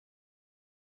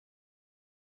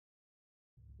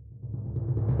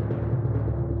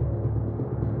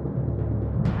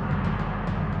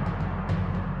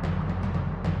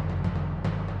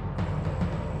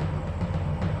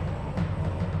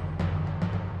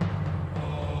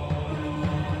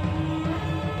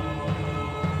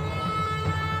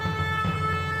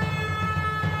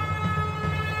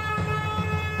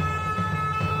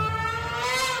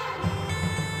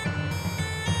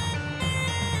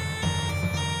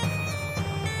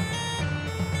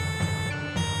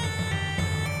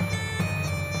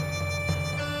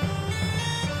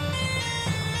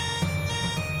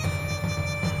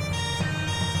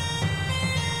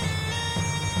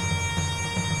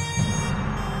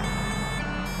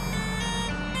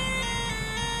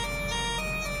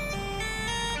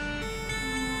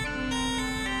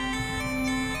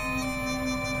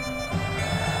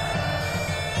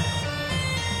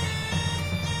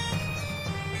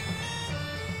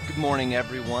Good morning,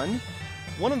 everyone.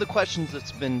 One of the questions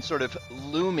that's been sort of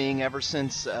looming ever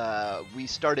since we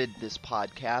started this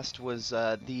podcast was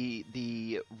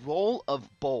the role of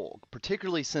Bolg,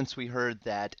 particularly since we heard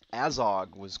that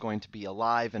Azog was going to be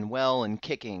alive and well and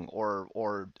kicking,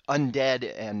 or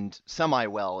undead and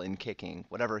semi-well and kicking,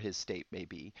 whatever his state may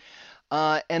be.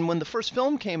 And when the first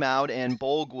film came out and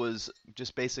Bolg was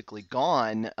just basically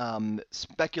gone,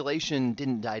 speculation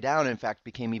didn't die down. In fact,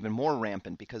 became even more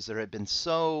rampant because there had been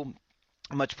so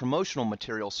much promotional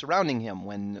material surrounding him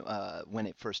when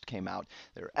it first came out.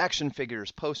 There were action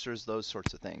figures, posters, those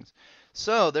sorts of things.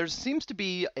 So there seems to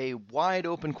be a wide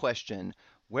open question.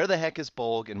 Where the heck is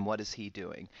Bolg and what is he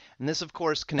doing? And this, of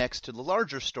course, connects to the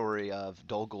larger story of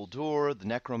Dol Guldur, the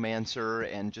Necromancer,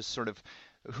 and just sort of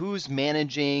who's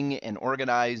managing and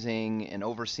organizing and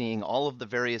overseeing all of the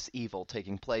various evil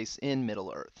taking place in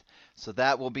Middle-earth. So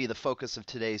that will be the focus of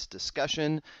today's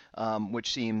discussion,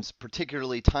 which seems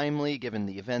particularly timely given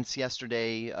the events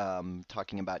yesterday,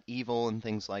 talking about evil and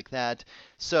things like that.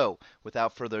 So,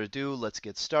 without further ado, let's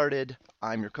get started.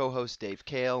 I'm your co-host, Dave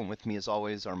Kale, and with me as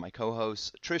always are my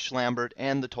co-hosts, Trish Lambert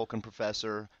and the Tolkien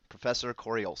professor, Professor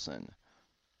Corey Olson.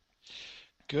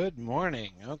 Good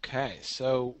morning. Okay,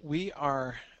 so we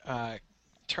are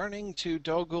turning to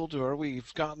Dol Guldur.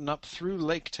 We've gotten up through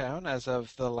Lake Town as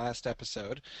of the last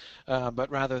episode, but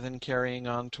rather than carrying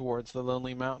on towards the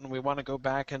Lonely Mountain, we want to go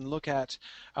back and look at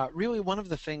really one of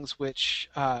the things which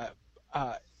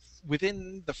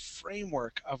within the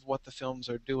framework of what the films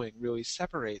are doing really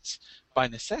separates by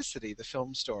necessity the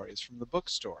film stories from the book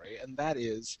story, and that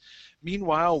is,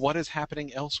 meanwhile, what is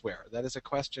happening elsewhere? That is a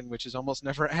question which is almost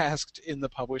never asked in the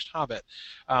published Hobbit,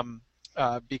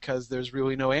 because there's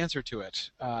really no answer to it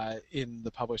in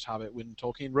the published Hobbit when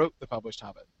Tolkien wrote the published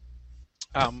Hobbit.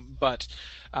 But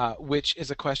which is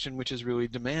a question which is really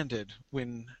demanded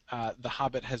when The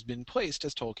Hobbit has been placed,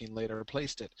 as Tolkien later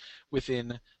placed it,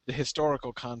 within the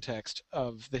historical context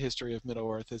of the history of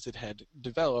Middle-earth as it had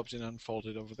developed and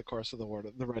unfolded over the course of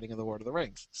the writing of the Lord of the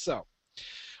Rings. So,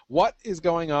 what is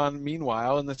going on,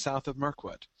 meanwhile, in the south of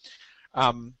Mirkwood?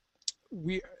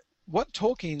 What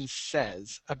Tolkien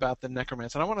says about the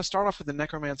Necromancer, and I want to start off with the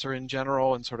Necromancer in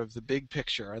general and sort of the big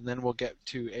picture, and then we'll get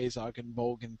to Azog and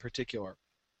Bolg in particular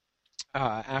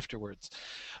afterwards.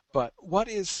 But what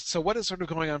is sort of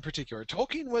going on in particular?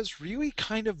 Tolkien was really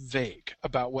kind of vague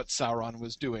about what Sauron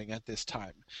was doing at this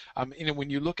time. When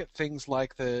you look at things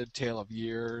like the Tale of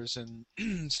Years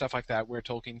and stuff like that, where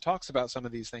Tolkien talks about some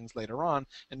of these things later on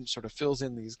and sort of fills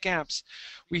in these gaps,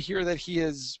 we hear that he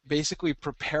is basically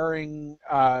preparing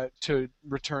to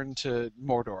return to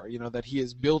Mordor, that he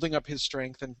is building up his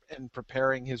strength and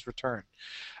preparing his return.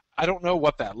 I don't know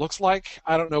what that looks like.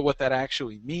 I don't know what that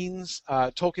actually means.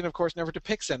 Tolkien, of course, never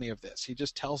depicts any of this. He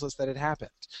just tells us that it happened.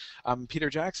 Peter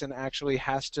Jackson actually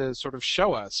has to sort of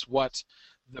show us what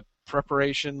the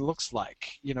preparation looks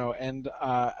like, and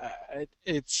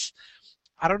it's,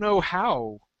 I don't know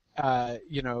how,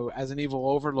 as an evil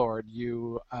overlord,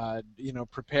 you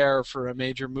prepare for a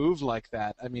major move like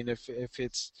that. I mean, if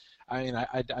it's,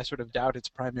 I sort of doubt it's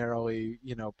primarily,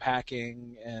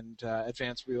 packing and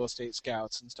advanced real estate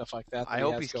scouts and stuff like that. I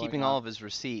hope he's keeping all of his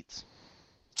receipts.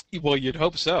 Well, you'd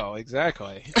hope so,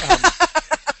 exactly.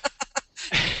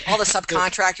 All the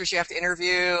subcontractors you have to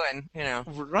interview, and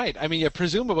Right. I mean, yeah,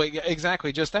 presumably,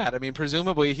 exactly, just that. I mean,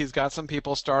 presumably he's got some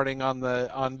people starting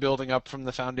on building up from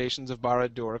the foundations of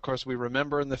Barad-dûr. Of course, we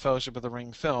remember in the Fellowship of the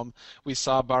Ring film, we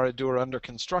saw Barad-dûr under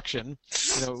construction.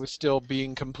 It was still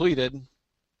being completed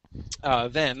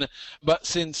then, but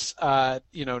since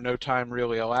no time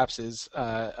really elapses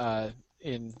very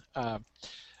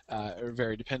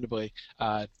dependably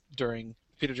during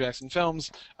Peter Jackson films,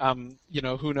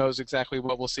 who knows exactly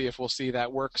what we'll see, if we'll see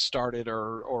that work started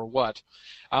or what.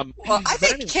 Well, I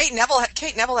think Kate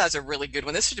Neville has a really good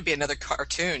one. This should be another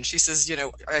cartoon. She says,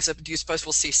 I said, do you suppose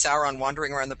we'll see Sauron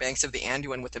wandering around the banks of the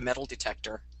Anduin with a metal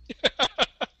detector?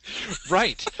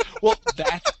 Right. Well,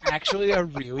 that's actually a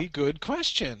really good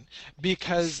question,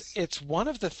 because it's one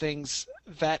of the things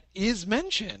that is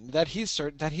mentioned, that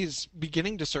he's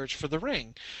beginning to search for the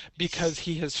ring, because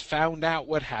he has found out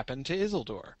what happened to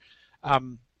Isildur.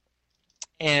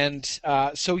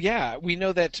 So yeah, we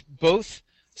know that both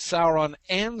Sauron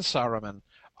and Saruman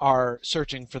are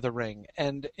searching for the ring,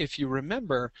 and if you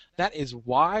remember, that is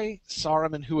why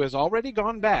Saruman, who has already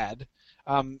gone bad,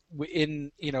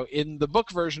 in the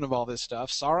book version of all this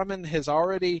stuff, Saruman is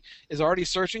already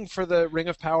searching for the Ring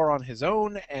of Power on his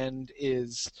own, and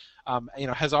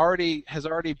has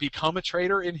already become a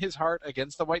traitor in his heart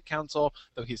against the White Council,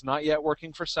 though he's not yet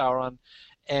working for Sauron,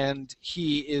 and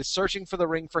he is searching for the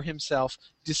ring for himself.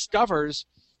 Discovers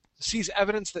sees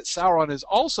evidence that Sauron is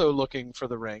also looking for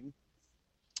the ring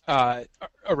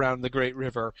around the Great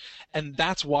River, and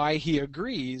that's why he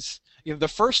agrees. The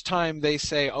first time they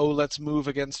say, "Oh, let's move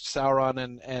against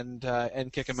Sauron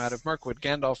and kick him out of Mirkwood,"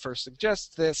 Gandalf first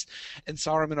suggests this, and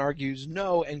Saruman argues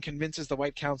no and convinces the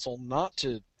White Council not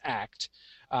to act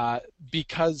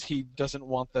because he doesn't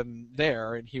want them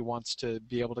there and he wants to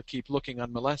be able to keep looking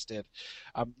unmolested.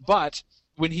 But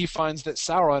when he finds that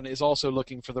Sauron is also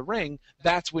looking for the ring,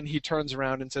 that's when he turns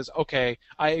around and says, "Okay,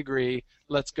 I agree.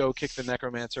 Let's go kick the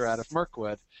necromancer out of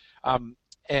Mirkwood."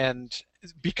 And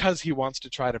because he wants to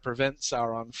try to prevent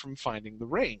Sauron from finding the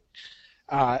ring.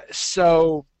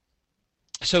 So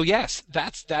yes,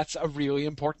 that's a really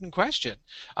important question.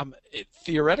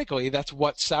 Theoretically, that's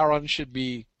what Sauron should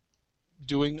be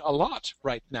doing a lot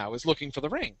right now, is looking for the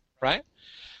ring, right?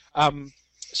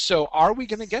 So are we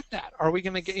going to get that? Are we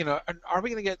going to get, are we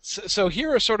going to get, so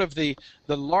here are sort of the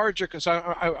larger, so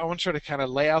I want to sort of kind of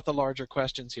lay out the larger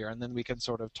questions here, and then we can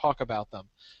sort of talk about them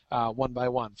one by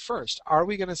one. First, are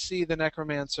we going to see the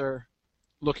necromancer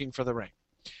looking for the ring?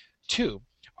 2,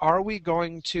 are we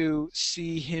going to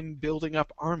see him building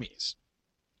up armies?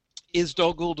 Is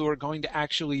Dol Guldur going to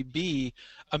actually be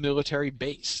a military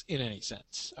base in any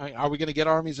sense? Are we going to get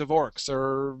armies of orcs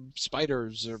or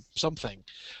spiders or something?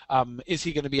 Is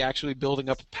he going to be actually building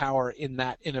up power in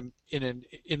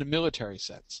a military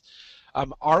sense?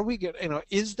 Are we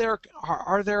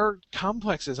are there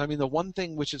complexes? I mean, the one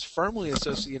thing which is firmly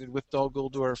associated with Dol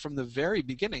Guldur from the very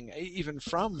beginning, even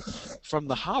from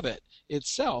The Hobbit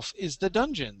itself, is the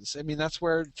dungeons. I mean, that's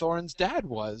where Thorin's dad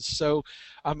was. So,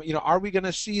 are we going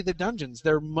to see the dungeons?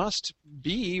 There must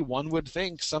be, one would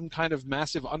think, some kind of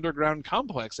massive underground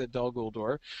complex at Dol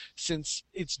Guldur, since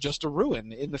it's just a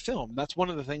ruin in the film. That's one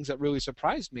of the things that really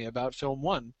surprised me about film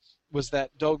 1. Was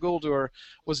that Dol Guldur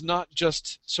was not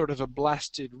just sort of a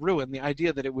blasted ruin. The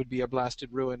idea that it would be a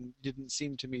blasted ruin didn't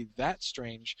seem to me that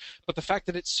strange, but the fact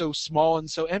that it's so small and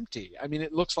so empty, I mean,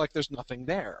 it looks like there's nothing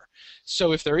there.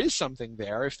 So if there is something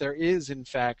there, if there is, in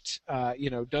fact,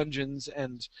 dungeons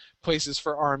and places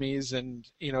for armies,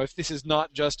 and, if this is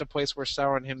not just a place where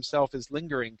Sauron himself is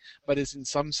lingering, but is in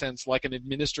some sense like an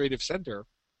administrative center,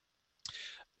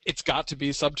 it's got to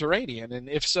be subterranean, and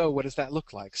if so, what does that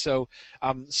look like? So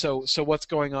what's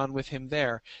going on with him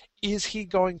there? Is he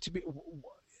going to be?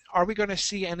 Are we going to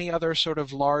see any other sort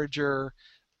of larger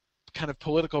kind of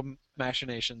political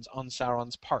machinations on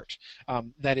Sauron's part?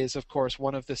 That is, of course,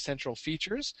 one of the central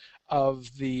features of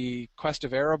the Quest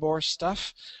of Erebor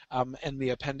stuff and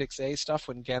the Appendix A stuff.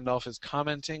 When Gandalf is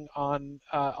commenting on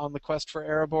the Quest for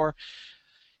Erebor,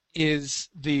 is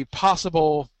the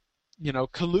possible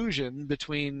collusion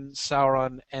between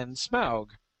Sauron and Smaug.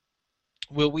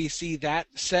 Will we see that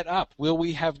set up? Will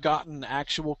we have gotten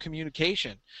actual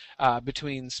communication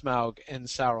between Smaug and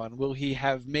Sauron? Will he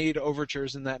have made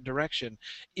overtures in that direction?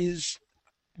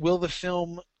 Will the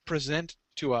film present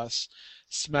to us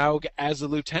Smaug as a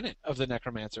lieutenant of the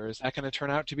Necromancer? Is that going to turn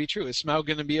out to be true? Is Smaug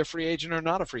going to be a free agent or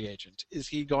not a free agent? Is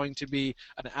he going to be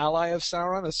an ally of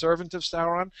Sauron, a servant of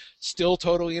Sauron, still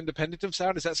totally independent of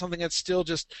Sauron? Is that something that's still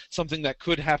just something that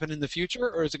could happen in the future,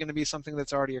 or is it going to be something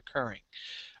that's already occurring?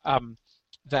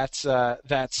 That's I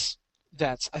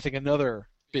think another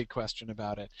big question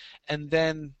about it. And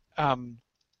then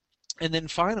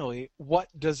finally, what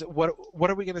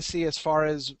are we going to see as far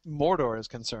as Mordor is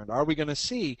concerned? Are we going to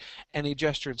see any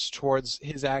gestures towards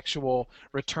his actual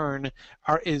return?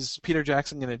 Is Peter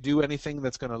Jackson going to do anything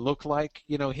that's going to look like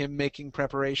him making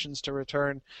preparations to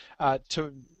return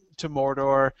to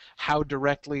Mordor? How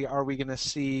directly are we going to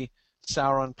see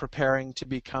Sauron preparing to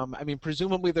become? I mean,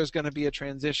 presumably there's going to be a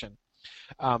transition.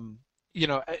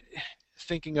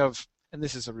 Thinking of. And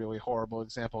this is a really horrible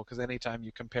example, because anytime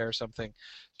you compare something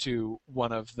to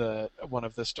one of the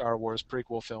Star Wars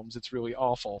prequel films, it's really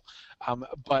awful.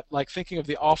 But like thinking of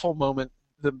the awful moment,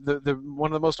 the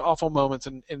one of the most awful moments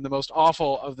in the most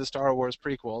awful of the Star Wars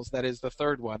prequels, that is the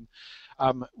third one,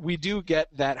 we do get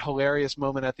that hilarious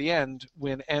moment at the end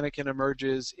when Anakin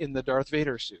emerges in the Darth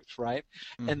Vader suit, right?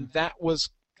 Mm-hmm. And that was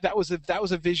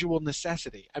a visual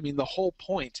necessity. I mean, the whole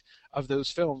point of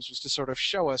those films was to sort of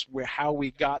show us how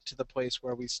we got to the place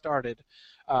where we started,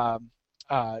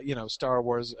 Star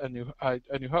Wars: A New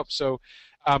Hope. So,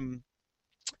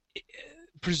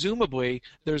 presumably,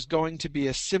 there's going to be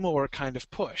a similar kind of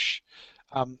push,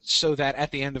 so that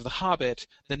at the end of The Hobbit,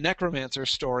 the Necromancer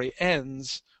story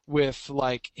ends with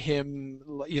like him,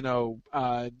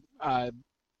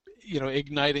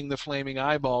 igniting the flaming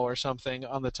eyeball or something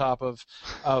on the top of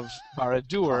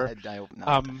Barad-dûr. I hope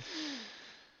not.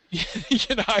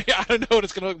 I don't know what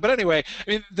it's going to look, but anyway, I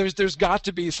mean, there's got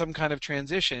to be some kind of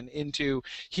transition into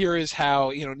here is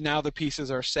how now the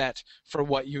pieces are set for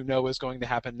what is going to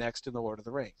happen next in the Lord of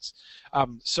the Rings.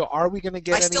 So are we going to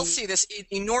get? I still see this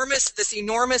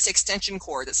enormous extension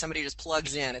cord that somebody just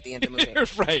plugs in at the end of the movie.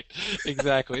 Right,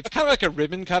 exactly. It's kind of like a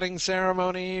ribbon cutting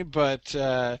ceremony, but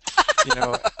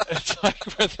it's like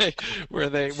where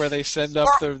they send up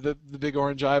the big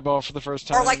orange eyeball for the first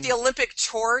time, or like the Olympic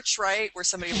torch, right, where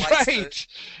somebody lights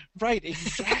Right,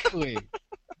 exactly.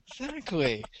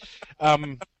 Exactly.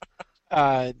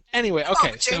 Anyway,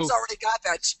 okay. James already got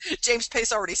that. James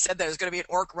Pace already said that there's going to be an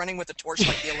orc running with a torch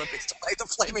like the Olympics to light the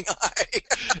flaming eye.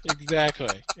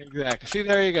 Exactly. See,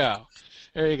 there you go.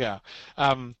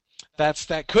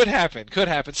 That could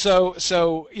happen. So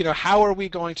how are we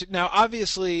going to now?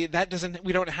 Obviously,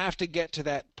 we don't have to get to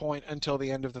that point until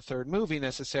the end of the third movie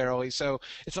necessarily. So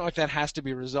it's not like that has to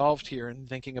be resolved here in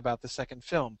thinking about the second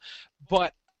film.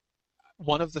 But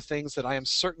one of the things that I am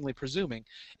certainly presuming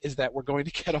is that we're going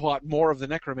to get a lot more of the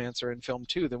Necromancer in film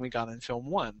 2 than we got in film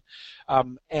 1.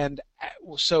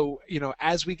 So,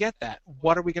 as we get that,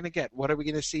 what are we going to get? What are we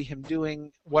going to see him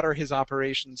doing? What are his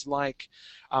operations like?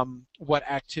 What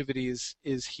activities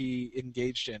is he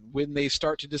engaged in? When they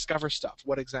start to discover stuff,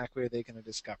 what exactly are they going to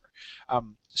discover?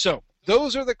 So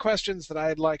those are the questions that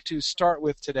I'd like to start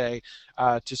with today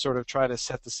to sort of try to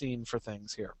set the scene for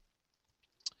things here.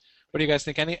 What do you guys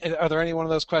think? Are there any one of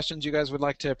those questions you guys would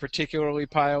like to particularly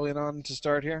pile in on to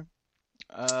start here?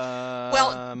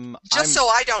 Well, so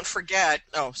I don't forget.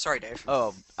 Oh, sorry, Dave.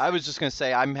 Oh, I was just going to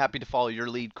say I'm happy to follow your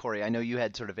lead, Corey. I know you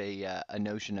had sort of a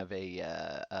notion of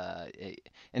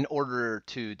an order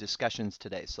to discussions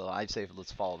today, so I'd say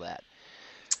let's follow that.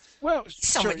 Well, he's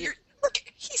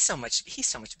so much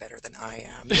better than I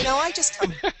am. I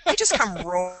just come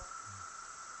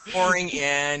roaring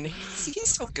in. He's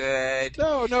so good.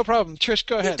 No problem. Trish,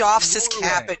 go ahead. He doffs his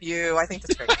cap at you. I think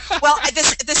that's great. Well,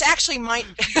 this actually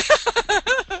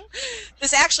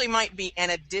might be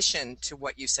an addition to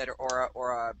what you said, or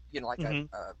in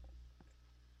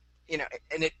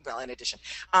addition.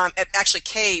 Actually,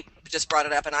 Kay just brought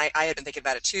it up, and I had been thinking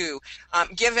about it too.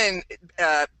 Given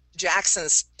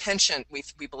Jackson's penchant, we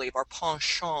believe, or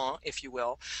penchant, if you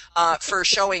will, for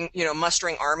showing,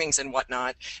 mustering armings and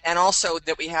whatnot, and also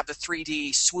that we have the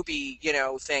 3D swoopy,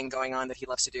 thing going on that he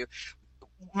loves to do.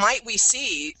 Might we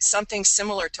see something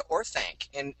similar to Orthanc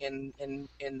in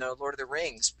the Lord of the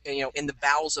Rings, in the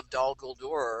bowels of Dol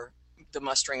Guldur, the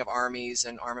mustering of armies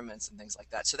and armaments and things like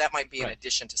that? So that might be an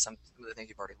addition to some of the things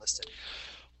you've already listed.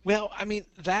 Well, I mean,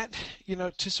 that,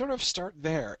 to sort of start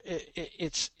there,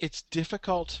 it's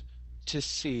difficult to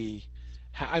see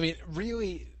how, I mean,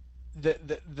 really,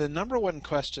 the number one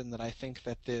question that I think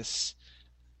that this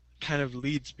kind of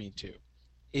leads me to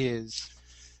is,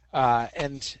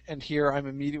 and here I'm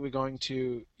immediately going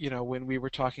to, when we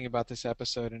were talking about this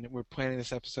episode and we're planning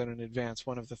this episode in advance,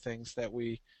 one of the things that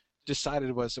we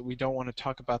decided was that we don't want to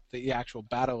talk about the actual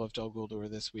Battle of Dol Guldur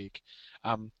this week,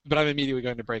 but I'm immediately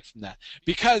going to break from that,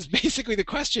 because basically the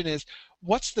question is,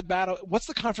 what's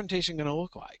the confrontation going to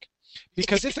look like?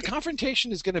 Because if the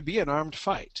confrontation is going to be an armed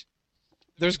fight,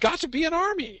 there's got to be an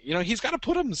army. He's got to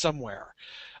put them somewhere.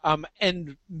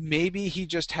 And maybe he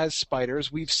just has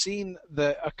spiders. We've seen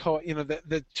the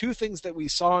two things that we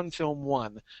saw in film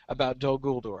 1 about Dol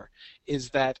Guldur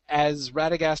is that as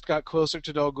Radagast got closer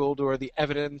to Dol Guldur, the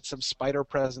evidence of spider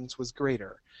presence was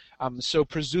greater. So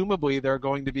presumably there are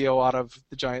going to be a lot of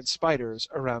the giant spiders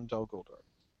around Dol Guldur.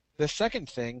 The second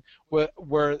thing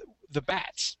were the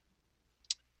bats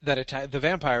the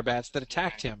vampire bats that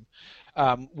attacked him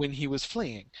when he was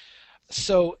fleeing.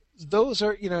 So those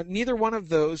are, neither one of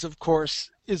those, of course,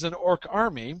 is an orc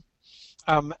army,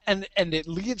 and it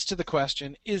leads to the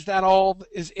question: is that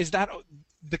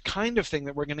the kind of thing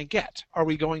that we're going to get? Are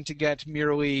we going to get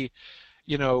merely,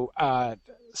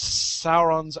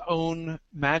 Sauron's own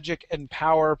magic and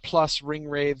power plus ring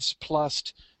wraiths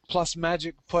plus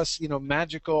magic plus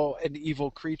magical and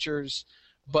evil creatures,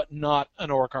 but not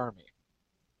an orc army?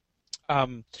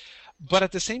 But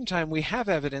at the same time, we have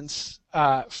evidence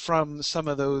from some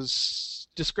of those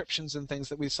descriptions and things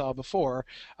that we saw before.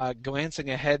 Glancing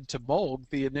ahead to Bolg,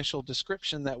 the initial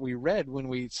description that we read when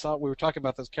we were talking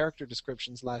about those character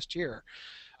descriptions last year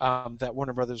that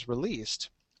Warner Brothers released,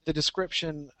 the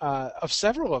description of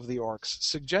several of the orcs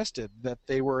suggested that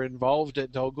they were involved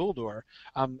at Dol Guldur.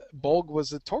 Bolg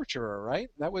was a torturer, right?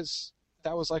 That was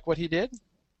like what he did?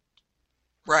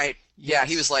 Right. Yeah,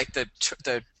 he Yes. was like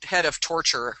the head of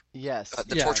torture, Yes.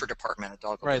 the Yeah. torture department at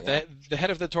Dol Guldur. Right, Yeah. the head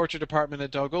of the torture department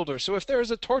at Dol Guldur. So if there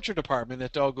is a torture department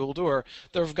at Dol Guldur,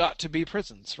 there have got to be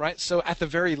prisons, right? So at the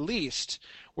very least,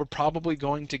 we're probably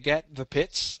going to get the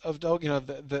pits of Dol,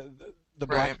 the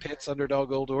black Right. pits under Dol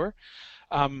Guldur,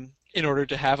 in order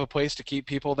to have a place to keep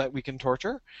people that we can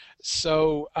torture.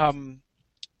 So,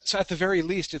 so at the very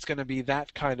least, it's going to be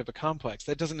that kind of a complex.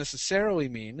 That doesn't necessarily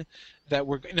mean that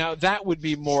now that would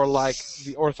be more like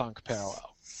the Orthanc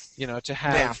parallel. To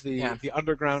have the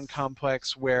underground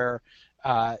complex where,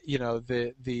 the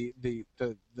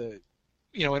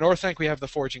in Orthanc we have the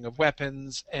forging of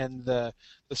weapons and the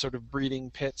sort of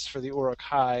breeding pits for the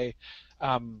Uruk-hai,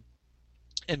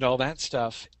 and all that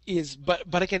stuff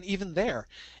but again, even there,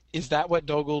 is that what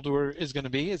Dol Guldur is going to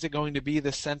be? Is it going to be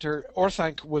the center?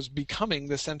 Orthanc was becoming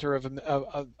the center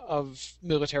of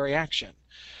military action.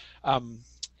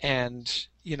 And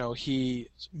he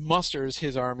musters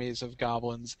his armies of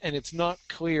goblins, and it's not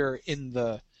clear in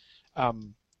the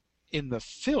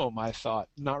film, I thought,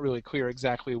 not really clear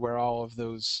exactly where all of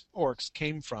those orcs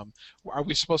came from. Are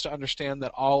we supposed to understand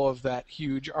that all of that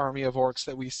huge army of orcs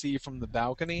that we see from the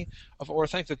balcony of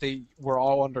Orthanc, that they were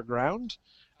all underground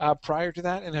prior to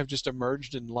that and have just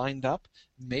emerged and lined up?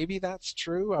 Maybe that's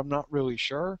true. I'm not really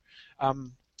sure.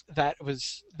 That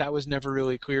was never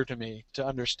really clear to me to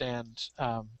understand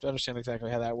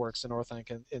exactly how that works in Orthanc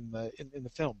in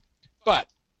the film. But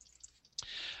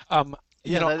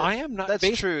I am not.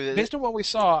 That's true. Based on what we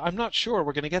saw, I'm not sure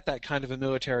we're going to get that kind of a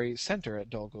military center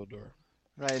at Dol Guldur.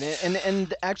 Right,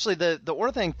 and actually the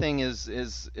Orthanc thing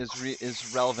is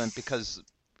relevant because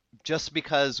just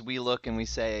because we look and we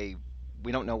say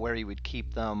we don't know where he would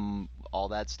keep them, all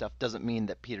that stuff, doesn't mean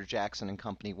that Peter Jackson and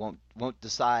company won't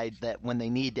decide that when they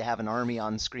need to have an army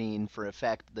on screen for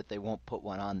effect that they won't put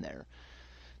one on there.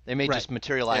 They may just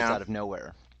materialize out of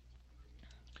nowhere.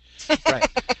 Right.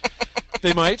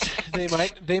 They might,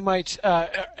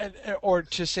 or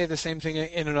to say the same thing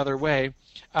in another way,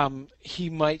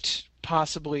 he might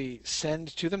possibly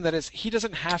send to them. That is, he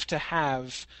doesn't have to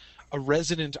have a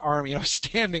resident army, a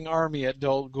standing army at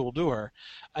Dol Guldur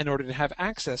in order to have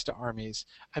access to armies.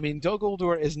 I mean, Dol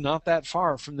Guldur is not that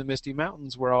far from the Misty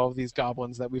Mountains where all of these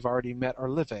goblins that we've already met are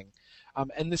living.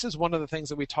 And this is one of the things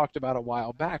that we talked about a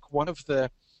while back. One of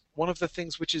the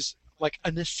things which is like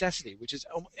a necessity, which is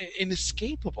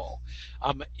inescapable,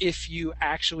 if you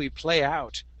actually play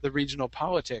out the regional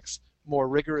politics more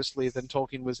rigorously than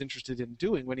Tolkien was interested in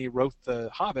doing when he wrote The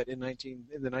Hobbit in the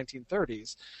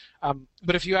 1930s.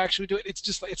 But if you actually do it,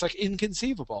 it's like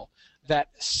inconceivable that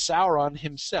Sauron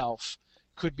himself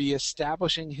could be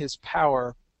establishing his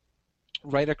power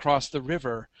right across the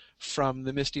river from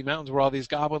the Misty Mountains where all these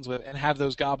goblins live, and have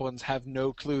those goblins have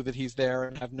no clue that he's there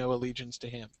and have no allegiance to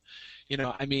him.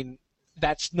 I mean,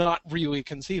 that's not really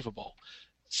conceivable.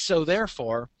 So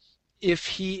therefore,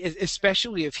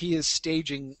 especially if he is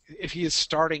starting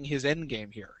his end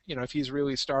game here, if he's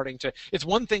really starting to, it's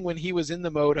one thing when he was in the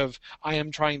mode of, I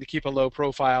am trying to keep a low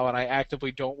profile and I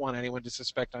actively don't want anyone to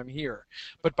suspect I'm here.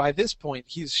 But by this point,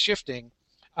 he's shifting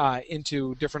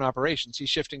into different operations. He's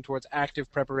shifting towards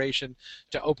active preparation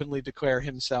to openly declare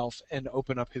himself and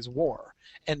open up his war.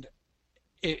 And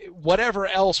whatever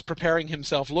else preparing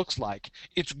himself looks like,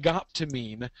 it's got to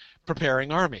mean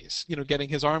preparing armies, getting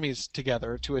his armies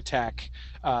together to attack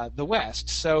the West.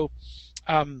 So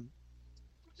Well,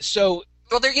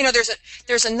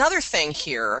 there's another thing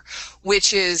here,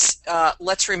 which is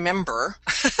let's remember.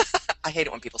 I hate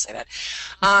it when people say that.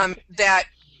 That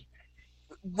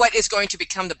what is going to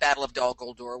become the Battle of Dol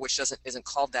Guldur, which isn't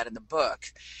called that in the book,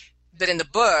 but in the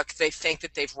book they think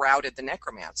that they've routed the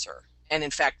necromancer. And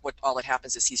in fact, all that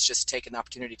happens is he's just taken the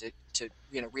opportunity to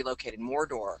relocate in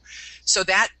Mordor. So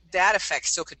that effect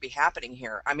still could be happening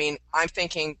here. I mean, I'm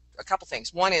thinking a couple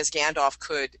things. One is Gandalf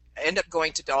could end up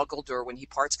going to Dol Guldur when he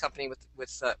parts company with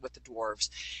the dwarves,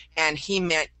 and he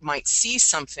might see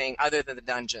something other than the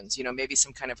dungeons. Maybe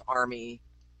some kind of army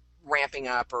ramping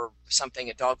up or something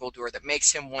at Dol Guldur that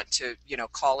makes him want to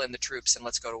call in the troops and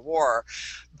let's go to war,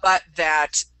 but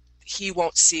that he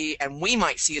won't see, and we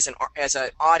might see as an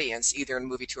audience, either in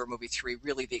movie 2 or movie 3,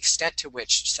 really the extent to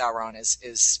which Sauron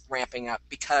is ramping up,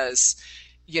 because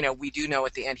we do know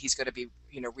at the end he's going to be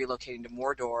relocating to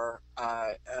Mordor,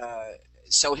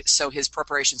 so his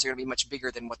preparations are going to be much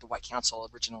bigger than what the White Council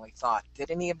originally thought.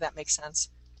 Did any of that make sense?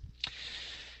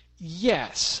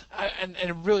 Yes,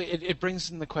 and really it brings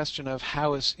in the question of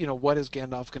how is what is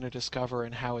Gandalf going to discover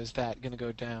and how is that going to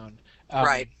go down?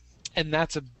 Right, and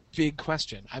that's a big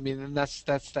question. I mean, and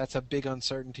that's a big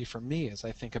uncertainty for me as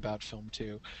I think about film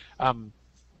 2.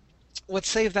 Let's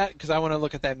save that because I want to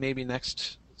look at that maybe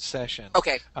next session.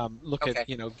 Okay. Look Okay. at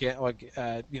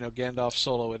Gandalf's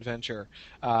solo adventure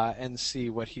and see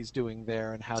what he's doing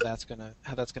there and how that's gonna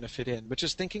fit in. But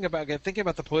just thinking about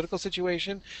the political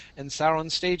situation and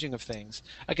Sauron's staging of things.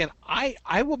 Again,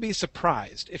 I will be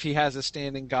surprised if he has a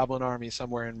standing goblin army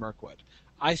somewhere in Mirkwood.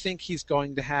 I think he's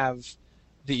going to have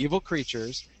the evil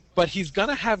creatures, but he's going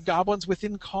to have goblins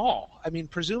within call. I mean,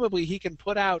 presumably he can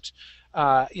put out,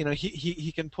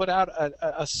 he can put out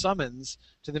a summons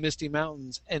to the Misty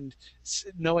Mountains, and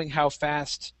knowing how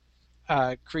fast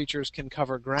creatures can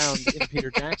cover ground in Peter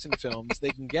Jackson films,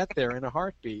 they can get there in a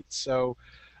heartbeat. So.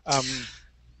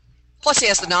 Plus, he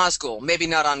has the Nazgul. Maybe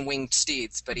not on winged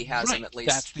steeds, but he has right, them at least.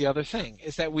 That's the other thing.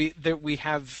 Is that we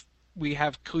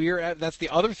have clear. That's the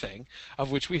other thing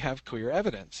of which we have clear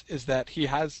evidence, is that he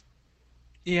has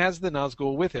the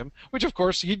Nazgul with him, which of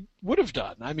course he would have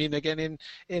done. I mean, again,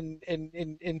 in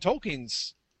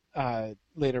Tolkien's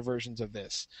later versions of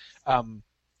this,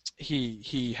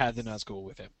 he had the Nazgul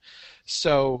with him.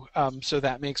 So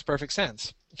that makes perfect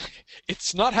sense.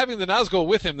 It's not having the Nazgul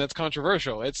with him that's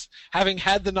controversial. It's having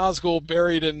had the Nazgul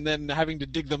buried and then having to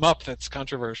dig them up that's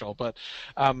controversial. But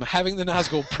having the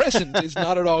Nazgul present is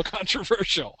not at all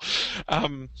controversial.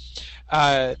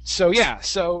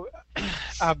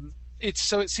 It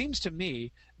seems to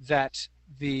me that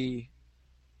the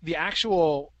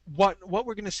actual what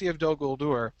we're going to see of Dol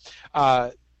Guldur,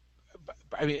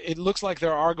 I mean, it looks like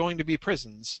there are going to be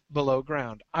prisons below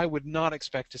ground. I would not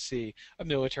expect to see a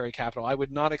military capital. I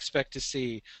would not expect to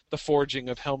see the forging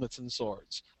of helmets and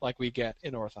swords like we get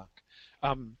in Orthanc.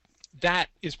 That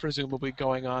is presumably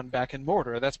going on back in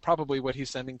Mordor. That's probably what he's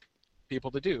sending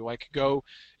people to do. Like, go,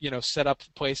 set up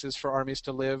places for armies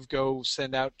to live. Go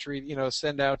send out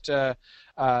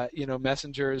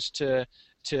messengers to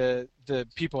the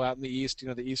people out in the east.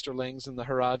 The Easterlings and the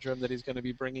Haradrim that he's going to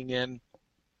be bringing in.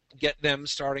 Get them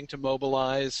starting to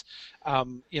mobilize,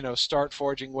 start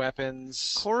forging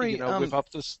weapons, Corey, whip up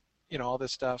this, all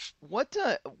this stuff. What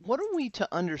are we to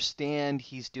understand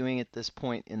he's doing at this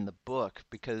point in the book?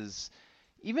 Because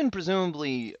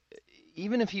presumably,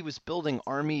 even if he was building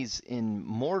armies in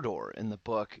Mordor in the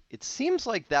book, it seems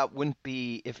like that wouldn't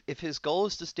be, if his goal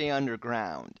is to stay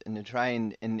underground and to try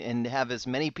and have as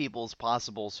many people as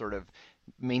possible sort of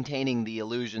maintaining the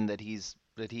illusion that he's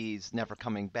never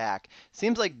coming back.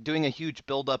 Seems like doing a huge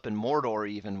build-up in Mordor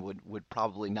even would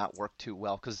probably not work too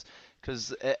well, because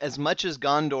as much as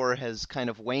Gondor has kind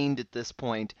of waned at this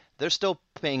point, they're still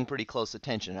paying pretty close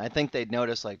attention. I think they'd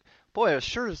notice, like, boy, it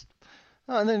sure is.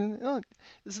 Oh, and then,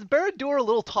 is the Barad-dûr a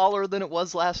little taller than it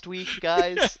was last week,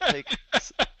 guys? Like,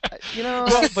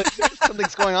 well, but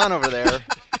something's going on over there.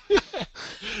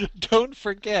 Don't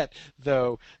forget,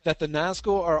 though, that the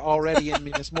Nazgul are already in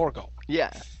Minas Morgul.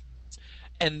 Yeah.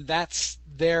 And that's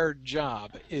their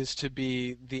job, is to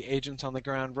be the agents on the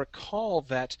ground. Recall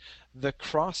that the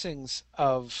crossings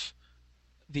of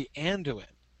the Anduin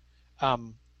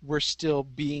were still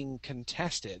being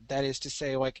contested. That is to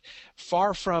say, like,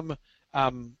 far from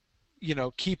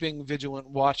keeping vigilant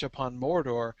watch upon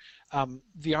Mordor,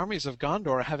 the armies of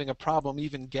Gondor are having a problem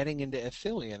even getting into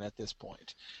Ithilien at this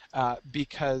point,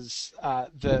 because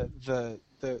the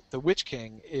Witch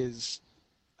King is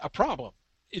a problem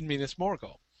in Minas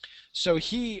Morgul. So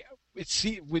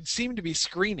would seem to be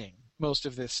screening most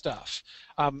of this stuff.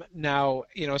 Now,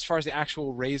 as far as the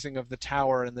actual raising of the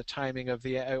tower and the timing of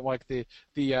the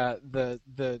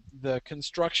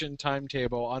construction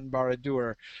timetable on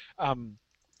Barad-dûr,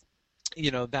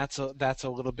 that's a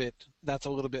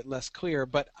little bit less clear.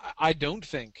 But I don't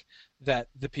think that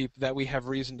that we have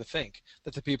reason to think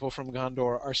that the people from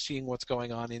Gondor are seeing what's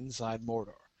going on inside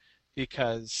Mordor,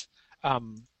 because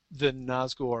the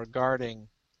Nazgul are guarding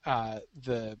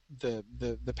the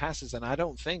passes, and I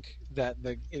don't think that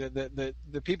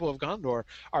the people of Gondor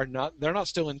they're not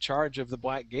still in charge of the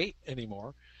Black Gate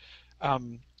anymore.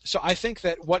 So I think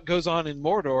that what goes on in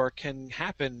Mordor can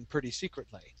happen pretty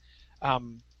secretly,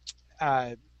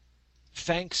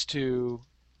 thanks to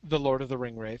the Lord of the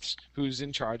Ringwraiths, who's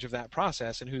in charge of that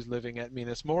process and who's living at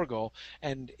Minas Morgul,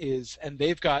 and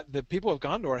they've got, the people of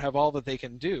Gondor have all that they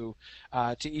can do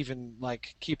to even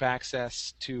keep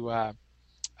access to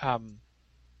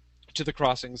the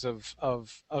crossings of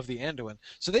the Anduin.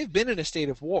 So they've been in a state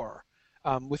of war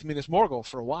with Minas Morgul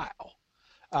for a while,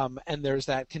 and there's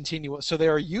that continual. So they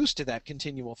are used to that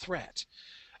continual threat.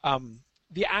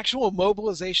 The actual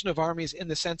mobilization of armies, in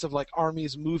the sense of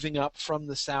armies moving up from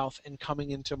the south and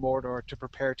coming into Mordor to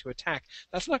prepare to attack,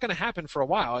 that's not going to happen for a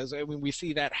while. We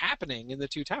see that happening in the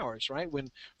Two Towers, right? When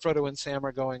Frodo and Sam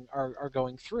are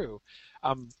going through.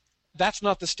 that's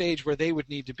not the stage where they would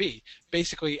need to be.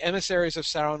 Basically, emissaries of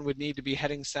Sauron would need to be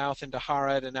heading south into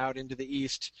Harad and out into the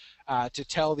east to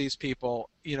tell these people,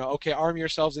 okay, arm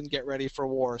yourselves and get ready for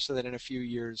war, so that in a few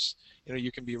years,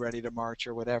 you can be ready to march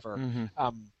or whatever. Mm-hmm.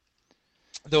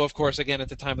 Though, of course, again, at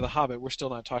the time of The Hobbit, we're still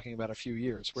not talking about a few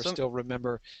years. We're still,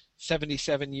 remember,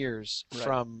 77 years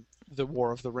from the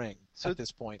War of the Ring at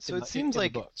this point. So it seems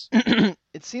like books.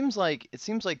 it seems like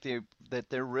that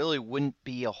there really wouldn't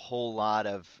be a whole lot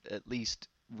of at least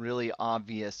really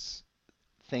obvious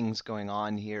things going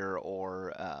on here,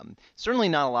 or certainly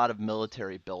not a lot of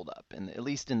military buildup, and at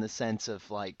least in the sense of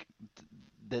like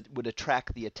that would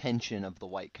attract the attention of the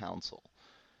White Council.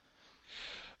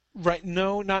 Right?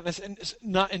 No, not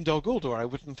in Dol Guldur. I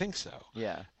wouldn't think so.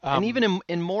 Yeah, and even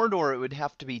in Mordor, it would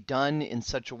have to be done in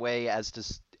such a way as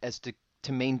to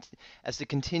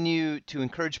continue to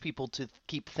encourage people to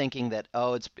keep thinking that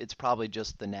it's probably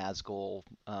just the Nazgul.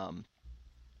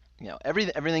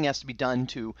 Everything has to be done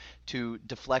to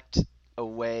deflect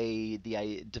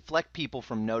people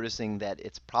from noticing that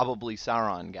it's probably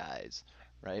Sauron guys,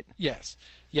 right? Yes.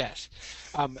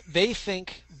 They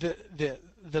think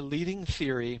the leading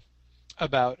theory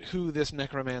about who this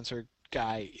necromancer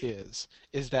guy is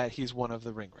that he's one of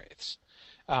the Ringwraiths.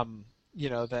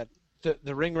 That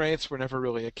the Ringwraiths were never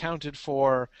really accounted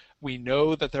for. We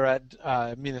know that they're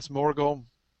at Minas Morgul.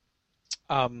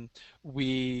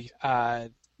 We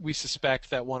suspect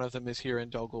that one of them is here in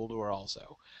Dol Guldur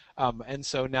also. And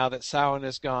so now that Sauron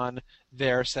is gone,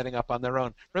 they're setting up on their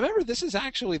own. Remember, this is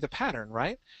actually the pattern,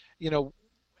 right?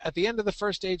 At the end of the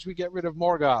first age, we get rid of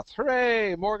Morgoth.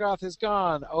 Hooray! Morgoth is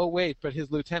gone. Oh, wait, but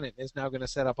his lieutenant is now going to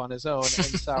set up on his own, and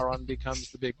Sauron becomes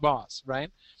the big boss,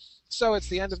 right? So it's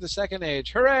the end of the second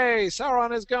age. Hooray!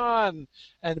 Sauron is gone,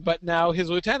 but now his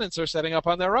lieutenants are setting up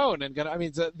on their own, and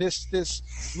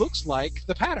this looks like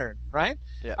the pattern, right?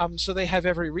 Yeah. So they have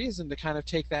every reason to kind of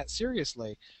take that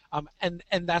seriously, and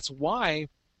that's why.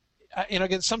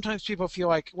 Again, sometimes people feel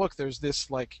like, look, there's this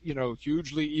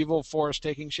hugely evil force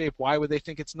taking shape. Why would they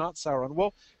think it's not Sauron?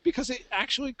 Well, because it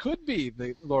actually could be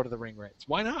the Lord of the Ringwraiths.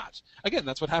 Why not? Again,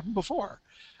 that's what happened before.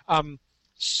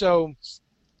 So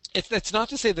it's not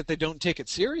to say that they don't take it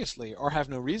seriously or have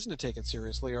no reason to take it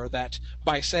seriously, or that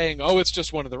by saying, it's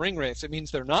just one of the Ringwraiths, it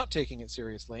means they're not taking it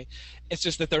seriously. It's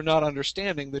just that they're not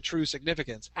understanding the true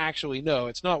significance. Actually, no,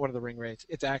 it's not one of the Ringwraiths.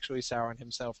 It's actually Sauron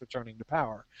himself returning to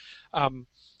power.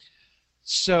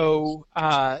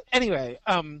 Anyway,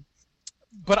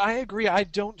 but I agree. I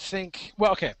don't think.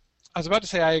 Well, okay. I was about to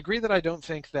say I agree that I don't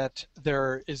think that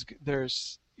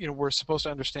there's we're supposed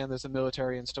to understand there's a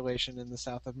military installation in the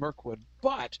south of Mirkwood,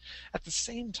 but at the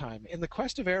same time, in the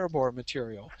Quest of Erebor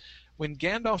material, when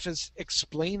Gandalf is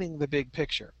explaining the big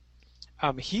picture,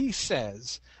 he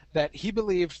says that he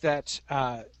believed that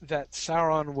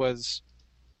Sauron was.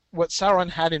 What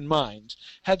Sauron had in mind,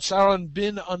 had Sauron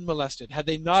been unmolested, had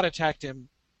they not attacked him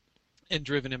and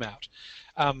driven him out,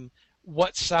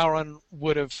 what Sauron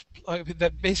would have,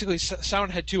 that basically Sauron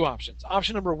had two options.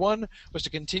 Option number one was to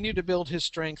continue to build his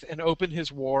strength and open his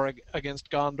war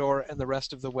against Gondor and the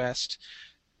rest of the West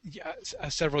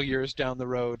several years down the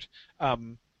road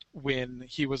when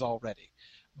he was all ready.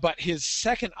 But his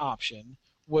second option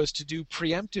was to do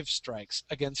preemptive strikes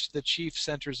against the chief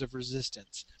centers of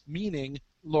resistance, meaning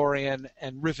Lorien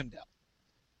and Rivendell.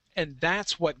 And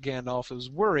that's what Gandalf was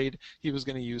worried he was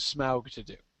going to use Smaug to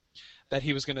do. That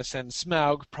he was going to send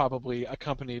Smaug, probably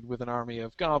accompanied with an army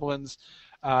of goblins,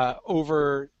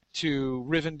 over to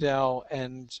Rivendell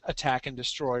and attack and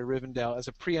destroy Rivendell as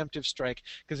a preemptive strike,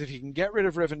 because if he can get rid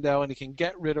of Rivendell and he can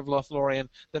get rid of Lothlorien,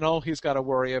 then all he's got to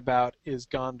worry about is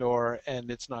Gondor, and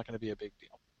it's not going to be a big deal.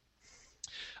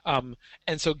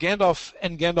 And so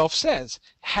Gandalf says,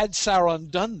 had Sauron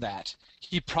done that,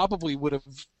 he probably would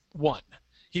have won.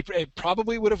 It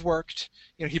probably would have worked.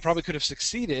 He probably could have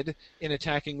succeeded in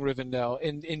attacking Rivendell,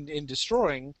 in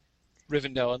destroying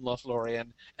Rivendell and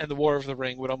Lothlorien, and the War of the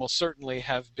Ring would almost certainly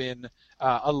have been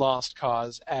a lost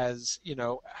cause, as,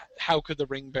 how could the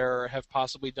Ring Bearer have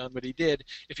possibly done what he did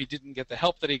if he didn't get the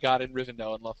help that he got in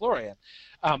Rivendell and Lothlorien?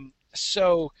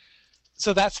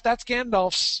 So that's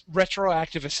Gandalf's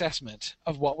retroactive assessment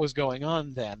of what was going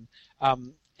on then,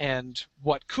 and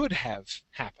what could have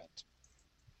happened.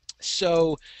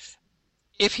 So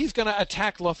if he's going to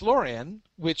attack Lothlorien,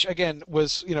 which again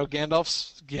was,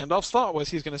 Gandalf's thought was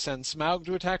he's going to send Smaug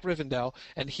to attack Rivendell,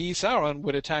 and he, Sauron,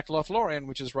 would attack Lothlorien,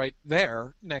 which is right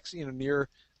there next, near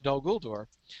Dol Guldur.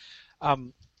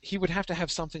 He would have to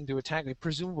have something to attack. He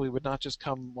presumably would not just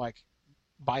come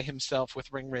by himself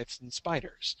with ringwraiths and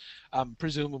spiders.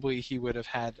 Presumably he would have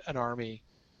had an army,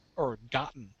 or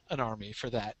gotten an army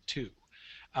for that too.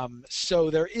 So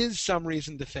there is some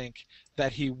reason to think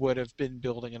that he would have been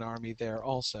building an army there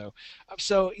also.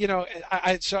 So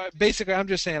so basically I'm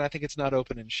just saying I think it's not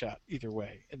open and shut either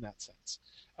way in that sense.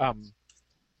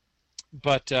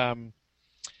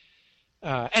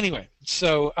 Anyway,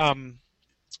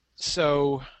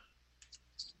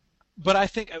 but I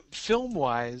think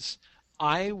film-wise,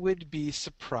 I would be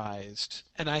surprised,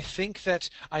 and I think that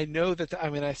I know that.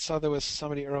 I saw there was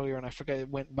somebody earlier, and I forgot it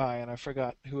went by, and I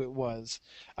forgot who it was.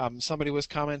 Somebody was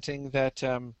commenting that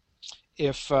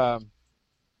if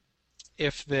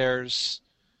there's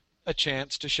a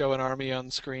chance to show an army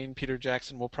on screen, Peter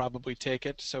Jackson will probably take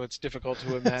it. So it's difficult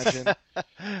to imagine,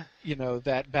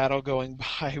 that battle going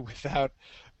by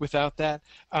without that.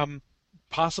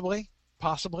 Possibly.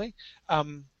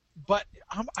 But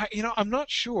I'm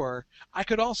not sure. I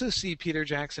could also see Peter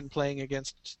Jackson playing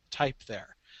against type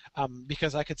there,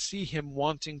 because I could see him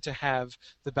wanting to have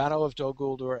the Battle of Dol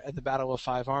Guldur and the Battle of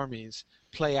Five Armies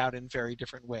play out in very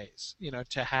different ways.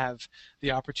 To have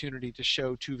the opportunity to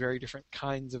show two very different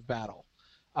kinds of battle,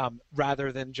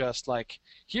 rather than just like,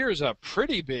 here's a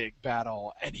pretty big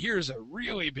battle and here's a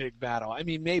really big battle. I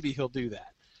mean, maybe he'll do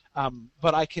that,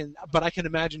 but I can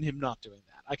imagine him not doing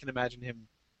that. I can imagine him,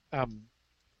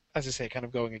 as I say, kind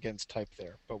of going against type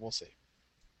there, but we'll see.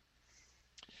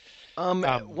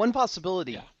 One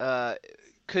possibility, yeah.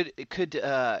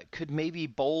 Could maybe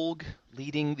Bolg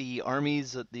leading the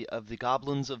armies of the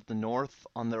goblins of the north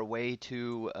on their way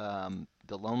to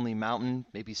the Lonely Mountain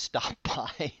maybe stop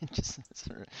by and just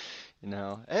sort of,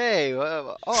 hey,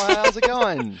 how's it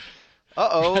going?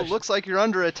 Looks like you're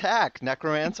under attack,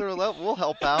 Necromancer. We'll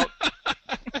help out.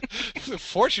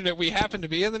 Fortunate we happen to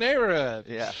be in the neighborhood.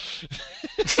 Yeah.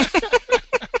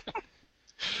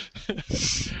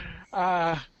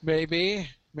 Maybe.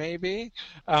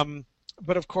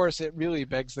 But of course, it really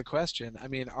begs the question. I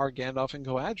mean, are Gandalf and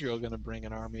Galadriel going to bring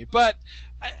an army? But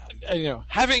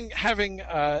having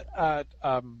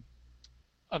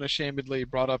unashamedly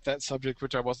brought up that subject,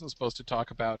 which I wasn't supposed to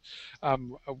talk about,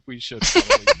 we should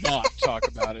probably not talk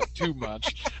about it too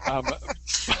much.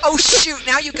 Oh shoot!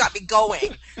 Now you got me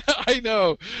going. I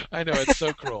know, it's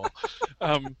so cruel.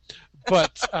 I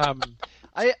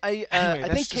Anyway,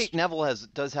 think Kate Neville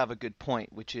does have a good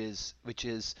point, which is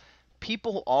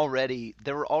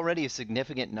there were already a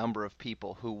significant number of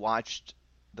people who watched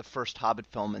the first Hobbit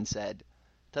film and said,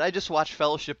 did I just watch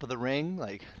Fellowship of the Ring?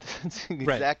 Like, it's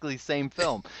exactly the same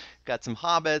film. Got some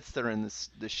hobbits, they're in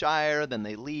the Shire, then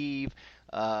they leave,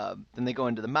 then they go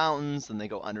into the mountains, then they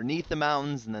go underneath the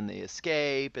mountains, and then they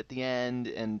escape at the end.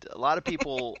 And a lot of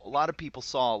people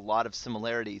saw a lot of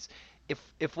similarities.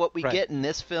 If what we get in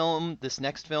this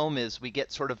next film is we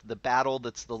get sort of the battle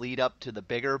that's the lead up to the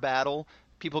bigger battle,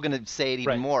 people are going to say it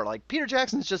even more. Like, Peter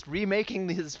Jackson's just remaking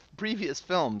his previous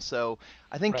film. So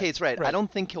I think Kate's right. I don't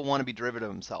think he'll want to be derivative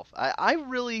of himself. I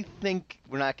really think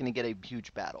we're not going to get a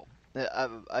huge battle.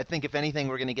 I think, if anything,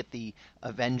 we're going to get the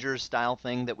Avengers-style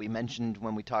thing that we mentioned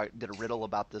when we did a riddle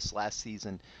about this last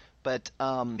season. But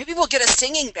maybe we'll get a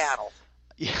singing battle.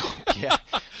 Yeah.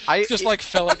 Just like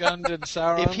Felagund and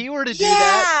Sauron. If he were to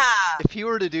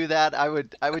do that, I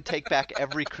would take back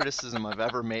every criticism I've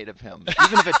ever made of him.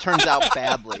 Even if it turns out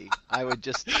badly, I would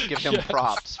just give him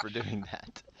props for doing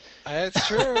that. That's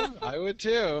true. I would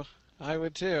too.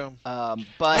 But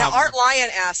now, Art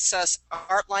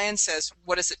Lyon says,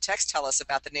 what does the text tell us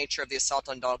about the nature of the assault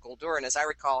on Dol Guldur? And as I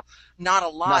recall, not a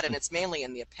lot, Nothing. And it's mainly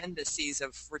in the appendices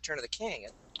of Return of the King.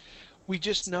 We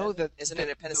just know that... Isn't it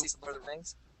appendices of Lord of the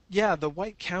Rings? Yeah, the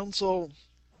White Council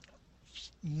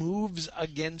moves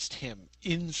against him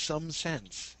in some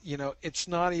sense. It's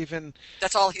not even...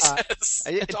 That's all he says.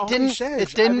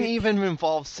 It didn't even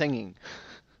involve singing.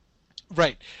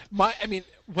 Right.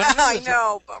 I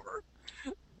know, bummer.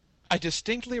 I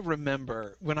distinctly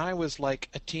remember when I was like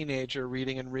a teenager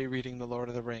reading and rereading The Lord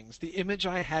of the Rings, the image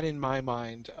I had in my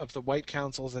mind of the White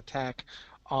Council's attack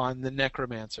on the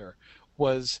Necromancer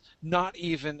was not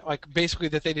even, like, basically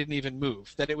that they didn't even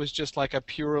move, that it was just like a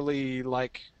purely,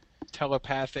 like,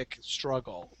 telepathic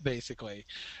struggle, basically.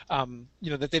 That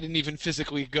they didn't even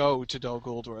physically go to Dol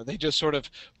Guldur. They just sort of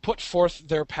put forth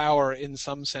their power in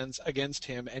some sense against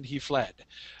him, and he fled.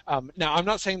 Now, I'm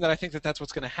not saying that I think that that's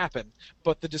what's going to happen,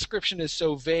 but the description is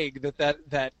so vague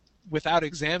that without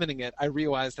examining it, I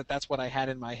realized that that's what I had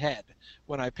in my head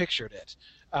when I pictured it.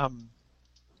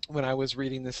 When I was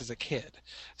reading this as a kid.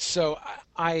 So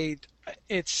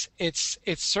it's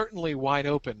certainly wide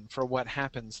open for what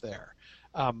happens there.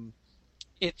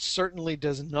 It certainly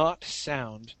does not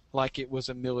sound like it was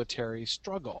a military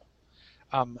struggle.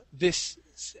 It's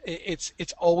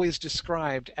always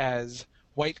described as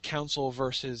White Council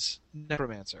versus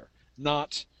Necromancer,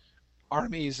 not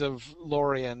armies of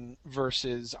Lorien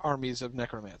versus armies of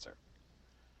Necromancer.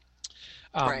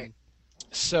 Right.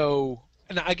 So,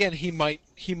 and again, he might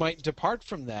depart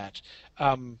from that.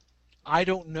 I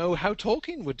don't know how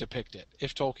Tolkien would depict it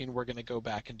if Tolkien were going to go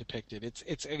back and depict it. It's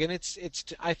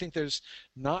I think there's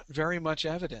not very much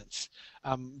evidence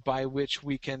by which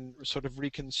we can sort of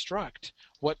reconstruct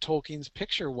what Tolkien's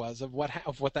picture was of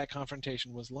what that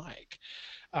confrontation was like.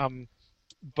 Well,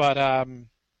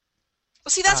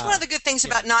 see, that's one of the good things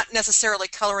about not necessarily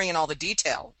coloring in all the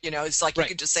detail. It's like you Right.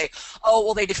 could just say, "Oh,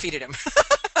 well, they defeated him."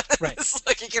 Right. It's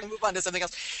like you can move on to something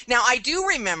else. Now, I do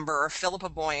remember Philippa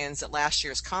Boyens at last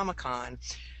year's Comic-Con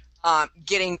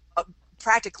getting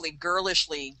practically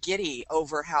girlishly giddy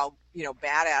over how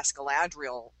badass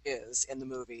Galadriel is in the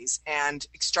movies, and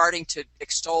starting to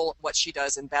extol what she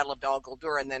does in Battle of Dol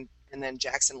Guldur, and then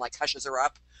Jackson like hushes her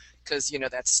up because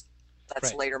that's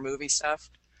Right. later movie stuff.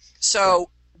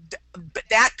 So. But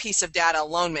that piece of data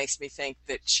alone makes me think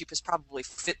that she was probably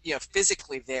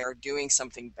physically there doing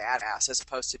something badass as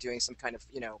opposed to doing some kind of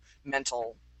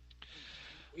mental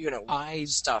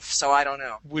stuff. So I don't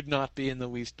know. Would not be in the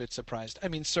least bit surprised. I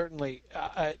mean, certainly,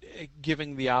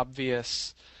 giving the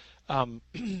obvious and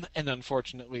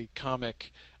unfortunately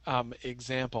comic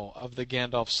example of the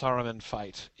Gandalf-Saruman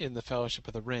fight in the Fellowship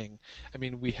of the Ring. I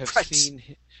mean, we have Right.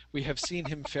 seen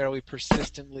him fairly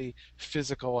persistently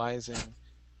physicalizing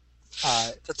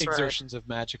That's exertions of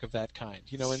magic of that kind.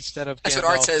 Instead of That's Gandalf,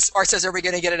 what Art says. Art says, "Are we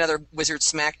going to get another Wizard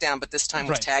Smackdown, but this time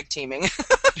with Right. tag teaming?"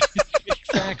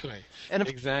 Exactly. And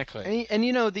Exactly. and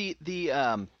the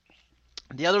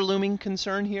other looming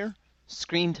concern here,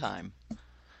 screen time.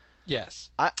 Yes.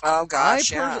 Oh gosh,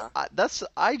 yeah.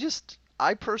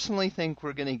 I personally think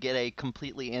we're going to get a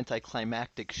completely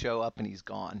anticlimactic show up and he's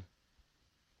gone.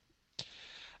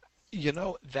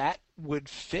 That would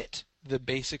fit the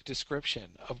basic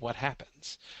description of what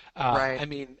happens. Right. I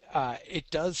mean,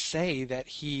 it does say that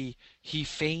he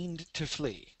feigned to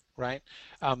flee, right?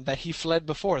 That he fled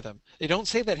before them. They don't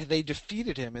say that they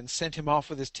defeated him and sent him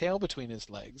off with his tail between his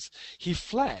legs. He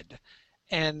fled,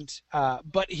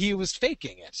 but he was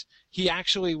faking it. He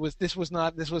actually was. This was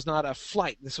not a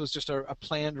flight. This was just a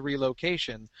planned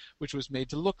relocation, which was made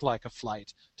to look like a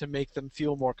flight to make them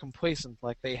feel more complacent,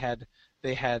 like they had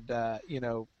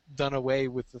done away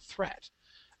with the threat,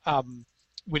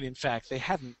 when in fact they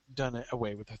hadn't done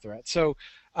away with the threat. So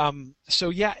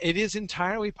yeah, it is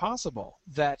entirely possible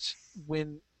that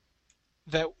when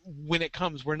it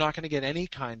comes, we're not going to get any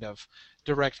kind of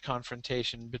direct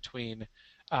confrontation between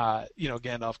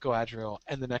Gandalf, Galadriel,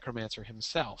 and the Necromancer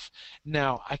himself.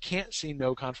 Now, I can't see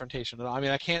no confrontation at all. I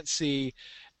mean, I can't see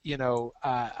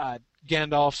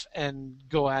Gandalf and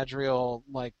Galadriel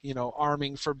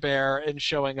arming for bear and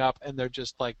showing up, and they're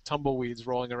just like tumbleweeds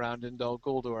rolling around in Dol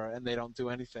Guldur, and they don't do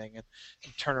anything and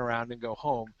turn around and go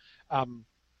home.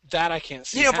 That I can't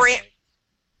see happening.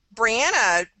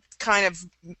 Brianna kind of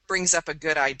brings up a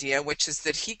good idea, which is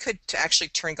that he could actually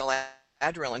turn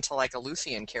Galadriel into like a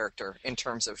Luthien character in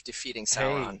terms of defeating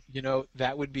Sauron. Hey,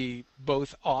 that would be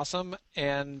both awesome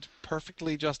and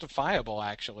perfectly justifiable,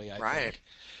 actually, I Right.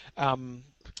 think.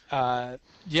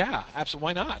 Yeah, absolutely.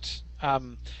 Why not?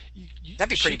 That'd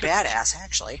be pretty badass,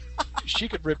 actually. She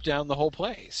could rip down the whole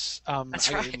place.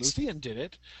 That's right. Luthien did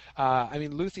it.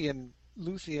 Luthien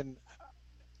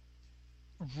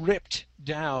ripped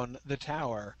down the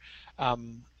tower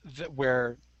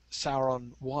where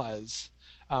Sauron was,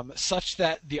 such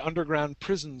that the underground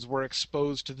prisons were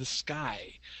exposed to the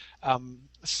sky.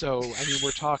 So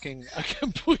we're talking a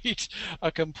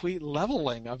complete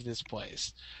leveling of this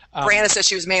place. Brianna says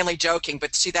she was mainly joking,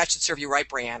 but see, that should serve you right,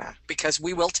 Brianna, because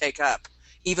we will take up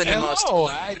even the most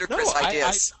ludicrous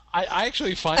ideas. I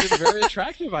actually find it a very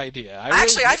attractive idea. I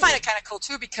find it kind of cool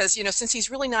too, because since he's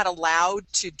really not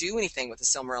allowed to do anything with the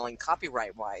Silmarillion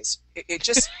copyright-wise, it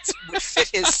just would fit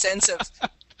his sense of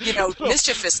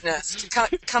mischievousness to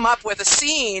come up with a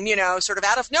scene, sort of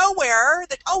out of nowhere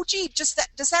that, oh, gee, is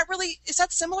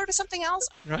that similar to something else?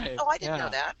 Right. Oh, I didn't know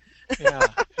that. Yeah,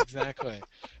 exactly.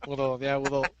 Little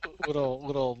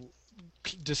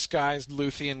disguised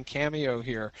Luthien cameo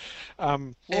here.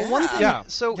 One thing. Yeah.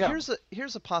 So yeah.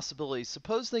 here's a possibility.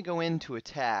 Suppose they go in to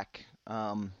attack.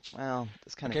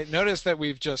 It's kind of. Notice that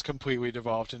we've just completely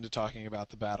devolved into talking about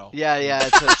the battle. Yeah.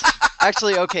 It's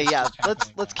actually okay. Yeah,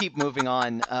 let's keep moving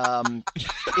on.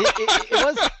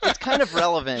 It's kind of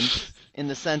relevant in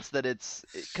the sense that it's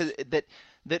that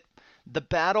the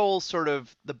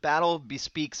battle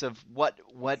bespeaks of what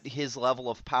his level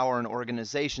of power and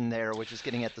organization there, which is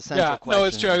getting at the central question. No,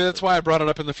 it's true. That's why I brought it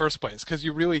up in the first place, because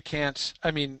you really can't.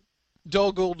 I mean,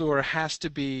 Dol Guldur has to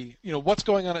be, what's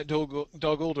going on at Dol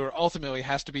Guldur ultimately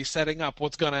has to be setting up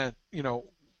what's gonna,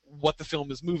 what the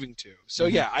film is moving to. So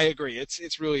Mhm. yeah, I agree.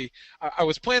 It's really. I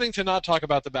was planning to not talk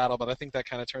about the battle, but I think that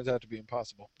kind of turns out to be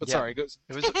impossible. But Yeah. sorry,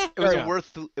 It was carry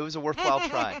on. it was a worthwhile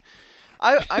try.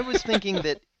 I was thinking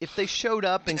that if they showed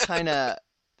up and kind of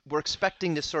were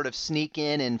expecting to sort of sneak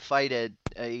in and fight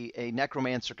a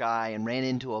necromancer guy and ran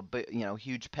into a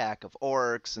huge pack of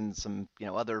orcs and some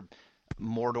other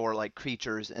Mordor-like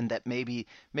creatures, and that maybe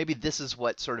this is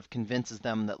what sort of convinces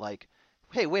them that, like,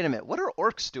 hey, wait a minute, what are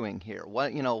orcs doing here?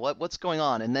 What's going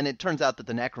on? And then it turns out that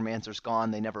the necromancer's gone.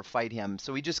 They never fight him.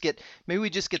 So we just get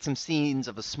some scenes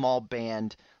of a small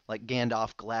band like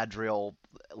Gandalf, Galadriel,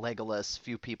 Legolas,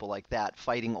 few people like that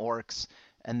fighting orcs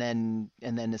and then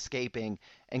escaping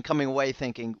and coming away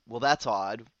thinking, well, that's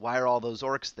odd. Why are all those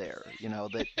orcs there?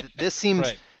 This seems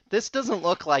Right. this doesn't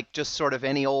look like just sort of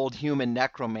any old human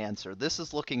necromancer. This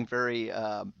is looking very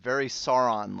very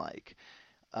Sauron-like.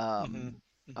 hmm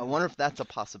I hmm wonder if that's a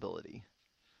possibility.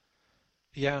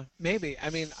 Yeah, maybe. I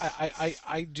mean,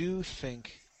 I do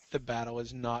think the battle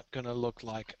is not going to look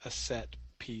like a set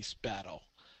piece battle,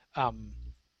 um,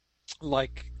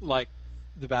 like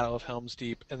the Battle of Helm's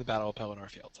Deep and the Battle of Pelennor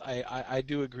Fields. I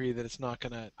do agree that it's not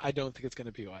going to. I don't think it's going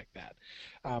to be like that.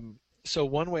 So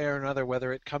one way or another,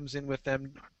 whether it comes in with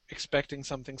them expecting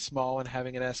something small and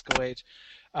having it escalate,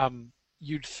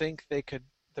 you'd think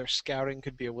their scouting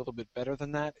could be a little bit better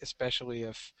than that, especially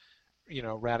if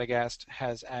Radagast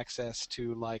has access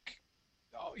to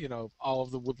all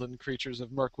of the woodland creatures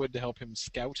of Mirkwood to help him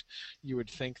scout. You would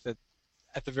think that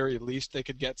at the very least they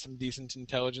could get some decent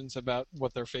intelligence about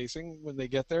what they're facing when they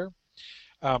get there.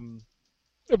 Um,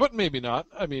 but maybe not.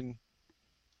 I mean,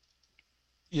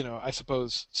 I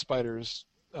suppose spiders,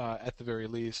 at the very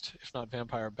least, if not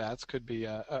vampire bats, could be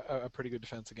a pretty good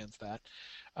defense against that.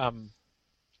 Um,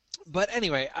 but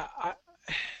anyway,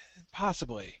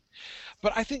 possibly.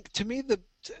 But I think, to me,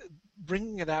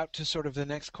 bringing it out to sort of the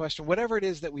next question, whatever it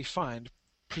is that we find,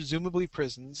 presumably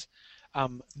prisons,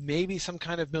 maybe some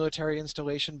kind of military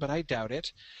installation, but I doubt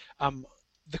it.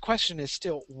 The question is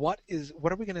still, what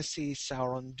are we going to see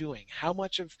Sauron doing? How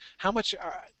much of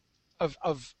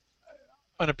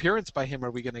an appearance by him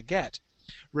are we going to get?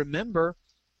 Remember,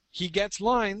 he gets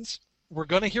lines. We're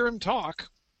going to hear him talk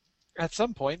at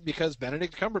some point because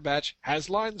Benedict Cumberbatch has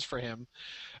lines for him.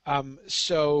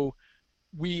 So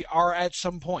we are at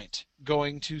some point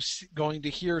going to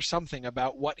hear something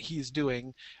about what he's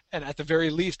doing, and at the very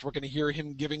least, we're going to hear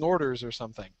him giving orders or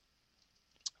something.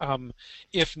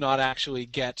 If not actually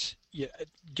get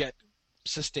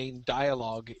sustained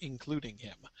dialogue, including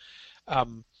him.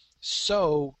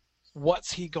 So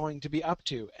what's he going to be up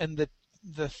to? And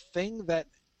the thing that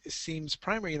seems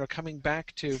primary, coming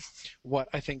back to what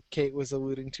I think Kate was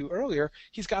alluding to earlier,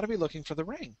 he's got to be looking for the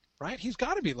ring, right? He's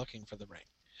got to be looking for the ring.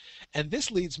 And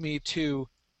this leads me to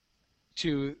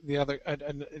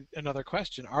another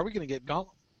question. Are we going to get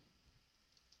Gollum?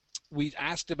 We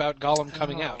asked about Gollum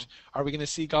coming out. Are we going to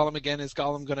see Gollum again? Is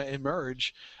Gollum going to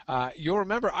emerge? You'll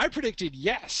remember I predicted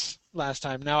yes last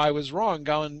time. Now I was wrong.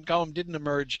 Gollum didn't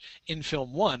emerge in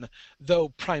film 1, though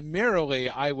primarily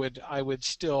I would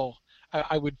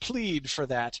plead for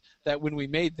that when we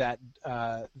made that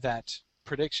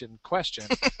prediction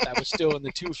question, that was still in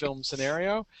the 2-film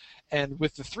scenario, and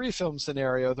with the 3-film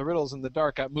scenario, the Riddles in the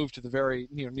Dark got moved to the very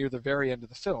near the very end of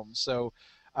the film. So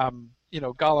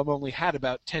Gollum only had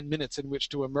about 10 minutes in which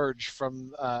to emerge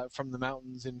from the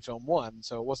mountains in film 1,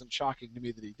 so it wasn't shocking to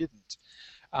me that he didn't.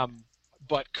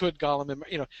 But could Gollum,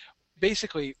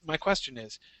 basically my question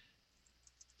is,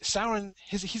 Sauron,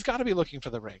 he's got to be looking for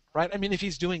the ring, right? I mean, if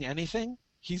he's doing anything,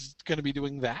 he's going to be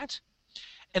doing that.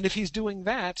 And if he's doing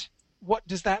that, what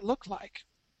does that look like?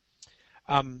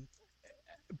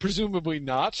 Presumably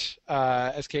not,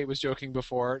 as Kate was joking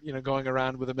before, going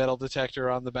around with a metal detector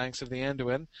on the banks of the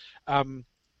Anduin.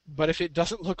 But if it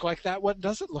doesn't look like that, what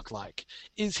does it look like?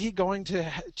 Is he going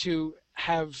to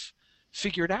have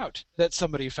figured out that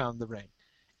somebody found the ring?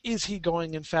 Is he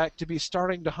going, in fact, to be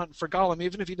starting to hunt for Gollum,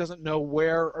 even if he doesn't know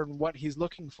where or what he's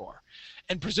looking for?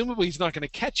 And presumably he's not going to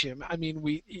catch him. I mean,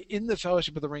 in the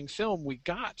Fellowship of the Ring film, we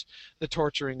got the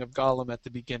torturing of Gollum at the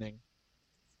beginning.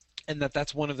 And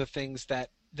that's one of the things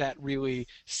that really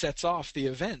sets off the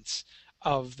events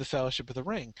of the Fellowship of the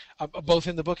Ring, both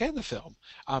in the book and the film,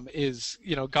 is,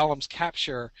 Gollum's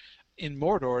capture in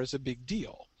Mordor is a big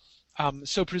deal.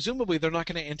 So presumably they're not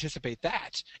going to anticipate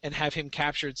that and have him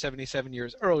captured 77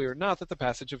 years earlier. Not that the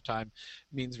passage of time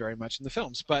means very much in the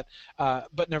films, but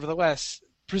nevertheless,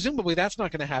 presumably that's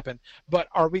not going to happen. But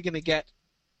are we going to get,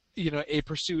 a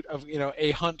pursuit of,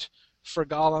 a hunt for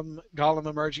Gollum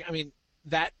emerging? I mean,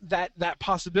 that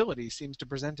possibility seems to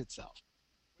present itself.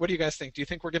 What do you guys think? Do you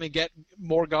think we're going to get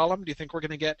more Gollum? Do you think we're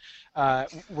going to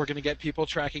get people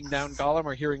tracking down Gollum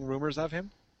or hearing rumors of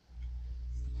him?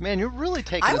 Man, you're really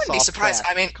taking I us wouldn't be off surprised.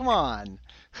 track. I mean, Come on.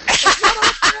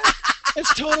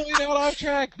 It's totally not off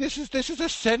track. This is a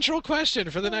central question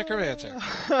for the Necromancer.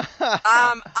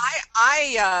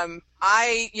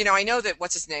 I know that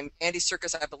what's his name, Andy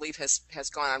Serkis, I believe has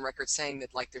gone on record saying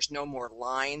that like there's no more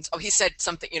lines. Oh, he said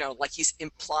something, like he's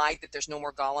implied that there's no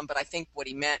more Gollum, but I think what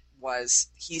he meant was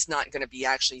he's not going to be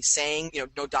actually saying,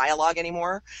 no dialogue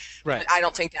anymore. Right. But I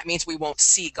don't think that means we won't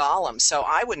see Gollum. So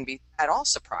I wouldn't be at all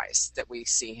surprised that we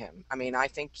see him. I mean, I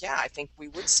think we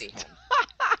would see him.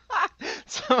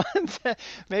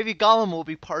 Maybe Gollum will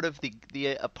be part of the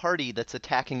a party that's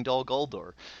attacking Dol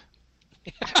Guldur.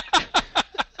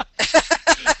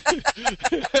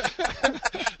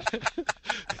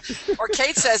 Or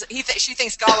Kate says she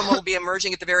thinks Gollum will be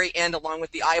emerging at the very end along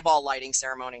with the eyeball lighting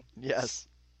ceremony. Yes.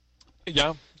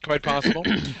 Yeah, quite possible.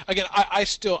 Again, I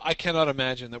cannot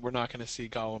imagine that we're not going to see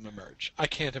Gollum emerge. I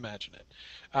can't imagine it.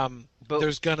 But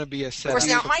there's going to be a set. Of course,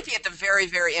 now it might be at the very,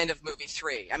 very end of movie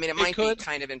 3. I mean, it might be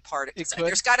kind of in part.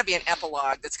 There's got to be an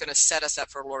epilogue that's going to set us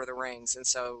up for Lord of the Rings, and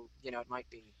so it might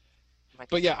be.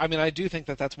 But yeah, I mean, I do think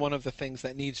that that's one of the things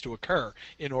that needs to occur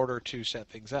in order to set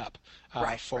things up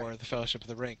for the Fellowship of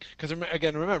the Ring. Because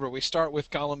again, remember, we start with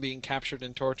Gollum being captured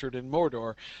and tortured in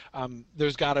Mordor.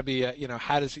 There's got to be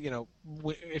how does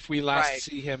if we last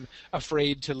see him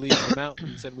afraid to leave the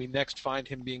mountains, and we next find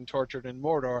him being tortured in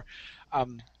Mordor.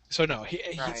 So no,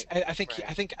 I think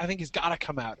he's got to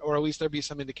come out, or at least there be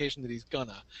some indication that he's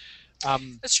gonna.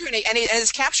 That's true, and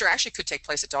his capture actually could take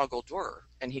place at Dol Guldur,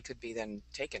 and he could be then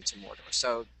taken to Mordor.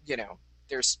 So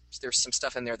there's some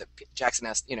stuff in there that Jackson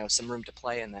has some room to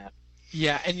play in that.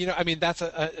 Yeah, and I mean that's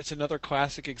it's another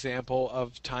classic example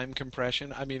of time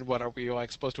compression. I mean, what are we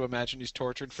supposed to imagine he's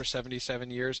tortured for 77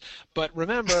 years? But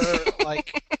remember,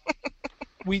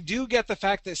 we do get the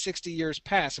fact that 60 years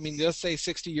pass. I mean, let's say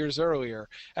 60 years earlier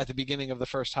at the beginning of the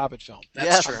first Hobbit film.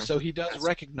 That's true. So he does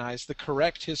recognize the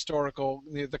correct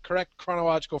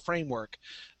chronological framework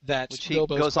that which he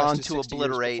goes on to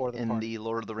obliterate in the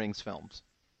Lord of the Rings films.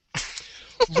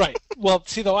 Right. Well,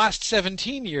 see, the last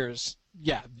 17 years,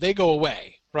 they go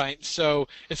away. Right, so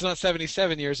it's not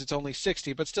 77 years, it's only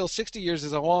 60, but still 60 years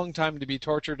is a long time to be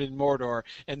tortured in Mordor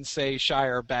and say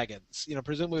Shire Baggins.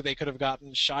 Presumably they could have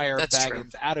gotten Shire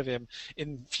Baggins out of him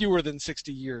in fewer than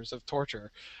 60 years of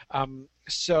torture.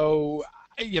 So,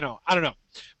 I don't know.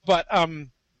 But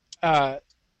at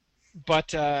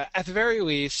the very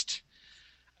least,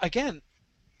 again,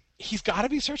 he's got to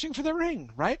be searching for the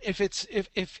ring, right? If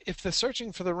the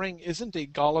searching for the ring isn't a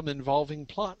Gollum involving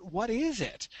plot, what is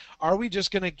it? Are we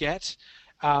just going to get,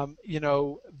 what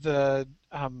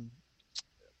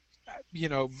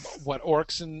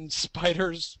orcs and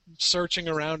spiders searching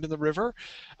around in the river?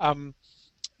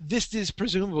 This is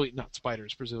presumably not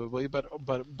spiders, presumably, but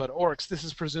orcs. This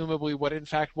is presumably what in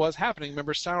fact was happening.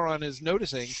 Remember, Sauron is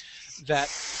noticing that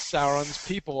Sauron's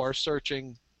people are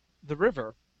searching the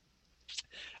river.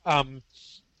 That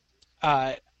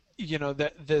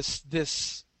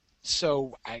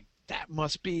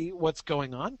must be what's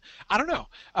going on. I don't know.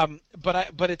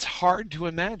 But it's hard to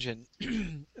imagine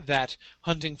that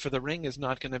hunting for the ring is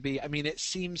not going to be. I mean, it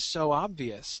seems so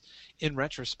obvious in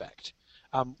retrospect.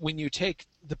 When you take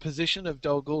the position of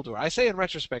Dol Guldur, I say in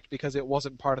retrospect because it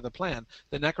wasn't part of the plan.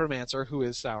 The Necromancer, who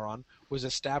is Sauron, was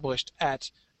established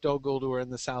at Dol Guldur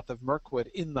in the south of Mirkwood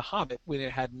in The Hobbit when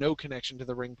it had no connection to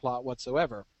the ring plot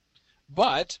whatsoever.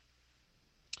 But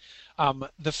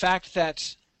the fact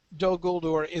that Dol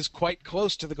Guldur is quite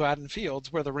close to the Gladden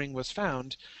Fields where the ring was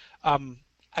found, I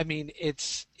mean,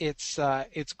 it's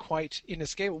quite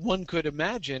inescapable. One could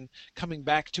imagine coming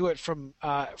back to it from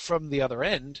the other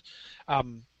end,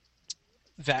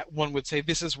 that one would say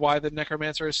this is why the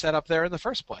Necromancer is set up there in the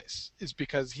first place, is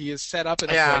because he is set up in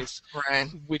a place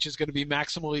which is going to be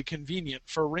maximally convenient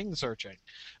for ring searching,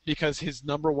 because his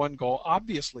number one goal,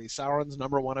 obviously, Sauron's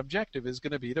number one objective is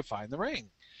going to be to find the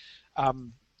ring.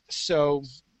 So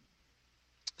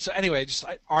anyway, just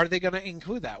are they going to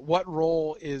include that? What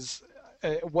role is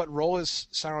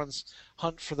Sauron's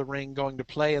hunt for the ring going to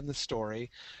play in the story?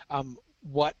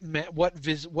 What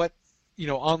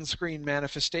on-screen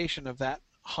manifestation of that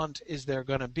hunt is there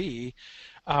going to be?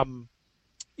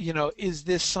 Is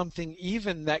this something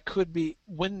even that could be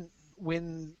when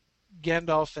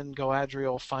Gandalf and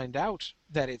Galadriel find out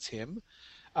that it's him?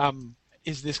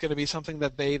 Is this going to be something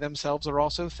that they themselves are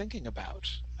also thinking about?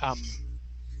 I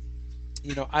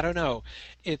don't know.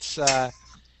 It's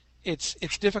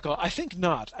difficult. I think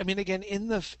not. I mean, again, in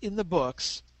the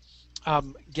books,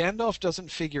 Gandalf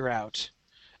doesn't figure out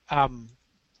um,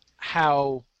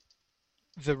 how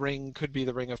the ring could be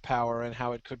the Ring of Power and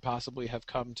how it could possibly have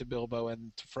come to Bilbo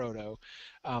and to Frodo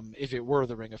if it were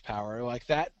the Ring of Power. Like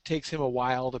that takes him a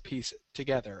while to piece it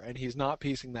together, and he's not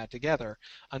piecing that together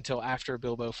until after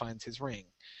Bilbo finds his ring.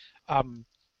 Um,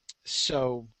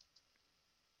 so,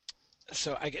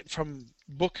 so I get from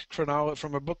a book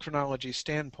chronology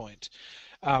standpoint,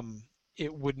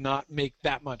 it would not make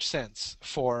that much sense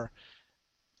for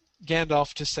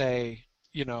Gandalf to say,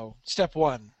 step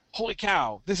one, holy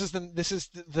cow, this is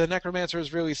the necromancer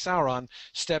is really Sauron.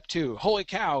 Step two, holy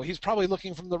cow, he's probably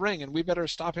looking from the ring, and we better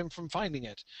stop him from finding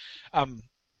it.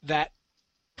 That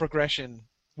progression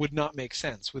would not make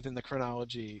sense within the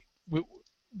chronology,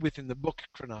 within the book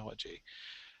chronology.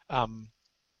 Um,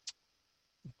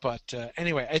 but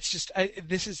anyway, it's just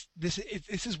this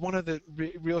is one of the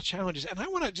real challenges, and I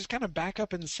want to just kind of back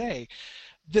up and say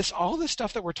all this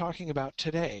stuff that we're talking about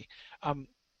today. Um,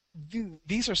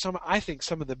 these are I think,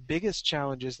 some of the biggest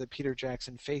challenges that Peter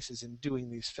Jackson faces in doing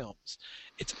these films.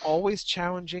 It's always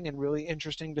challenging and really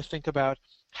interesting to think about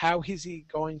how is he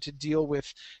going to deal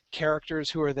with characters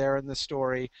who are there in the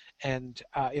story and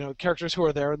characters who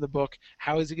are there in the book.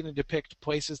 How is he going to depict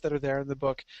places that are there in the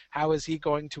book? How is he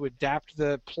going to adapt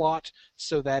the plot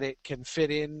so that it can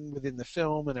fit in within the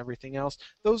film and everything else?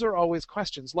 Those are always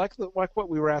questions, like what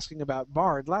we were asking about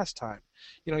Bard last time.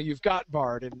 You've got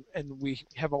Bard, and we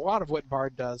have a lot of what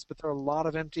Bard does, but there are a lot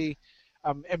of empty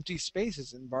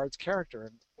spaces in Bard's character.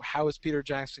 And how is Peter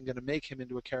Jackson going to make him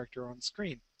into a character on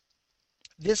screen?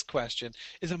 This question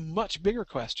is a much bigger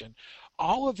question.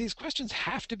 All of these questions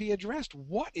have to be addressed.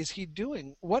 What is he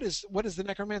doing? What is the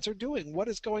necromancer doing? What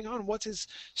is going on? What's his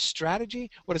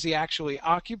strategy? What is he actually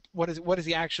What is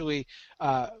he actually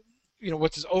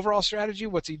what's his overall strategy?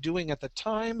 What's he doing at the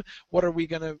time? What are we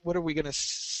gonna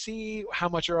see? How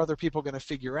much are other people gonna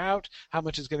figure out? How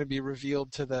much is gonna be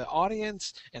revealed to the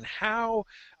audience? And how?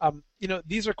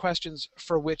 These are questions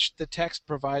for which the text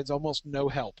provides almost no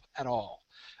help at all.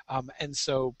 And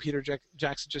so Peter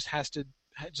Jackson just has to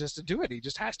do it. He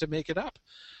just has to make it up.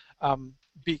 And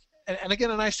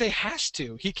again, and I say has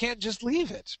to. He can't just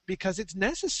leave it because it's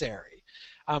necessary.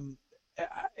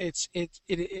 It's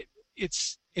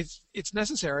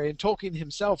necessary, and Tolkien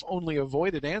himself only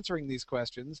avoided answering these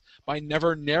questions by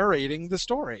never narrating the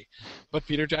story. But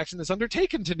Peter Jackson has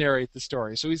undertaken to narrate the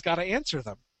story, so he's got to answer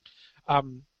them.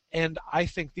 And I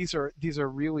think these are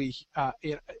really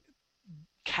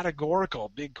categorical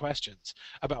big questions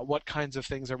about what kinds of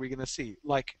things are we going to see.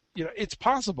 Like, it's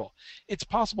possible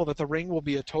that the ring will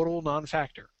be a total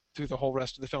non-factor through the whole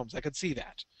rest of the films. I could see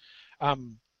that.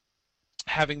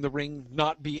 Having the ring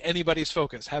not be anybody's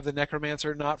focus, have the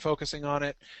necromancer not focusing on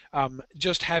it,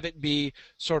 just have it be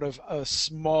sort of a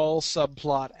small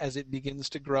subplot as it begins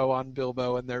to grow on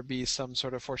Bilbo, and there be some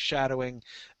sort of foreshadowing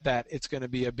that it's going to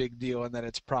be a big deal and that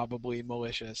it's probably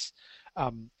malicious,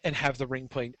 and have the ring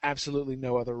playing absolutely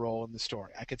no other role in the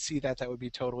story. I could see that would be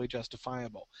totally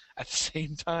justifiable. At the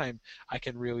same time, I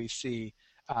can really see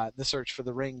the search for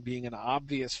the ring being an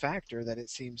obvious factor that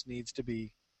it seems needs to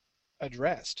be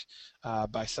addressed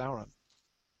by Sauron.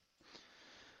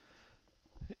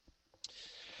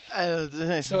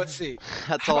 So let's see.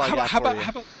 That's all I got for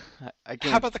you.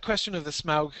 How about the question of the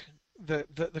Smaug,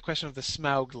 the question of the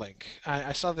Smaug link?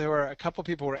 I saw there were a couple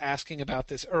people were asking about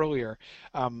this earlier.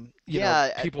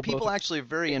 People actually are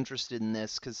very interested in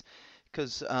this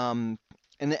because and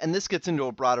this gets into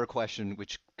a broader question,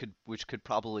 which could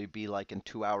probably be like a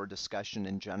 2-hour discussion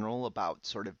in general about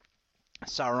sort of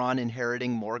Sauron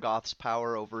inheriting Morgoth's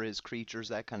power over his creatures,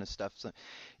 that kind of stuff. So,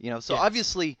 yes.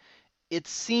 Obviously, it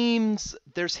seems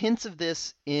there's hints of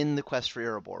this in the Quest for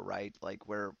Erebor, right? Like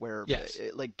where yes.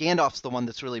 Like Gandalf's the one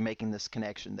that's really making this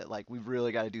connection that like we've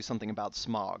really got to do something about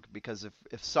Smaug, because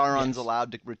if Sauron's yes.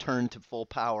 allowed to return to full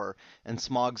power and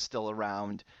Smaug's still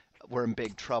around, we're in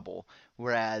big trouble.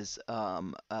 Whereas,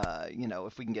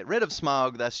 if we can get rid of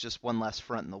Smaug, that's just one less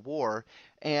front in the war.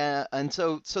 And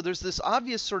so there's this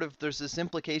obvious there's this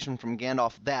implication from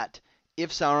Gandalf that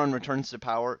if Sauron returns to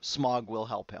power, Smaug will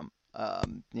help him.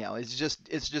 It's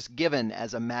just given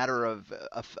as a matter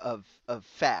of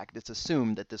fact. It's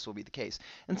assumed that this will be the case.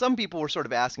 And some people were sort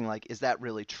of asking, like, is that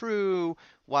really true?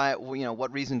 Why,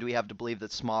 what reason do we have to believe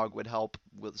that Smaug would help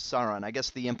with Sauron? I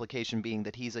guess the implication being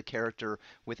that he's a character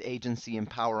with agency and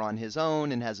power on his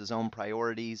own and has his own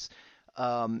priorities.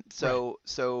 Right. So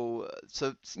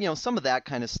some of that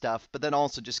kind of stuff, but then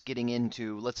also just getting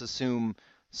into, let's assume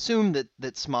that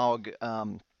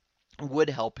Smaug would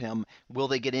help him. Will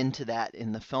they get into that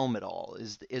in the film at all?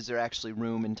 Is there actually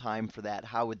room and time for that?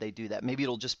 How would they do that? Maybe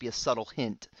it'll just be a subtle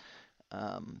hint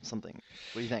something.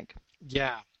 What do you think?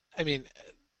 Yeah, I mean,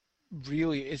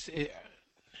 really,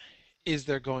 is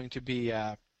there going to be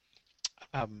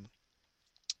um,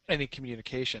 any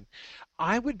communication?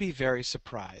 I would be very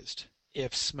surprised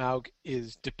if Smaug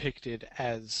is depicted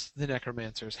as the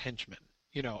Necromancer's henchman.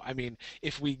 I mean,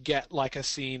 if we get like a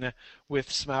scene with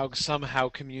Smaug somehow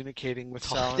communicating with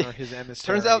Sauron or his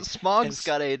emissary. Turns out Smaug's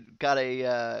got a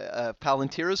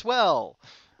Palantir as well.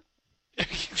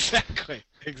 Exactly.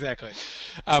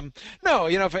 No,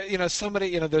 if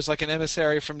somebody, there's like an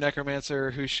emissary from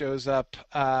Necromancer who shows up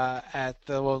at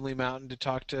the Lonely Mountain to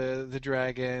talk to the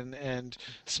dragon, and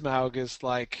Smaug is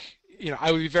like,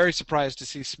 I would be very surprised to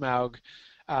see Smaug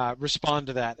respond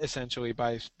to that essentially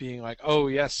by being like, "Oh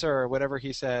yes, sir, whatever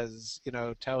he says,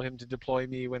 tell him to deploy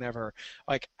me whenever."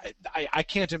 Like, I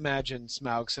can't imagine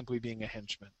Smaug simply being a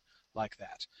henchman like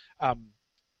that.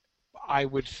 I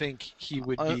would think he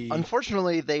would be.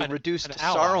 Unfortunately, they reduced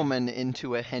Saruman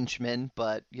into a henchman,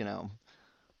 but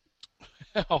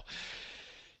Well,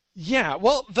 yeah.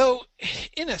 Well, though,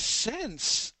 in a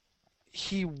sense,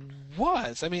 he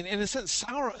was. I mean, in a sense,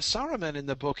 Saruman in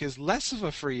the book is less of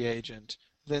a free agent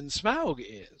than Smaug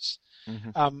is,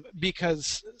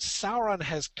 because Sauron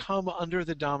has come under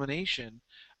the domination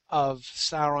of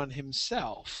Sauron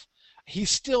himself. He's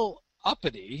still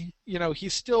uppity,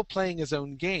 he's still playing his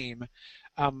own game,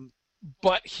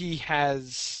 but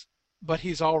he's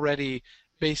already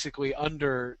basically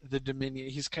under the dominion.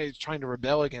 He's kind of trying to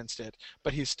rebel against it,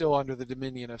 but he's still under the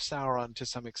dominion of Sauron to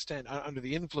some extent, under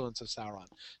the influence of Sauron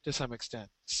to some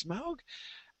extent. Smaug,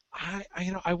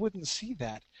 I wouldn't see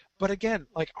that. But again,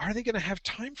 like, are they going to have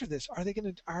time for this? Are they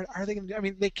going to? I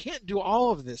mean, they can't do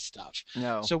all of this stuff.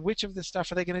 No. So which of this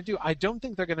stuff are they going to do? I don't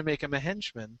think they're going to make him a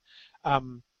henchman.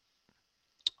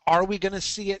 Are we going to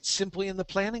see it simply in the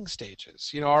planning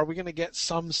stages? Are we going to get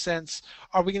some sense?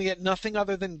 Are we going to get nothing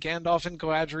other than Gandalf and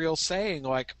Galadriel saying,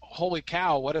 like, "Holy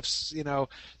cow! What if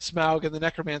Smaug and the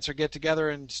Necromancer get together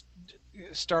and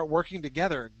start working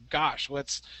together? Gosh,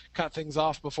 let's cut things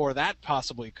off before that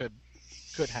possibly could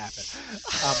happen."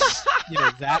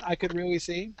 That I could really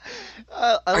see.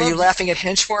 Are you laughing at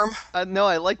Henchworm? No,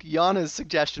 I like Yana's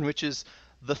suggestion, which is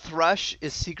the Thrush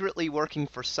is secretly working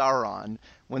for Sauron.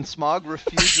 When Smaug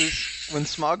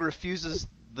refuses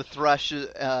the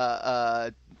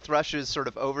Thrush's sort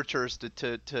of overtures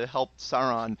to help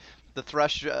Sauron, the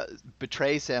Thrush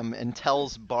betrays him and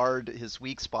tells Bard his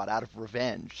weak spot out of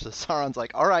revenge. So Sauron's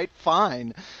like, "All right,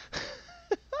 fine."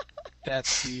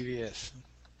 That's devious.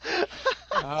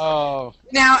 Oh.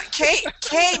 Now, Kay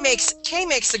makes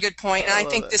a good point, and I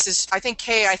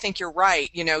think you're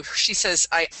right. She says,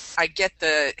 I get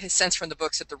his sense from the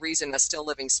books that the reason a still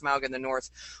living Smaug in the north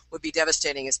would be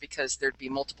devastating is because there'd be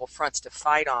multiple fronts to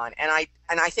fight on, and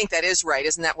I think that is right.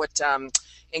 Isn't that what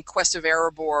in Quest of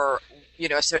Erebor,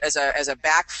 as a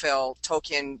backfill,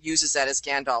 Tolkien uses that as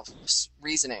Gandalf's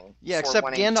reasoning? Yeah, for except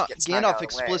wanting to get Smaug out Gandalf of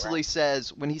the way, explicitly right?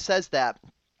 says, when he says that,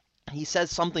 he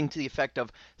says something to the effect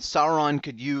of Sauron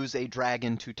could use a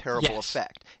dragon to terrible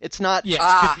effect. It's not...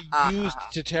 Yes, could be used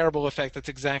to terrible effect. That's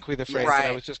exactly the phrase that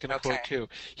I was just going to quote too.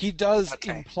 He does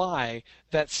imply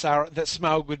that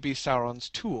Smaug would be Sauron's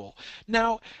tool.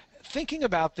 Now, thinking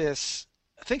about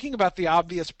the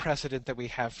obvious precedent that we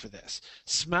have for this,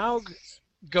 Smaug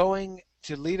going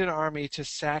to lead an army to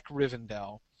sack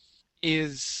Rivendell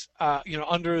is,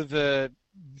 under the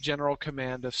general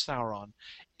command of Sauron,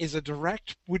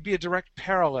 would be a direct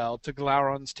parallel to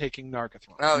Glaurung's taking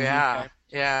Nargothrond. Oh yeah, okay?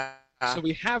 yeah. So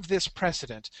we have this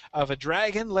precedent of a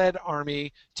dragon-led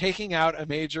army taking out a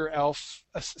major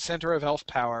a center of elf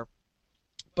power,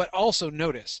 but also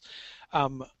notice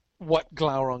what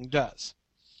Glaurung does.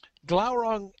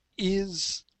 Glaurung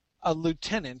is a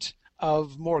lieutenant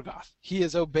of Morgoth. He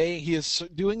is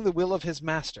doing the will of his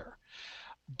master,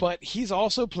 but he's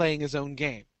also playing his own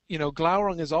game.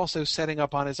 Glaurung is also setting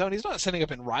up on his own. He's not setting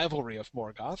up in rivalry of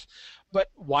Morgoth, but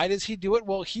why does he do it?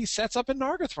 Well, he sets up in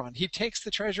Nargothrond. He takes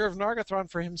the treasure of Nargothrond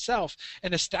for himself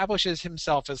and establishes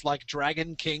himself as like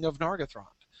Dragon King of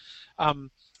Nargothrond.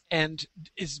 And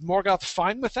is Morgoth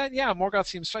fine with that? Yeah, Morgoth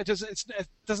seems fine. It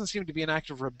doesn't seem to be an act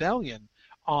of rebellion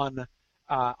on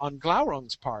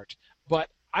Glaurung's part, but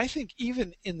I think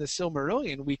even in the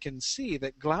Silmarillion we can see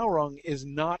that Glaurung is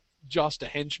not just a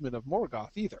henchman of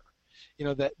Morgoth either.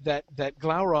 That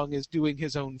Glaurung is doing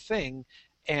his own thing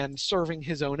and serving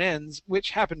his own ends,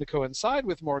 which happen to coincide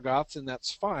with Morgoth's, and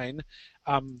that's fine.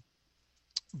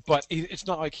 But it's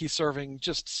not like he's serving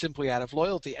just simply out of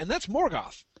loyalty, and that's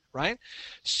Morgoth. right?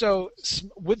 So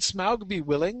would Smaug be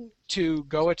willing to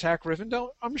go attack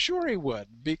Rivendell? I'm sure he would,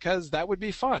 because that would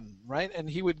be fun, right? And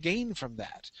he would gain from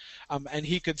that. And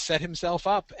he could set himself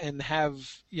up and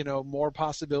have, more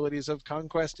possibilities of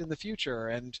conquest in the future.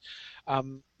 And,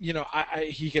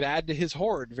 he could add to his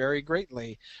horde very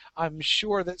greatly. I'm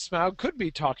sure that Smaug could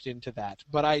be talked into that,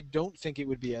 but I don't think it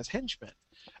would be as henchman.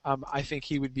 I think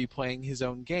he would be playing his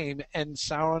own game, and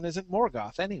Sauron isn't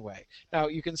Morgoth anyway. Now,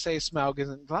 you can say Smaug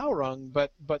isn't Glaurung,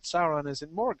 but Sauron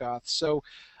isn't Morgoth, so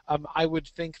I would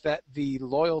think that the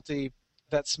loyalty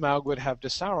that Smaug would have to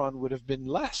Sauron would have been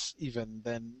less even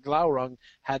than Glaurung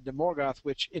had to Morgoth,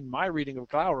 which in my reading of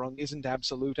Glaurung isn't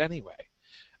absolute anyway.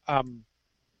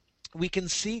 We can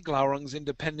see Glaurung's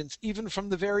independence even from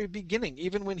the very beginning,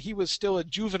 even when he was still a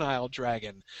juvenile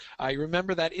dragon. I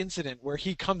remember that incident where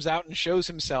he comes out and shows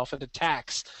himself and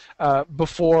attacks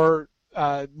before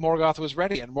Morgoth was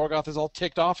ready, and Morgoth is all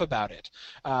ticked off about it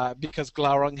because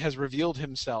Glaurung has revealed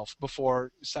himself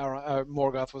before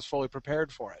Morgoth was fully prepared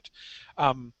for it.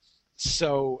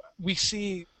 So we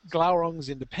see Glaurung's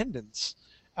independence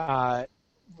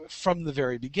from the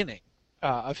very beginning.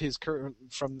 Of his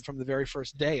from the very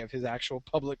first day of his actual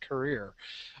public career.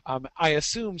 I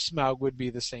assume Smaug would be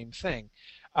the same thing,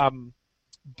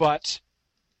 but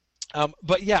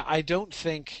yeah, I don't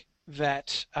think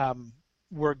that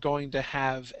we're going to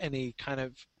have any kind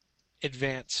of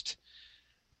advanced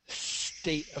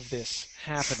state of this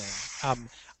happening.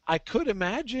 I could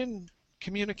imagine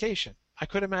communication. I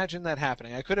could imagine that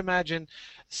happening. I could imagine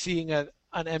seeing an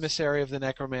emissary of the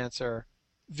Necromancer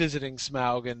visiting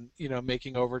Smaug and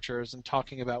making overtures and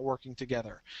talking about working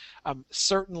together.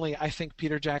 Certainly, I think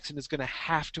Peter Jackson is going to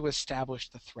have to establish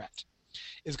the threat,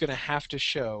 is going to have to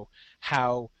show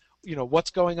how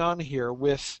what's going on here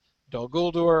with Dol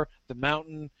Guldur, the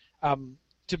Mountain,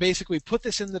 to basically put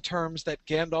this in the terms that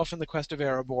Gandalf in the Quest of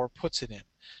Erebor puts it in,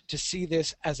 to see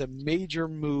this as a major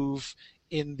move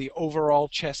in the overall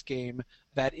chess game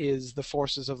that is the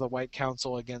forces of the White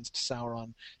Council against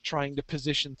Sauron, trying to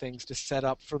position things to set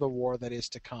up for the war that is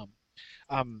to come.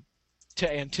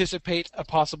 To anticipate a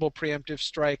possible preemptive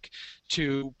strike,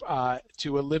 to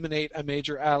eliminate a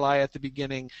major ally at the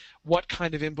beginning, what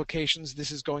kind of implications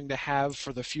this is going to have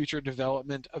for the future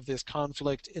development of this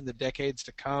conflict in the decades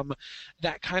to come,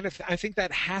 that kind of I think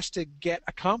that has to get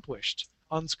accomplished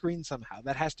on screen somehow.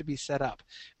 That has to be set up.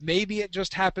 Maybe it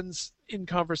just happens in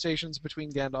conversations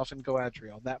between Gandalf and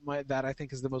Galadriel. That I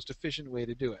think is the most efficient way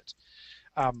to do it.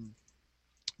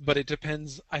 But it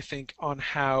depends, I think, on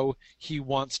how he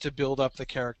wants to build up the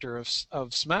character of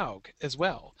Smaug as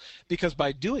well. Because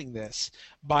by doing this,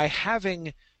 by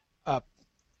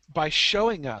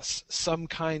showing us some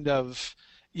kind of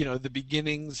the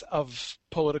beginnings of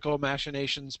political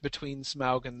machinations between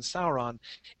Smaug and Sauron,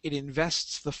 it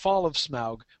invests the fall of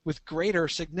Smaug with greater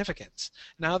significance.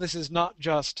 Now this is not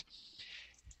just,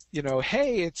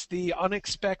 hey, it's the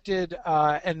unexpected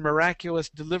and miraculous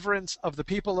deliverance of the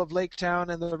people of Lake Town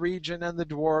and the region and the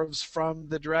dwarves from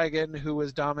the dragon who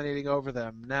was dominating over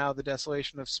them. Now the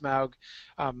desolation of Smaug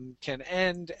can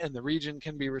end and the region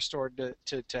can be restored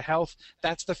to health.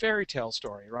 That's the fairy tale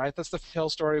story, right? That's the tale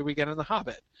story we get in The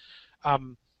Hobbit.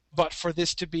 But for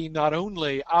this to be not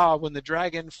only, when the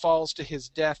dragon falls to his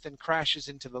death and crashes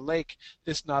into the lake,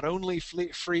 this not only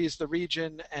frees the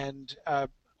region and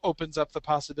opens up the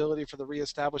possibility for the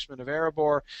reestablishment of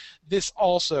Erebor, this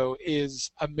also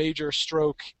is a major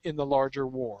stroke in the larger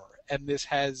war, and this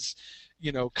has,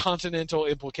 continental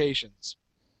implications.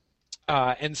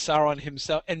 And Sauron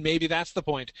himself, and maybe that's the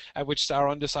point at which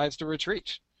Sauron decides to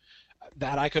retreat.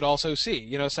 That I could also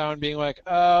see, Sauron being like,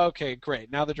 okay,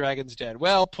 great, now the dragon's dead.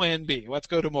 Well, plan B, let's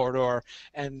go to Mordor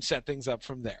and set things up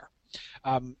from there.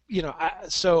 I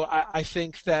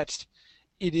think that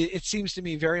it seems to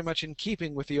me very much in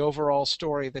keeping with the overall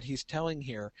story that he's telling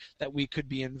here, that we could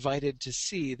be invited to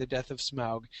see the death of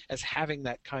Smaug as having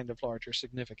that kind of larger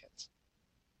significance.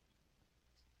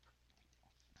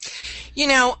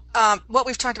 What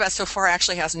we've talked about so far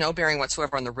actually has no bearing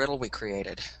whatsoever on the riddle we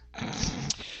created.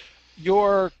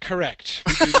 You're correct.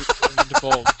 We do into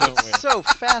bold, don't we? So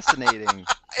fascinating.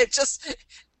 It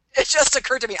just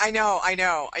occurred to me. I know.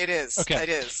 It is. Okay. It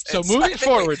is. So moving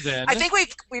forward, then. I think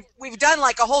we've done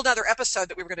like a whole other episode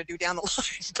that we were going to do down the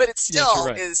line, but it still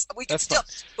right. is. We That's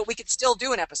could still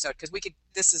do an episode because we could.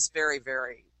 This is very,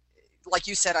 very, like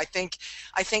you said. I think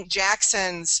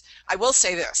Jackson's. I will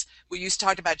say this. We used to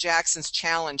talk about Jackson's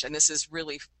challenge, and this is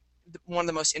really one of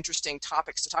the most interesting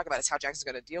topics to talk about. Is how Jackson's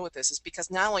going to deal with this. Is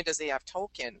because not only does he have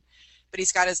Tolkien, but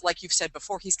he's got his, like you've said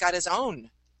before, he's got his own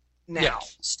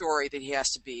story that he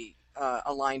has to be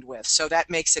aligned with. So that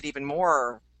makes it even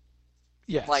more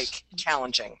Yes. like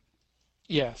challenging.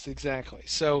 Yes, exactly.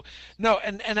 So, no,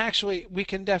 and actually, we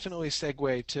can definitely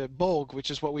segue to Bolg, which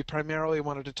is what we primarily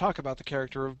wanted to talk about, the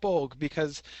character of Bolg,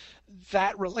 because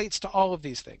that relates to all of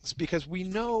these things. Because we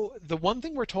know the one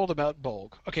thing we're told about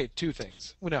Bolg, okay, two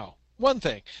things. No, one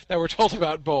thing that we're told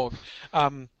about Bolg,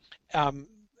 um, um,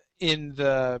 in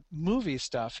the movie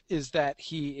stuff is that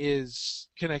he is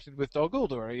connected with Dol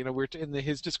Guldur. You know,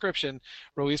 his description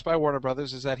released by Warner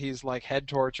Brothers is that he's like head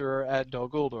torturer at Dol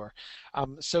Guldur.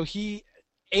 So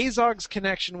Azog's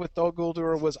connection with Dol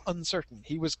Guldur was uncertain.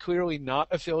 He was clearly not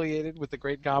affiliated with the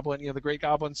Great Goblin. You know, the Great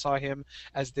Goblin saw him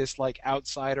as this like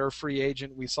outsider free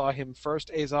agent. We saw him first,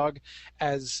 Azog,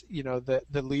 as, you know,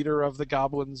 the leader of the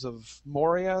goblins of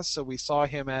Moria. So we saw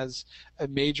him as a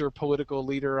major political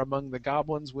leader among the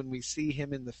goblins. When we see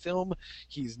him in the film,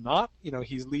 he's not. You know,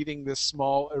 he's leading this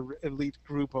small elite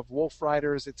group of wolf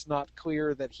riders. It's not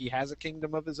clear that he has a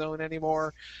kingdom of his own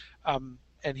anymore.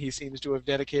 And he seems to have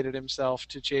dedicated himself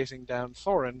to chasing down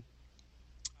Thorin.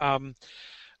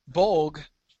 Bolg,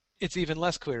 it's even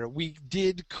less clear. We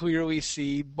did clearly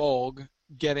see Bolg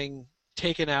getting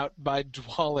taken out by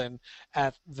Dwalin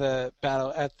at the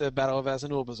battle of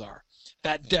Azanulbazar.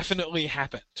 That definitely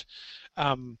happened.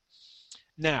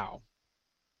 Now,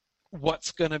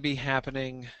 what's going to be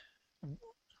happening?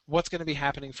 What's going to be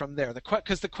happening from there?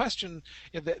 Because the question,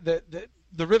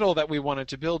 the riddle that we wanted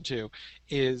to build to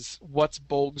is, what's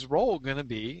Bolg's role going to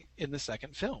be in the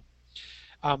second film?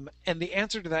 And the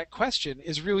answer to that question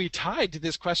is really tied to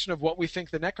this question of what we think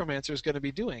the Necromancer is going to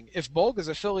be doing. If Bolg is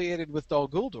affiliated with Dol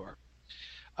Guldur,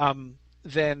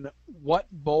 then what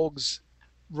Bolg's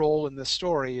role in the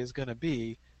story is going to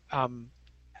be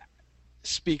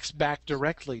speaks back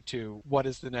directly to what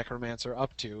is the Necromancer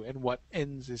up to and what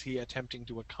ends is he attempting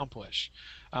to accomplish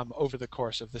over the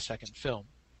course of the second film.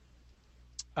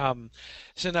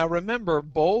 So now remember,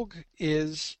 Bolg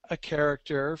is a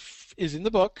character, is in the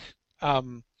book.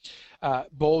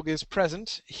 Bolg is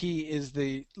present. He is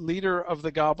the leader of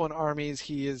the goblin armies.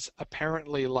 He is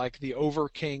apparently like the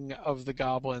overking of the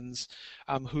goblins,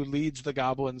 who leads the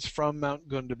goblins from Mount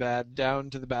Gundabad down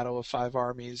to the Battle of Five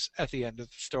Armies at the end of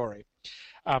the story.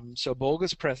 So Bolg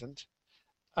is present.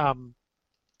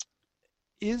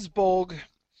 Is Bolg...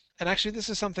 And actually, this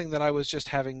is something that I was just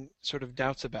having sort of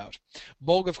doubts about.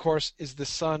 Bolg, of course, is the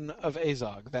son of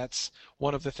Azog. That's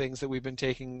one of the things that we've been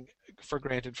taking for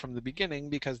granted from the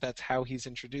beginning, because that's how he's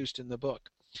introduced in the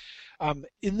book.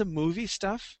 In the movie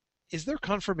stuff, is there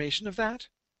confirmation of that?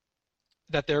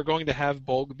 That they're going to have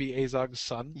Bolg be Azog's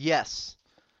son? Yes.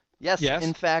 Yes.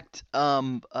 In fact,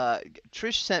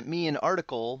 Trish sent me an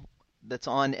article that's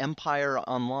on Empire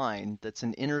Online. That's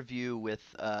an interview with.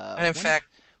 And in fact,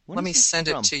 let me send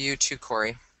it to you too,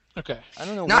 Corey. Okay. I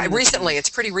don't know. Not recently. It's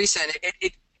pretty recent.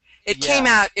 It came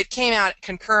out. It came out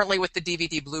concurrently with the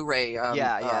DVD Blu-ray.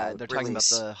 They're talking about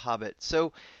the Hobbit.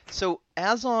 So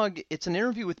Azog. It's an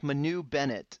interview with Manu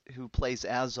Bennett, who plays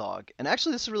Azog. And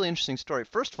actually, this is a really interesting story.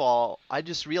 First of all, I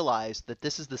just realized that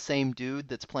this is the same dude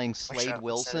that's playing Slade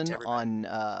Wilson on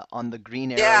the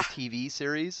Green Arrow TV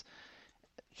series,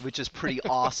 which is pretty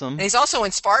awesome. And he's also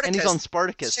in Spartacus. And he's on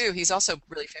Spartacus too. He's also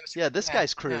really famous. Yeah, this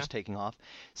guy's career is taking off.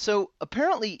 So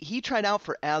apparently he tried out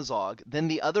for Azog. Then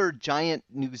the other giant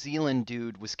New Zealand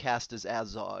dude was cast as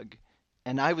Azog.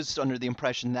 And I was under the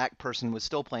impression that person was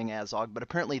still playing Azog, but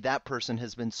apparently that person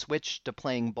has been switched to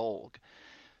playing Bolg.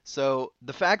 So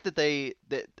the fact that I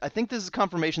think this is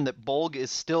confirmation that Bolg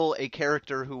is still a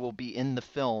character who will be in the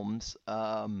films.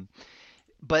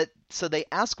 But so they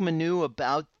ask Manu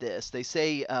about this. They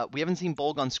say, we haven't seen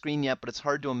Bolg on screen yet, but it's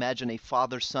hard to imagine a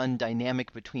father-son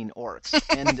dynamic between orcs.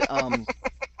 And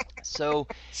so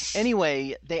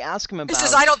anyway, they ask him about... He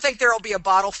says, I don't think there will be a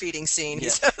bottle feeding scene, he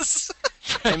says.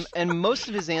 and most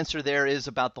of his answer there is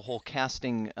about the whole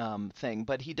casting thing.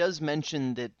 But he does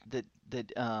mention that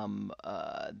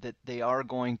they are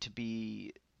going to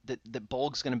be... that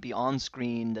Bolg's going to be on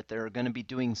screen, that they're going to be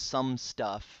doing some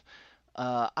stuff.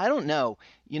 I don't know.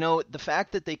 You know, the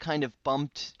fact that they kind of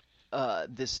bumped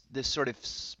this sort of,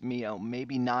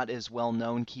 maybe not as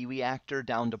well-known Kiwi actor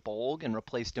down to Bolg and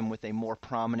replaced him with a more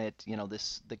prominent,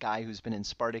 the guy who's been in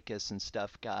Spartacus and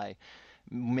stuff guy,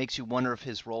 makes you wonder if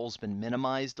his role's been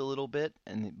minimized a little bit,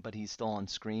 but he's still on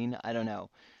screen. I don't know.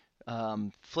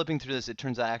 Flipping through this, it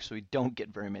turns out actually we don't get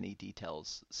very many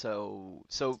details. So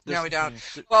No, this, we don't.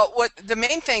 Yeah. Well, what the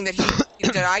main thing that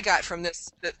that I got from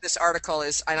this article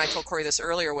is, and I told Corey this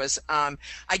earlier, was I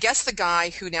guess the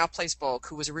guy who now plays Bulk,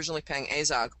 who was originally playing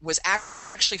Azog, was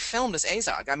actually filmed as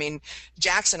Azog. I mean,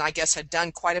 Jackson, I guess, had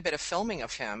done quite a bit of filming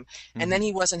of him, and then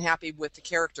he wasn't happy with the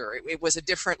character. It was a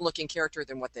different looking character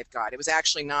than what they've got. It was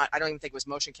actually not. I don't even think it was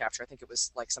motion capture. I think it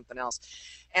was like something else.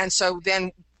 And so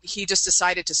then he just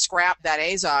decided to scrap that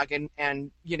Azog,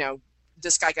 and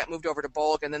this guy got moved over to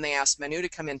Bolg, and then they asked Manu to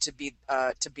come in to be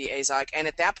Azog. And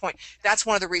at that point, that's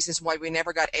one of the reasons why we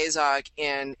never got Azog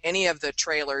in any of the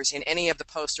trailers, in any of the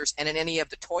posters, and in any of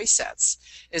the toy sets,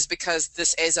 is because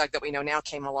this Azog that we know now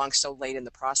came along so late in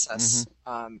the process.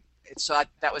 So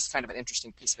that was kind of an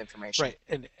interesting piece of information. Right,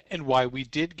 and why we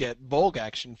did get Bolg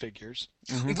action figures.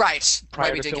 Right. Prior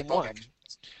why we to did film get Bolg.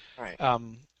 one.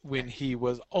 Right. When he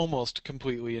was almost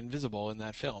completely invisible in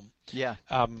that film. Yeah.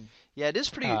 Yeah, it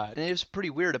is pretty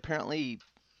weird. Apparently,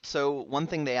 so one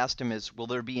thing they asked him is,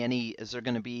 is there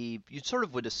going to be, you sort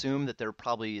of would assume that there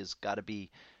probably has got to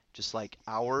be just like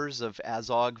hours of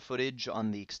Azog footage on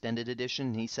the extended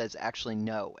edition. He says, actually,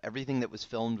 no. Everything that was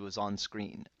filmed was on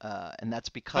screen. And that's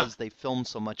because they filmed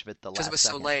so much of it the last second. Because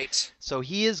it was so late. So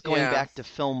he is going back to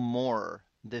film more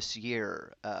this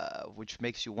year, which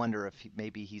makes you wonder if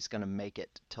maybe he's going to make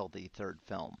it till the third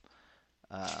film.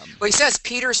 Well, he says,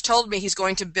 Peters told me he's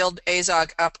going to build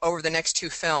Azog up over the next 2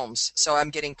 films, so I'm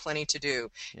getting plenty to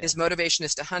do. Yeah. His motivation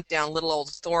is to hunt down little old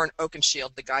Thorn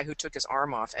Oakenshield, the guy who took his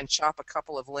arm off, and chop a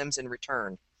couple of limbs in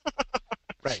return.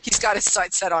 Right. He's got his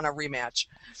sights set on a rematch.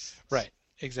 Right,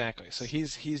 exactly. So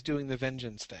he's doing the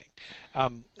vengeance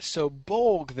thing. So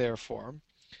Bolg, therefore,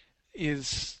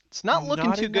 is it's not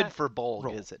looking too good for Bolg,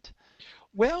 role. Is it?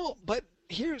 Well, but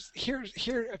here.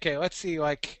 Okay, let's see.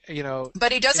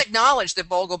 But he does acknowledge that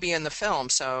Bolg will be in the film,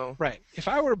 so. Right. If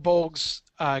I were Bolg's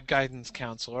guidance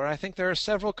counselor, I think there are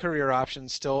several career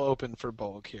options still open for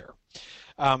Bolg here.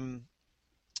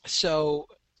 So,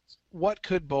 what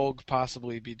could Bolg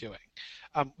possibly be doing?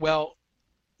 Well,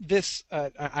 this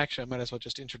actually, I might as well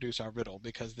just introduce our riddle,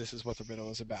 because this is what the riddle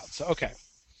is about. So, okay.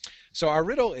 So our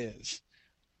riddle is,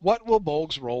 what will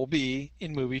Bolg's role be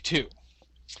in movie 2?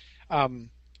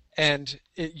 And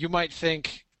you might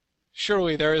think,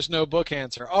 surely there is no book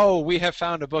answer. Oh, we have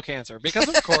found a book answer. Because,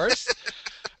 of course,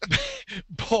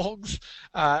 Bolg's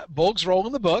role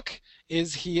in the book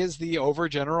is he is the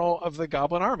overgeneral of the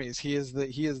Goblin armies. He is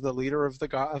the leader of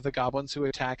the goblins who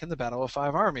attack in the Battle of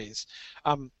Five Armies.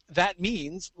 That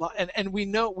means, and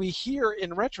we hear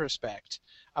in retrospect,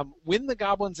 when the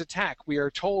goblins attack, we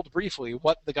are told briefly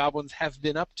what the goblins have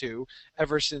been up to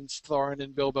ever since Thorin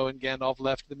and Bilbo and Gandalf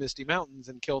left the Misty Mountains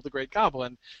and killed the Great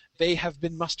Goblin. They have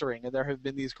been mustering, and there have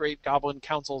been these great goblin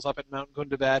councils up at Mount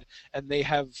Gundabad, and they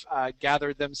have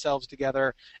gathered themselves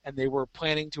together, and they were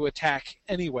planning to attack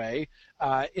anyway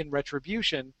in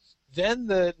retribution. Then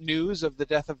the news of the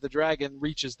death of the dragon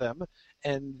reaches them,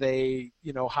 and they,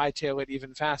 hightail it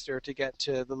even faster to get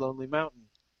to the Lonely Mountain.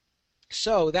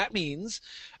 So that means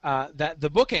that the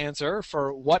book answer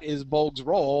for what is Bolg's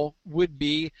role would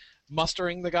be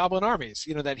mustering the goblin armies.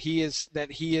 That he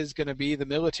is going to be the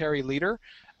military leader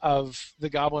of the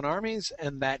goblin armies,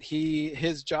 and that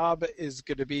his job is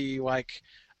going to be like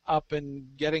up and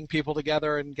getting people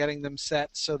together and getting them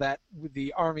set so that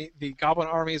the goblin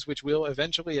armies, which will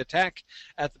eventually attack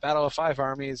at the Battle of Five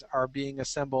Armies, are being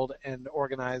assembled and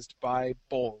organized by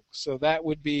Bolg. So that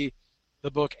would be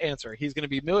the book answer. He's going to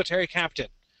be military captain,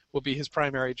 will be his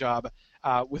primary job,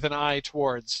 with an eye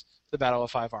towards the Battle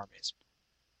of Five Armies.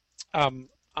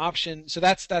 So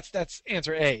that's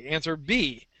answer A. Answer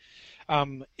B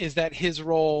is that his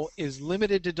role is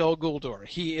limited to Dol Guldur.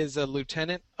 He is a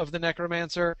lieutenant of the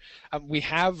Necromancer. We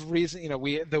have reason,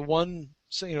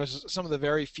 some of the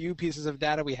very few pieces of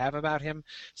data we have about him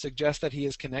suggest that he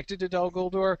is connected to Dol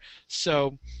Guldur.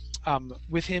 So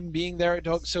with him being there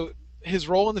at so his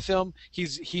role in the film,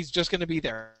 he's just going to be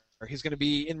there. He's going to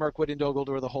be in Mirkwood in Dol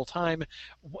Guldur the whole time.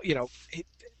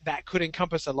 That could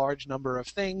encompass a large number of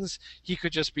things. He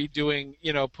could just be doing,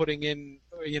 putting in,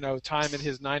 time in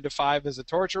his 9 to 5 as a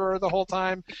torturer the whole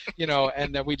time,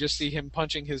 and then we just see him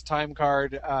punching his time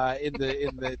card in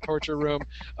the torture room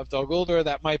of Dol Guldur.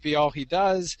 That might be all he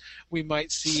does. We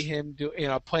might see him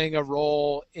playing a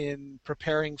role in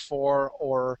preparing for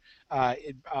or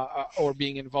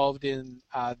being involved in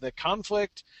the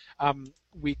conflict.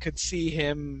 We could see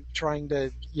him trying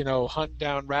to, hunt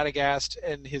down Radagast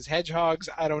and his hedgehogs.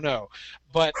 I don't know,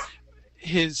 but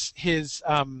his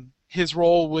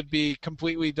role would be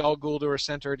completely Dol Guldur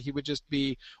centered. He would just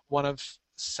be one of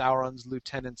Sauron's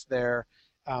lieutenants there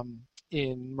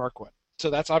in Mirkwood. So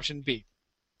that's option B.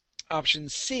 Option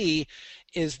C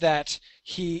is that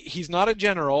he's not a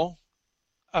general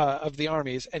of the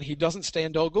armies, and he doesn't stay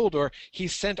in Dol Guldur.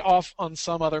 He's sent off on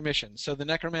some other mission. So the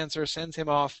necromancer sends him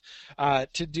off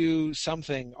to do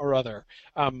something or other.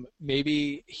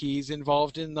 Maybe he's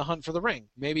involved in the hunt for the ring.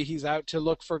 Maybe he's out to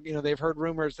look for, they've heard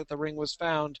rumors that the ring was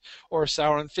found, or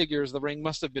Sauron figures the ring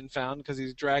must have been found because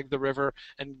he's dragged the river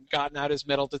and gotten out his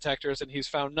metal detectors and he's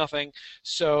found nothing.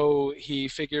 So he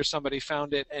figures somebody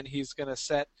found it and he's going to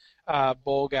set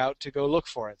Bolg out to go look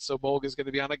for it. So Bolg is going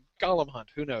to be on a Gollum hunt.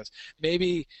 Who knows?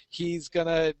 Maybe he's going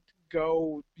to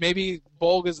go. Maybe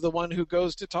Bolg is the one who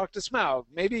goes to talk to Smaug.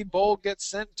 Maybe Bolg gets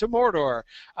sent to Mordor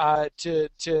to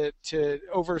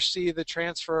oversee the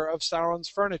transfer of Sauron's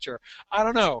furniture. I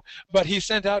don't know, but he's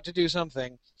sent out to do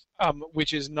something,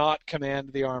 which is not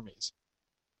command the armies.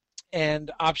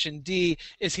 And option D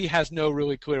is he has no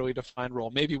really clearly defined role.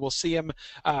 Maybe we'll see him.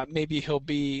 Maybe he'll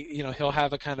be, he'll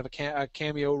have a kind of a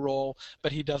cameo role,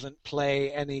 but he doesn't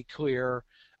play any clear.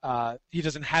 He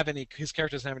doesn't have any. His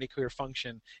character doesn't have any clear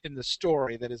function in the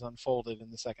story that is unfolded in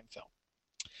the second film.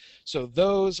 So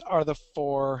those are the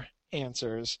 4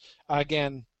 answers.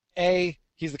 Again, A,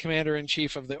 he's the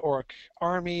commander-in-chief of the Orc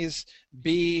armies.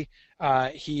 B,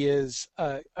 he is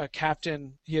a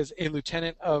captain. He is a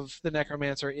lieutenant of the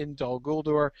necromancer in Dol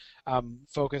Guldur,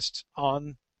 focused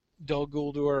on Dol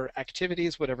Guldur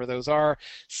activities, whatever those are.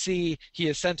 C, he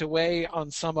is sent away on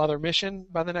some other mission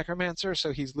by the necromancer,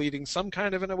 so he's leading some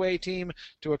kind of an away team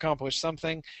to accomplish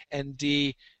something. And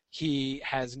D, he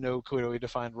has no clearly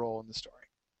defined role in the story.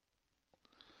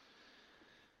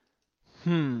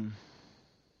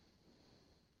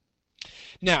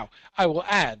 Now, I will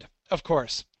add, of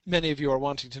course, many of you are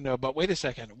wanting to know, but wait a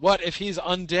second, what if he's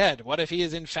undead? What if he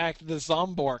is in fact the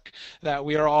Zombork that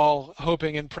we are all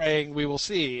hoping and praying we will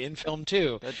see in film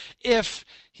 2? If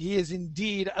he is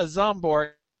indeed a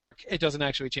Zombork, it doesn't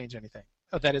actually change anything.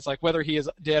 That is, like, whether he is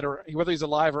dead or whether he's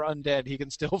alive or undead, he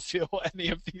can still fill any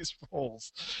of these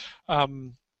roles.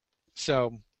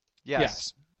 So,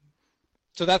 yes.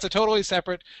 So that's a totally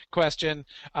separate question,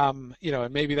 and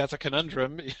maybe that's a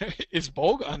conundrum. Is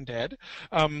Bolg undead?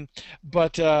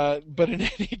 But in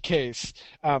any case,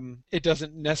 it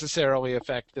doesn't necessarily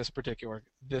affect this particular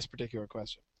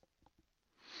question.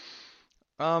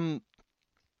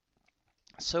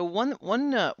 So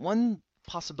one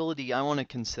possibility I want to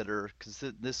consider, because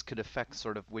this could affect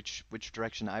sort of which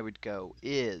direction I would go,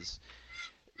 is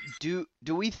do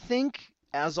we think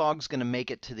Azog's going to make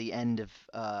it to the end of?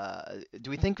 Do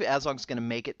we think Azog's going to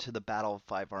make it to the Battle of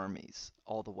Five Armies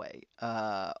all the way,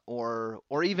 or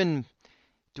even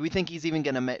do we think he's even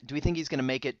going to? Do we think he's going to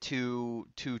make it to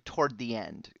toward the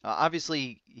end?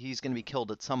 Obviously, he's going to be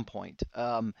killed at some point.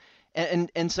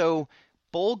 And so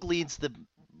Bolg leads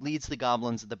the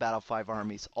goblins at the Battle of Five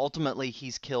Armies. Ultimately,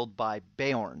 he's killed by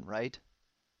Beorn, right?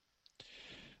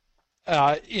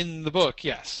 In the book,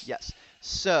 yes. Yes.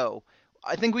 So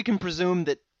I think we can presume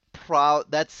that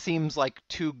that seems like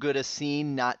too good a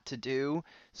scene not to do.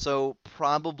 So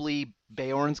probably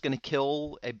Beorn's going to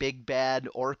kill a big bad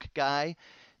orc guy.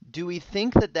 Do we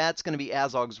think that that's going to be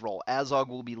Azog's role? Azog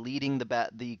will be leading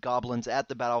the goblins at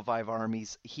the Battle of Five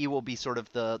Armies. He will be sort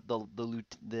of the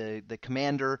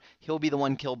commander. He'll be the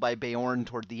one killed by Beorn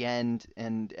toward the end,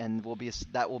 and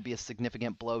that will be a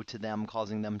significant blow to them,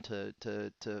 causing them to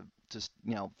just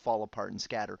fall apart and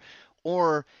scatter.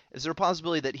 Or is there a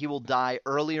possibility that he will die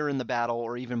earlier in the battle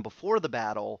or even before the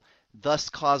battle, thus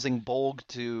causing Bolg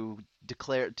to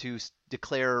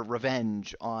declare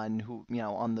revenge on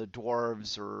on the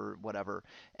dwarves or whatever,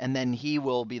 and then he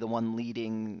will be the one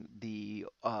leading the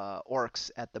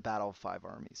orcs at the Battle of Five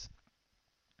Armies?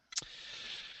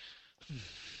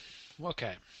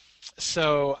 Okay,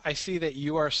 so I see that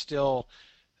you are still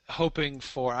hoping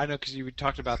for, I know because you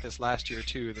talked about this last year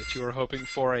too, that you were hoping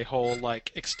for a whole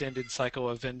extended cycle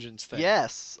of vengeance thing.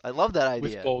 Yes, I love that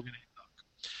idea. With Bolg and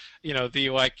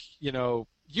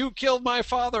you killed my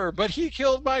father, but he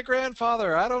killed my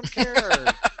grandfather. I don't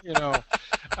care.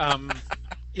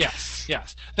 Yes.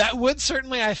 That would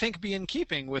certainly, I think, be in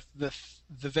keeping with the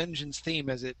vengeance theme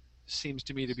as it seems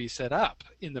to me to be set up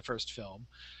in the first film.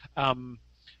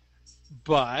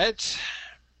 But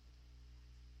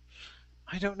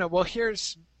I don't know. Well,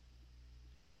 here's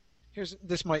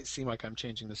this might seem like I'm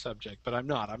changing the subject, but I'm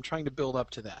not. I'm trying to build up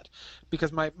to that.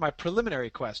 Because my preliminary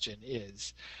question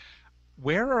is,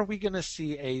 where are we going to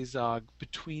see Azog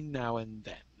between now and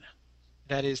then?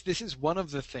 That is, this is one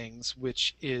of the things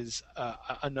which is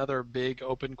another big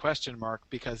open question mark,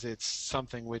 because it's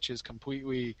something which is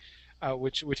completely,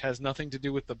 which has nothing to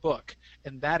do with the book,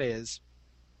 and that is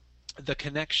the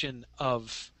connection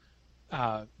of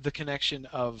the connection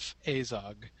of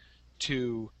Azog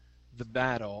to the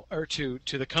battle, or to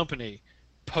the company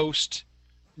post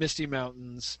Misty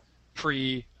Mountains,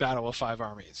 pre-Battle of Five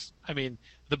Armies. I mean,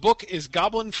 the book is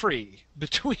goblin-free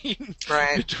between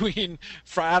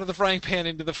out of the frying pan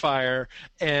into the fire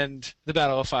and the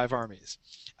Battle of Five Armies.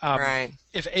 Right.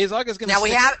 If Azog is going to now,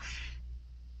 we have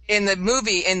in the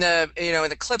movie, in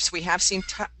the clips, we have seen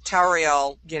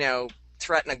Tauriel,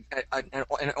 threaten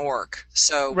an orc.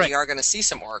 So we are going to see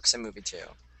some orcs in movie 2.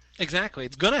 Exactly,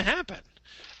 it's going to happen,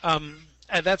 and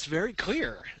that's very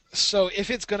clear. So if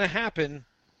it's going to happen,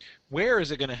 where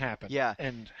is it going to happen? Yeah.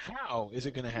 And how is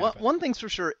it going to happen? Well, one thing's for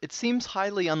sure, it seems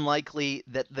highly unlikely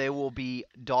that they will be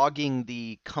dogging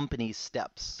the company's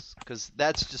steps, because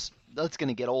that's going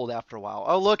to get old after a while.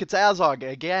 Oh, look, it's Azog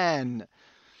again.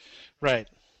 Right.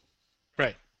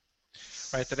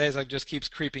 That Azog just keeps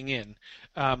creeping in.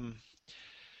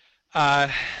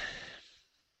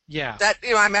 Yeah. That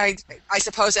I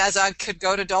suppose Azog could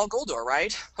go to Dol Guldur,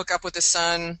 right? Hook up with his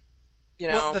son.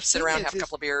 Sit around, have a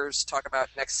couple of beers, talk about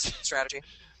next strategy.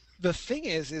 The thing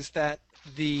is that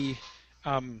the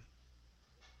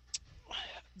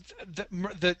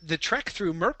trek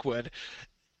through Mirkwood,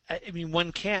 I mean,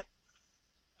 one can't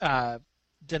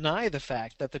deny the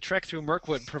fact that the trek through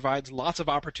Mirkwood provides lots of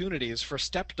opportunities for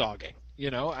step dogging.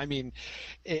 I mean,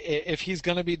 if he's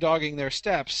going to be dogging their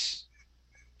steps,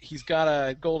 he's got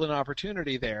a golden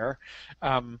opportunity there.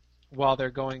 While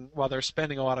they're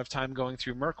spending a lot of time going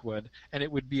through Mirkwood, and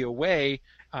it would be a way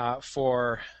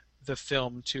for the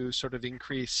film to sort of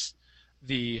increase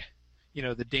the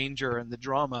danger and the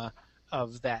drama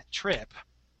of that trip.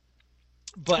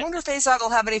 But I wonder if Azog will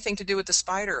have anything to do with the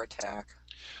spider attack.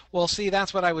 Well, see,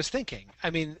 that's what I was thinking. I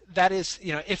mean, that is,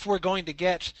 if we're going to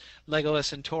get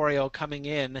Legolas and Tauriel coming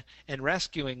in and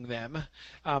rescuing them,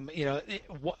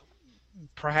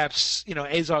 perhaps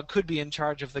Azog could be in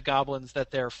charge of the goblins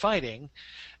that they're fighting.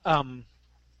 I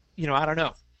don't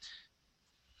know.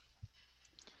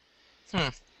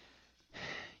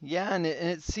 Yeah, and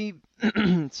it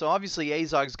so obviously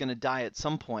Azog's going to die at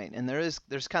some point, and there's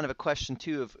kind of a question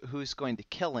too of who's going to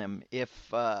kill him. If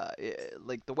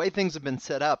like the way things have been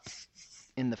set up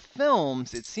in the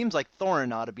films, it seems like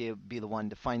Thorin ought to be the one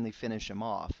to finally finish him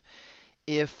off.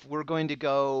 If we're going to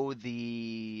go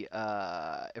if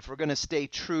we're going to stay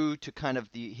true to kind of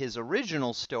his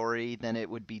original story, then it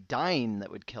would be Dain that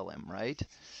would kill him, right?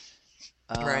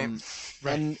 Right.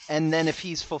 And then if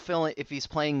he's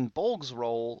playing Bolg's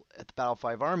role at the Battle of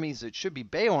Five Armies, it should be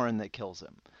Beorn that kills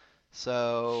him.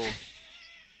 So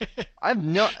I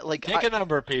have pick a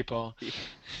number, people.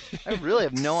 I really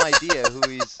have no idea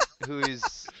who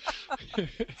he's.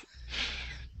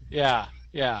 Yeah.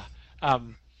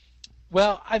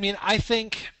 Well, I mean, I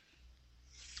think,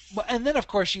 and then of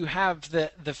course you have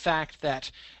the fact that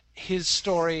his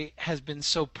story has been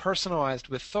so personalized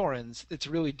with Thorin's. It's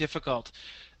really difficult.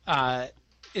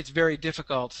 It's very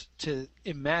difficult to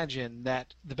imagine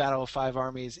that the Battle of Five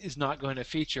Armies is not going to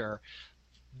feature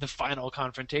the final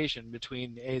confrontation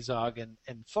between Azog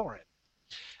and Thorin.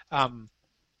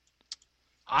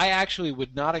 I actually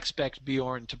would not expect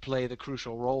Beorn to play the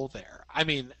crucial role there. I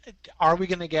mean, are we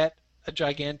going to get a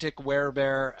gigantic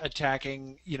werebear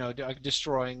attacking,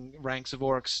 destroying ranks of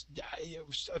orcs?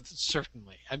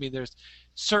 Certainly. I mean, there's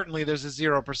a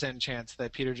 0% chance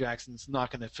that Peter Jackson's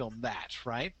not going to film that,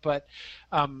 right? But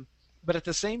at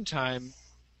the same time,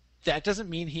 that doesn't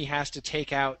mean he has to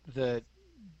take out the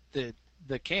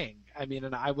king. I mean,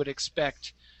 and I would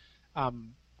expect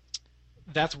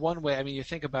that's one way. I mean, you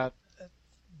think about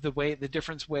the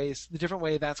different way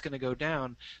that's going to go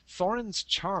down. Thorin's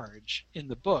charge in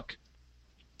the book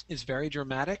is very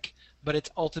dramatic, but it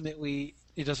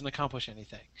doesn't accomplish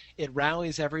anything. It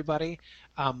rallies everybody,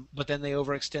 but then they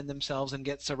overextend themselves and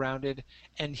get surrounded,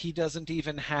 and he doesn't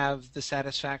even have the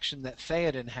satisfaction that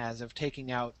Theoden has of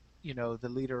taking out, the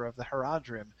leader of the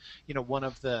Haradrim, one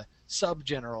of the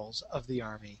sub-generals of the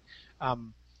army.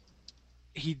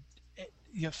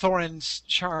 Thorin's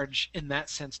charge in that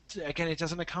sense, again, it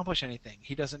doesn't accomplish anything.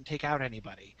 He doesn't take out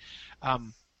anybody.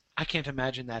 I can't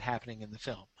imagine that happening in the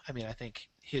film. I mean, I think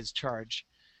his charge,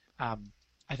 I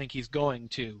think he's going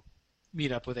to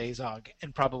meet up with Azog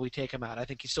and probably take him out. I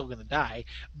think he's still going to die,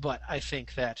 but I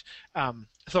think that,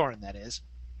 Thorin that is,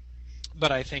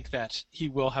 but I think that he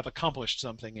will have accomplished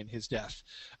something in his death,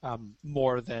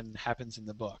 more than happens in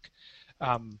the book.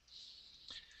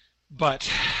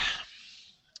 But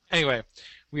anyway,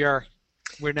 we're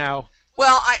now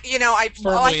I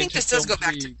think this does go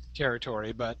back to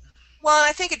territory, but Well,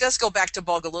 I think it does go back to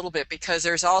Bolg a little bit because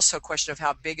there's also a question of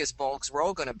how big is Bolg's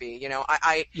role going to be.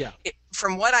 Yeah.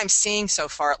 From what I'm seeing so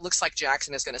far, it looks like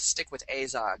Jackson is going to stick with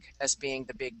Azog as being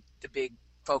the big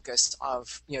focus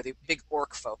of, the big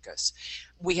orc focus.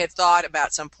 We had thought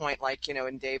about some point, like,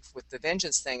 in Dave with the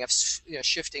Vengeance thing, of,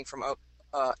 shifting from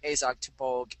Azog to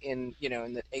Bolg and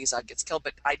that Azog gets killed,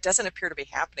 but it doesn't appear to be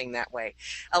happening that way.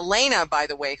 Elena, by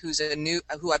the way, who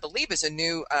I believe is a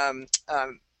new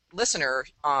listener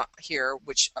here,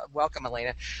 which welcome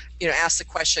Elena, asked the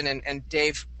question, and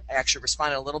Dave actually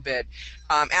responded a little bit,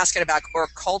 asking about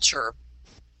orc culture.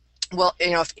 Well,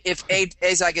 if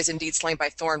Azog is indeed slain by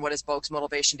Thorn, what is Bolg's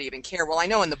motivation to even care? Well, I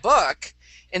know in the book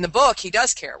he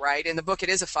does care, right? In the book, it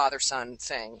is a father-son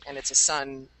thing, and it's a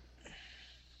son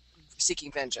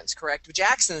seeking vengeance, correct?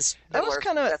 Jackson's That was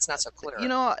kind of, that's not so clear.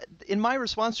 in my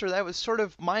response to that was sort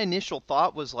of my initial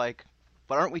thought was like,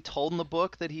 but aren't we told in the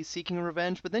book that he's seeking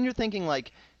revenge? But then you're thinking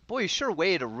like, boy, you sure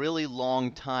waited a really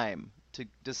long time to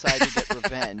decide to get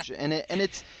revenge, and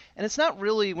it's not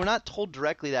really, we're not told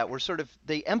directly that. We're sort of,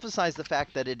 they emphasize the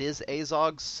fact that it is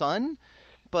Azog's son,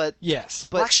 but yes,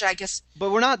 well, actually, I guess,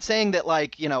 but we're not saying that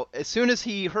like, as soon as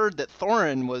he heard that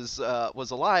Thorin was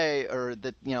alive, or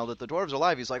that that the dwarves are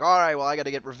alive, he's like, all right, well, I got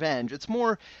to get revenge. It's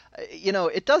more,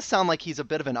 it does sound like he's a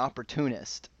bit of an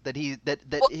opportunist. That he that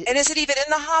well, and is it even in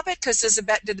the Hobbit? Because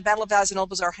did the Battle of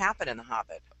Azanulbazar happen in the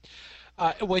Hobbit?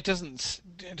 Well, it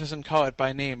doesn't call it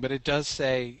by name, but it does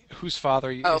say whose father.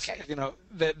 Okay.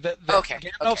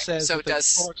 Gandalf says so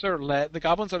that the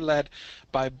goblins are led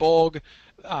by Bolg,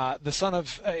 the son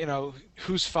of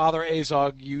whose father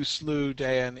Azog you slew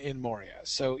Dain in Moria.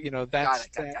 So that's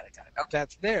got it. Okay.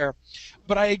 That's there,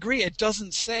 but I agree. It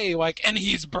doesn't say like, and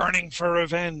he's burning for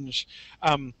revenge.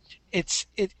 It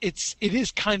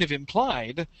is kind of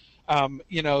implied.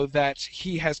 That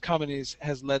he has come and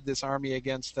has led this army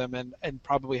against them, and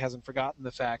probably hasn't forgotten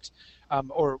the fact,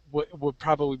 or would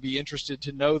probably be interested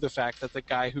to know the fact that the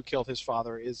guy who killed his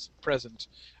father is present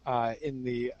in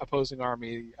the opposing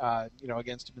army,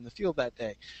 against him in the field that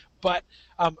day. But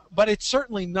it's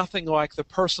certainly nothing like the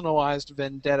personalized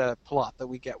vendetta plot that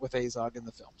we get with Azog in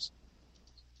the films.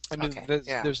 I mean,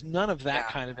 there's none of that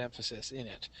kind of emphasis in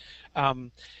it,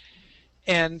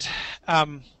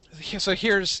 So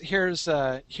here's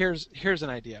an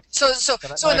idea. So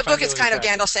in the book, it's kind of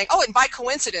Gandalf saying, "Oh, and by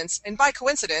coincidence, it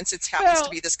happens to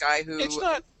be this guy who."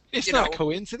 It's not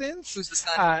coincidence. Who's the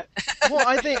son? Well,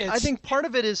 I think part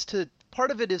of it is to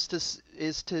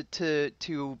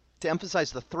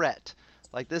emphasize the threat.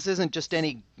 Like, this isn't just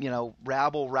any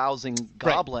rabble rousing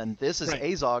goblin. Right. This is right.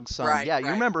 Azog's son. Right, you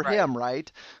remember him,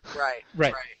 right?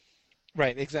 Right.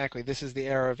 Right, exactly. This is the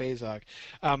era of Azog.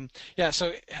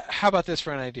 So how about this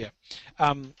for an idea?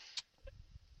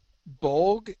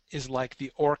 Bolg is like the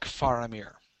orc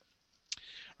Faramir,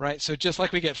 right? So just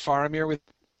like we get Faramir with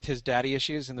his daddy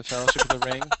issues in the Fellowship of the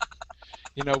Ring,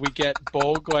 we get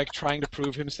Bolg like trying to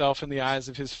prove himself in the eyes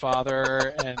of his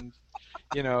father, and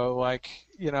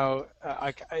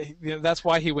that's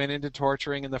why he went into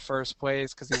torturing in the first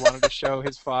place, because he wanted to show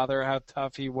his father how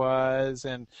tough he was,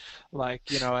 and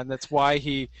and that's why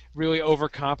he really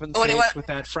overcompensates with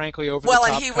that frankly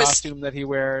over-the-top costume that he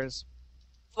wears.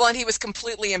 Well, and he was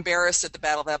completely embarrassed at the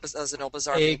Battle of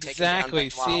Azanulbazar being taken down by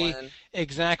Dwalin.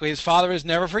 Exactly. His father has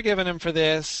never forgiven him for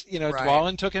this.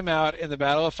 Dwalin took him out in the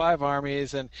Battle of Five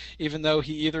Armies, and even though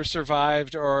he either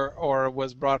survived or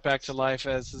was brought back to life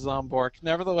as Zombork,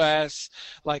 nevertheless,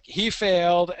 he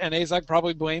failed, and Azog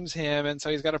probably blames him, and so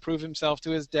he's got to prove himself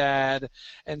to his dad,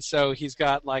 and so he's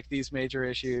got these major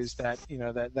issues that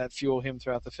that fuel him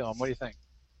throughout the film. What do you think?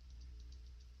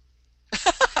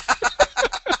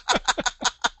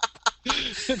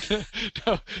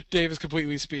 No, Dave is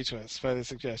completely speechless by the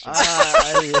suggestion.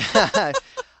 I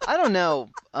don't know.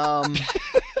 I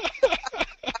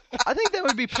think that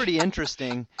would be pretty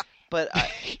interesting, but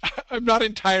I'm not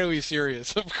entirely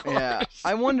serious, of course. Yeah,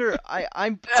 I wonder.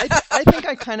 I think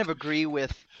I kind of agree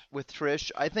with Trish.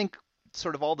 I think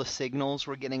sort of all the signals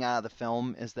we're getting out of the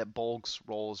film is that Bolg's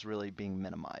role is really being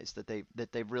minimized.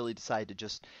 That they've really decided to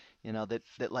just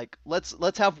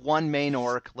let's have one main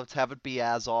orc, let's have it be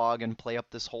Azog, and play up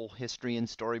this whole history and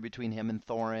story between him and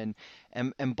Thorin,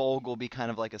 and Bolg will be kind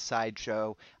of like a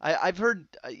sideshow. I've heard,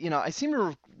 I seem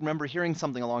to remember hearing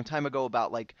something a long time ago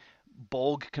about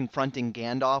Bolg confronting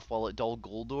Gandalf while at Dol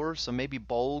Guldur, so maybe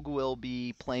Bolg will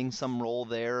be playing some role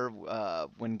there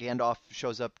when Gandalf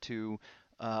shows up to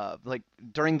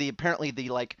during the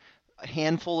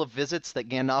handful of visits that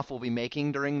Gandalf will be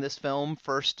making during this film.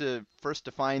 First to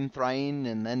find Thrain,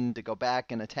 and then to go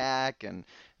back and attack. And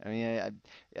I mean,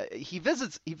 he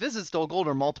visits Dol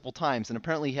Guldur multiple times, and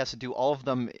apparently he has to do all of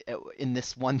them in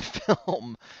this one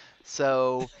film.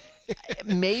 So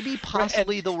maybe Right, and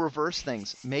possibly they'll reverse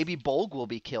things. Maybe Bolg will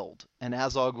be killed, and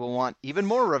Azog will want even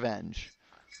more revenge.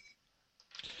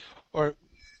 or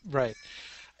right.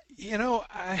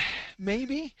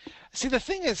 Maybe. See, the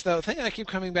thing is, though, the thing I keep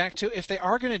coming back to, if they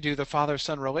are going to do the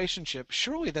father-son relationship,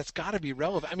 surely that's got to be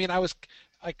relevant. I mean, I was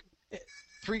like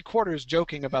three-quarters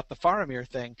joking about the Faramir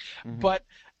thing, Hmm. but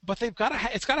they've got to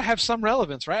it's got to have some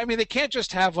relevance, right? I mean, they can't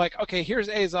just have like, okay, here's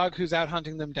Azog who's out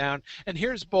hunting them down, and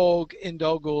here's Bolg in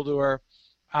Dol Guldur,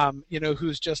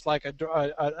 who's just like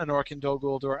an orc in Dol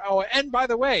Guldur. Oh, and by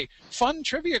the way, fun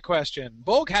trivia question: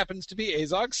 Bolg happens to be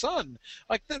Azog's son.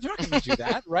 Like, they're not going to do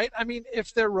that, right? I mean,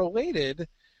 if they're related,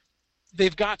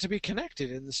 they've got to be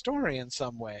connected in the story in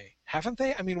some way, haven't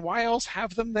they? I mean, why else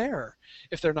have them there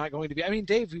if they're not going to be? I mean,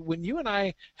 Dave, when you and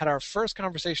I had our first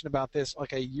conversation about this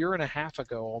like a year and a half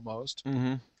ago almost,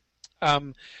 Hmm.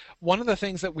 um, one of the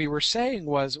things that we were saying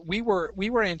was we were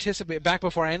anticipating back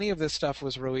before any of this stuff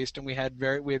was released, and we had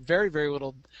very very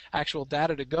little actual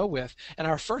data to go with, and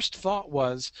our first thought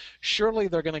was surely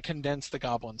they're going to condense the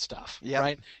goblin stuff, Yep.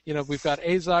 right? We've got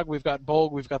Azog, we've got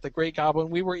Bolg, we've got the Great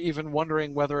Goblin. We were even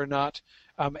wondering whether or not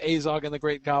Azog and the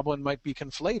Great Goblin might be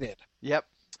conflated. Yep.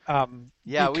 Um,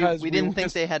 Yeah, because we didn't think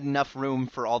because they had enough room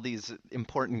for all these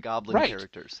important goblin right,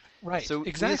 characters. right, So we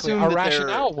exactly. assume Our that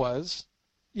rationale was,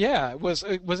 yeah, it was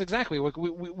exactly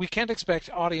we can't expect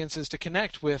audiences to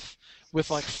connect with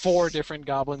like four different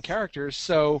goblin characters.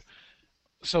 So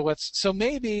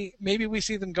maybe we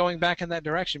see them going back in that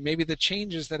direction. Maybe the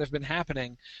changes that have been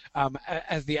happening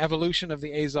as the evolution of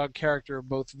the Azog character,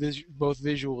 both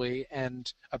visually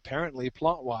and apparently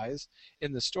plot wise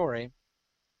in the story,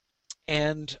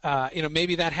 and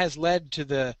maybe that has led to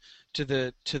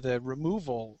the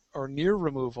removal or near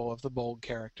removal of the Bolg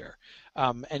character,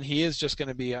 and he is just going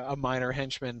to be a minor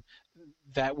henchman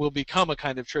that will become a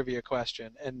kind of trivia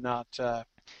question and not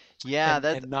yeah,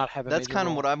 and not have a that's major kind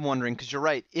of role. what I'm wondering, because you're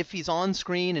right. If he's on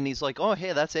screen and he's like, "Oh,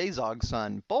 hey, that's Azog's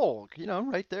son, Bolg,"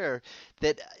 right there.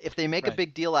 That if they make a Right.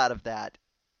 big deal out of that,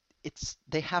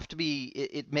 they have to be.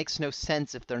 It makes no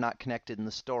sense if they're not connected in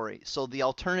the story. So the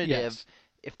alternative, Yes.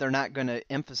 if they're not going to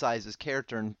emphasize his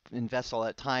character and invest all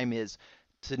that time, is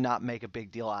to not make a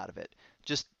big deal out of it.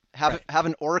 Just have Right. have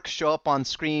an orc show up on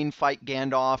screen, fight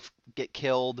Gandalf, get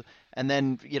killed, and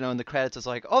then in the credits it's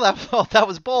like, oh, that oh, that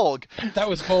was Bolg. That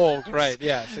was Bolg. Right.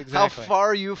 Yes. How Exactly.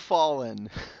 far you've fallen.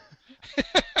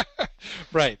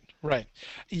 Right. Right.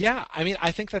 Yeah. I mean,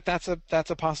 I think that's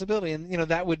a possibility, and um,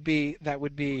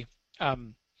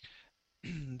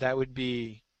 that would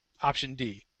be option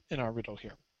D in our riddle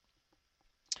here.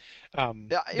 Yeah, it'd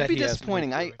That be he has moved disappointing.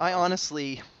 to I England.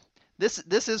 honestly, this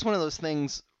is one of those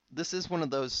things. This is one of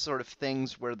those sort of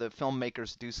things where the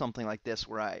filmmakers do something like this,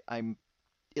 where I'm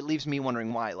it leaves me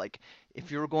wondering why. Like, if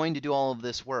you're going to do all of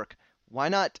this work, why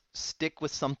not stick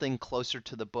with something closer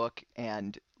to the book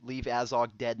and leave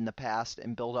Azog dead in the past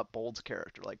and build up Bold's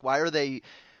character? Like, why are they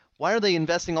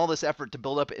investing all this effort to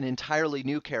build up an entirely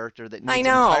new character that I needs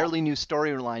an know. entirely new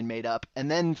storyline made up,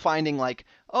 and then finding like,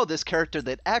 oh, this character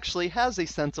that actually has a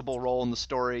sensible role in the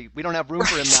story, we don't have room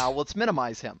for him Right. now. Let's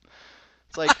minimize him.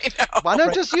 It's like, I why know. not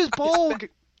Right. just use Bolg?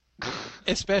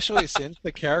 Especially since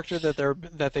the character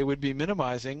that they would be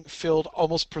minimizing filled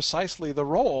almost precisely the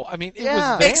role. I mean, it was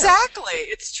Yeah. there. Exactly.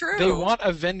 It's They true. want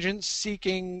a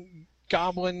vengeance-seeking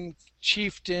goblin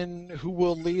chieftain who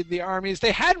will lead the armies.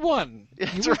 They had one. He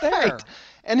It's was there. right.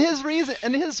 And his reason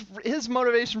and his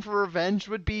motivation for revenge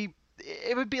would be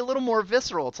a little more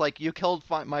visceral. It's like, you killed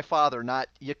my father, not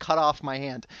you cut off my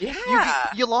hand. You Yeah.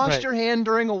 you lost Right. your hand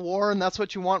during a war, and that's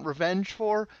what you want revenge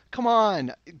for? Come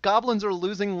on. Goblins are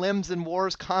losing limbs in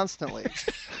wars constantly.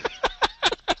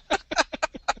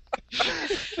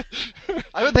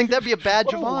 I would think that'd be a badge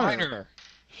What of a honor. whiner.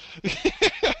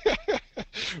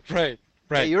 Right. Hey,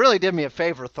 Right. you really did me a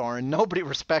favor, Thorin. Nobody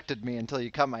respected me until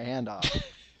you cut my hand off.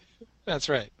 That's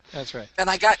right. That's right. And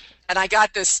I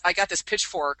got this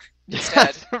pitchfork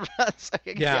instead.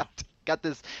 Yeah. Got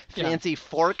this Yeah. fancy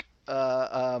fork.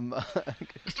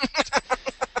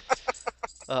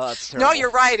 Oh, that's terrible. No,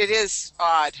 you're right. It is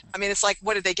odd. I mean, it's like,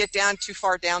 what did they get down too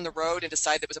far down the road and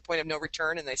decide there was a point of no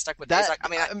return, and they stuck with That Azog? I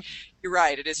mean, um, you're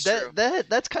right. It is true.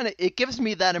 that's kind of, it gives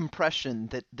me that impression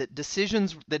that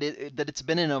decisions that it's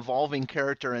been an evolving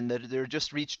character, and that they're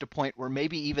just reached a point where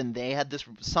maybe even they had this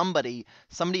somebody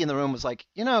in the room was like,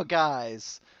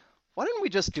 guys, why didn't we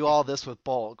just do all this with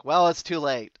Bolg? Well, it's too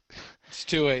late. It's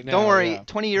too late now. Don't worry, yeah.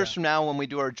 20 years from now when we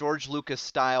do our George Lucas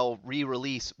style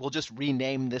re-release, we'll just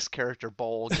rename this character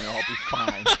Bolg and it'll be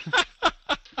fine.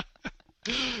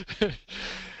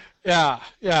 Yeah.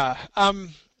 I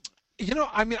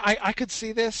mean, I could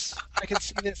see this.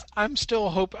 I'm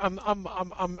still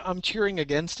I'm cheering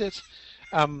against it.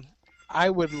 I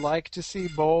would like to see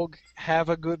Bolg have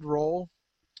a good role.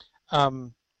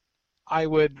 I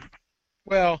would.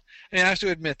 Well, I have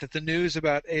to admit that the news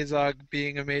about Azog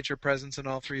being a major presence in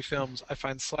all three films I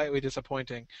find slightly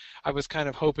disappointing. I was kind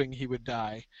of hoping he would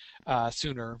die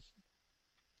sooner.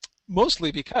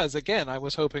 Mostly because, again, I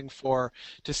was hoping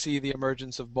to see the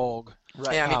emergence of Bolg.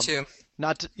 Right. Yeah, me too.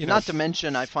 Not to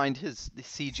mention, I find his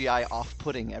CGI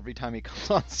off-putting every time he comes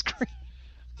on screen.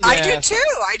 Yeah, I do too.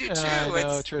 I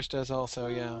know, Trish does also.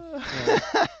 Yeah.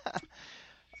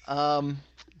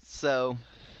 So.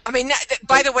 I mean,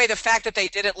 by the way, the fact that they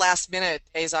did it last minute,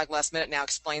 Azog last minute, now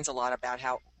explains a lot about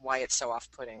why it's so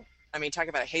off-putting. I mean, talk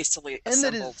about a hastily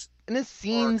assembled. And his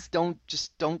scenes don't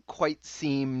quite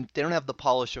seem. They don't have the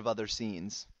polish of other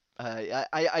scenes.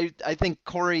 I think,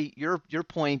 Corey, your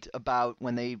point about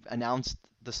when they announced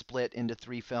the split into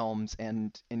 3 films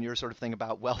and your sort of thing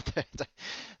about, well,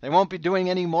 they won't be doing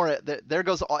any more. There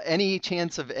goes any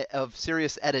chance of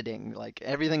serious editing. Like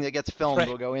everything that gets filmed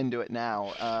will go into it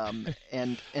now.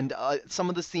 And some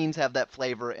of the scenes have that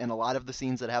flavor, and a lot of the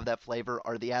scenes that have that flavor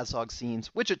are the Azog scenes,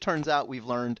 which it turns out we've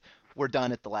learned were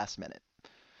done at the last minute.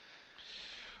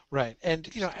 Right, and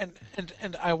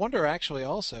and I wonder actually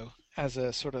also, as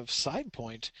a sort of side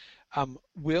point,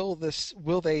 will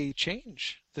they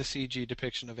change the CG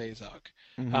depiction of Azog?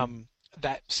 Mm-hmm.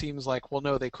 That seems like, well,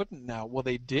 no, they couldn't now. Well,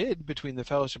 they did between the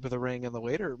Fellowship of the Ring and the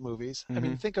later movies. Mm-hmm. I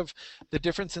mean, think of the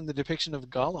difference in the depiction of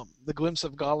Gollum, the glimpse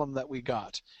of Gollum that we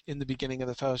got in the beginning of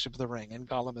the Fellowship of the Ring, and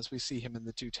Gollum as we see him in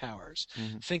the Two Towers.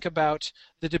 Mm-hmm. Think about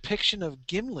the depiction of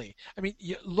Gimli. I mean,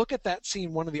 you look at that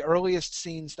scene, one of the earliest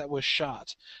scenes that was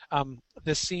shot.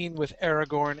 The scene with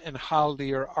Aragorn and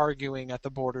Haldir arguing at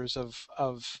the borders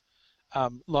of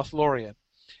Lothlorien.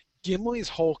 Gimli's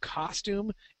whole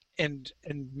costume and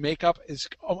makeup is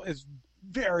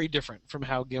very different from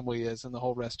how Gimli is in the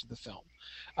whole rest of the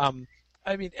film.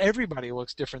 I mean, everybody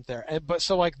looks different there, but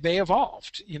so like they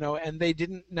evolved, and they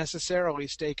didn't necessarily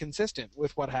stay consistent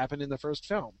with what happened in the first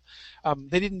film.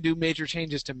 They didn't do major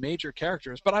changes to major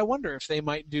characters, but I wonder if they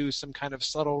might do some kind of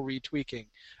subtle retweaking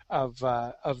of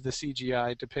the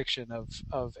CGI depiction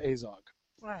of Azog.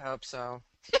 I hope so.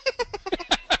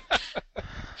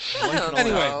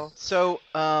 Anyway, so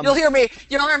you'll hear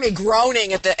me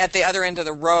groaning at the other end of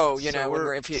the row,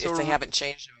 if they haven't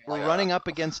changed them. We're running up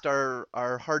against our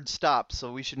hard stop,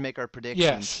 so we should make our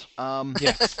predictions.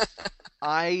 Yes.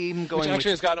 I'm going. Which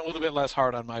actually has gotten a little bit less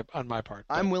hard on my part.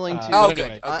 I'm willing to.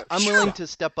 Anyway. I'm willing to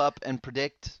step up and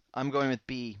predict. I'm going with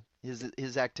B.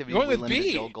 His activity will be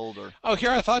limited to Dol Guldur. Oh,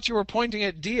 here I thought you were pointing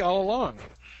at D all along.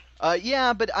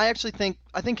 Yeah, but I actually think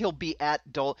he'll be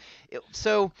at Dol.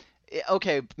 So.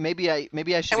 Okay, maybe I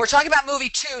should. And we're talking about movie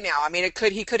 2 now. I mean,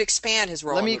 he could expand his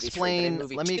role. Let me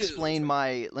explain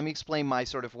my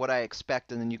sort of what I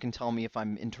expect, and then you can tell me if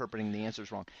I'm interpreting the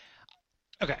answers wrong.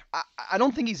 Okay. I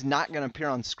don't think he's not going to appear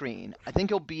on screen. I think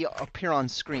he'll appear on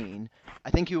screen. I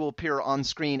think he will appear on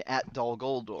screen at Dol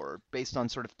Guldur, based on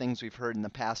sort of things we've heard in the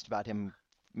past about him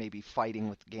maybe fighting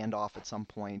with Gandalf at some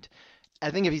point. I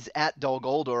think if he's at Dol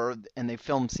Guldur and they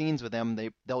film scenes with him,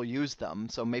 they'll use them.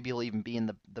 So maybe he'll even be in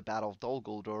the Battle of Dol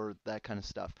Guldur, that kind of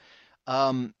stuff.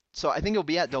 So I think he'll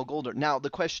be at Dol Guldur. Now the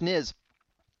question is,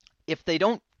 if they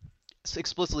don't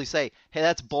explicitly say, "Hey,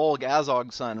 that's Bolg,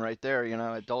 Azog's son, right there,"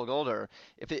 at Dol Guldur.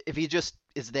 If he just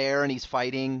is there and he's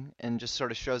fighting and just sort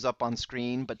of shows up on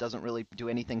screen but doesn't really do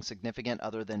anything significant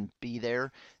other than be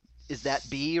there, is that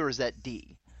B or is that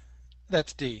D?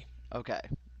 That's D. Okay.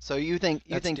 So you think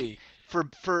D. For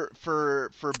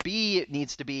B, it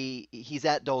needs to be he's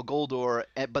at Dol Guldur,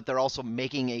 but they're also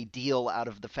making a deal out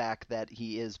of the fact that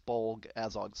he is Bolg,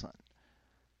 Azog's son.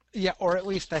 Yeah, or at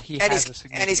least that he has a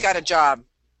significant... And he's got a job.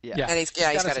 Yeah. And he's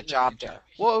got a job there.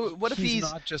 Well, what if he's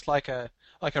not just like a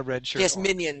red shirt? He has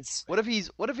minions. What if he's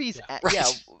Right. Yeah,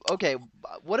 okay.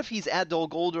 What if he's at Dol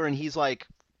Guldur and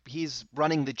he's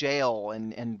running the jail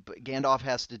and Gandalf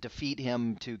has to defeat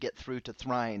him to get through to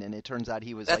Thrain, and it turns out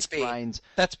he was Thrain's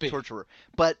torturer.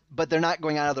 But they're not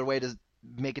going out of their way to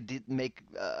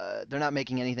they're not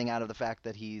making anything out of the fact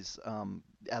that he's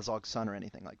Azog's son or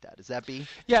anything like that. Is that B?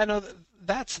 Yeah, no,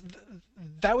 that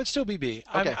would still be B.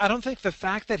 Okay. I don't think the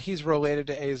fact that he's related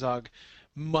to Azog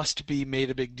must be made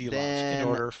a big deal of in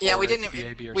order for we it to be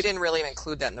A, B, or C. We didn't really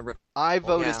include that in the I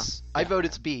vote Yeah. I vote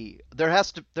it's B. There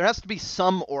has to be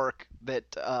some orc that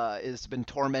has been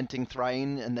tormenting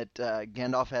Thrain and that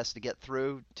Gandalf has to get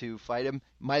through to fight him.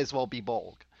 Might as well be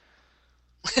Bolg.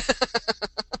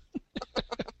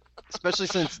 Especially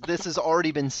since this has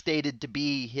already been stated to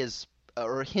be his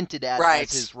or hinted at Right.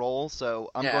 as his role, so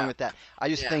I'm Yeah. going with that.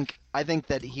 Yeah. I think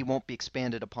that he won't be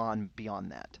expanded upon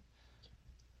beyond that.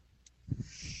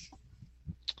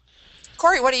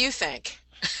 Corey, what do you think?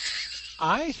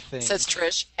 I think. Says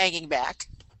Trish, hanging back.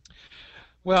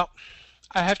 Well,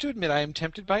 I have to admit I am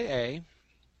tempted by A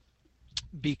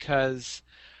because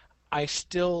I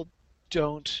still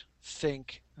don't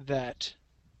think that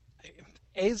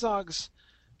Azog's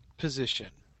position.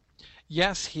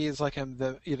 Yes, he is like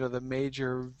the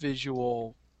major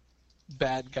visual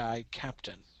bad guy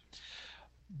captain,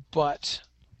 but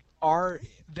are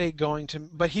they going to?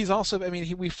 But he's also. I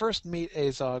mean, we first meet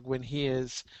Azog when he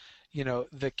is,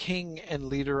 the king and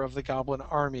leader of the Goblin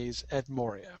armies at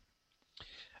Moria.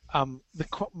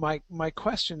 My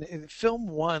question in film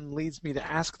 1 leads me to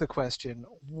ask the question: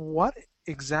 what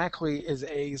exactly is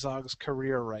Azog's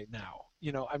career right now?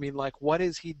 I mean, like, what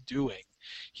is he doing?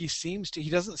 He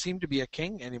doesn't seem to be a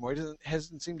king anymore. He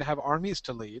hasn't seemed to have armies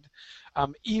to lead.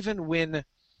 Even when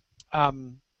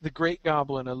the Great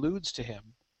Goblin alludes to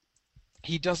him,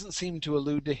 he doesn't seem to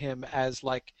allude to him as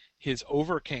like his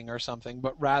overking or something,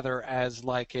 but rather as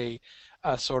like a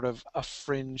sort of a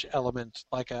fringe element,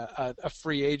 like a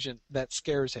free agent that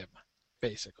scares him,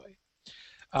 basically.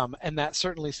 And that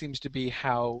certainly seems to be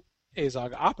how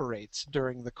Azog operates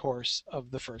during the course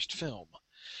of the first film.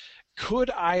 Could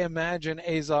I imagine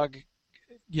Azog,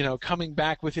 coming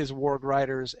back with his warg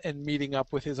riders and meeting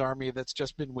up with his army that's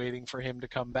just been waiting for him to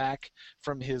come back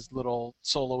from his little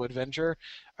solo adventure,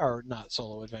 or not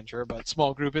solo adventure, but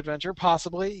small group adventure?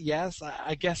 Possibly, yes.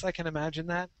 I guess I can imagine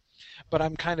that. But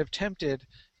I'm kind of tempted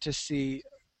to see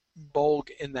Bolg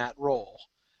in that role,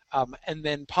 and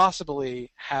then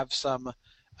possibly have some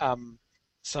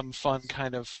fun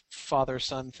kind of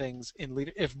father-son things in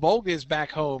leader. If Bolg is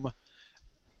back home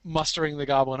mustering the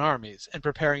goblin armies and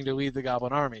preparing to lead the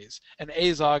goblin armies, and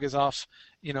Azog is off,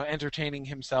 entertaining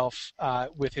himself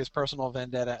with his personal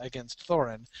vendetta against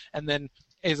Thorin, and then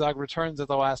Azog returns at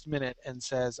the last minute and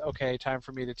says, okay, time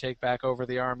for me to take back over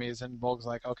the armies, and Bolg's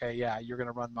like, okay, yeah, you're going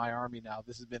to run my army now.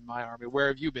 This has been my army. Where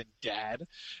have you been, Dad?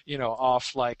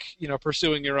 Off, like,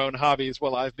 pursuing your own hobbies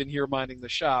while I've been here minding the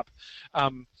shop.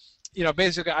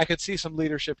 Basically, I could see some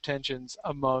leadership tensions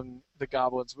among the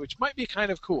goblins, which might be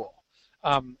kind of cool.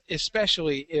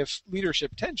 Especially if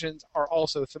leadership tensions are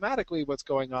also thematically what's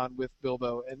going on with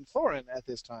Bilbo and Thorin at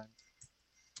this time.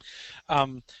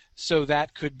 So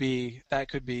that could be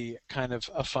kind of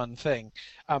a fun thing.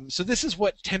 So this is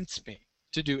what tempts me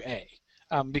to do A,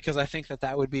 because I think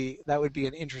that would be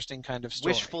an interesting kind of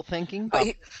story. Wishful thinking.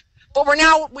 But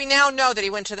we now know that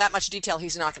he went to that much detail.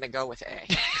 He's not going to go with A.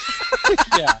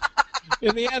 Yeah.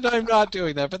 In the end, I'm not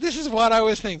doing that, but this is what I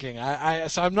was thinking.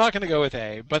 So I'm not going to go with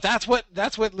A, but that's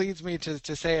what leads me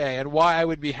to say A, and why I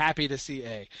would be happy to see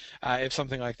A if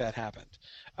something like that happened.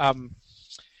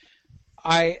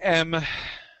 I am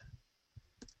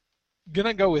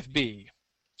gonna go with B.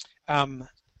 Let me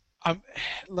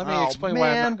explain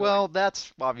why. Man, well,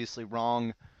 that's obviously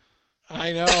wrong.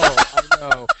 I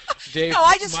know, Dave. No,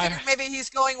 I just figured maybe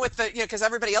he's going with the, because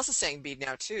everybody else is saying B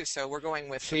now too, so we're going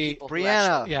with the people who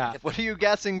Brianna. actually What are you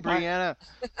guessing, Brianna?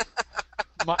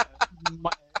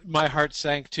 My heart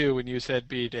sank too when you said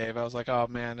B, Dave. I was like, oh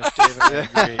man, if David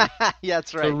agreed, yeah,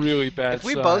 that's right. It's a really bad If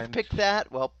we sign. both picked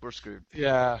that, well, we're screwed.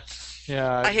 Yeah.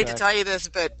 I hate to tell you this,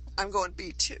 but I'm going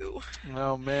B too.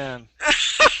 Oh man.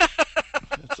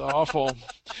 It's awful.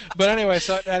 But anyway,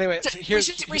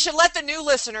 here's we should let the new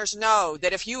listeners know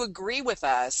that if you agree with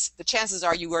us, the chances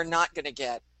are you are not going to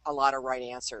get a lot of right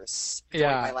answers.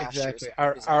 Yeah, exactly.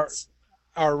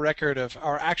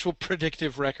 Our actual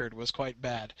predictive record was quite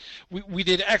bad. We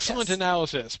did excellent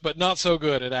analysis, but not so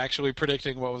good at actually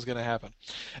predicting what was going to happen.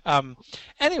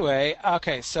 Anyway,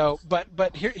 okay, so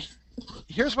but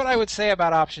here's what I would say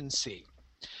about option C.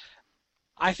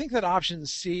 I think that option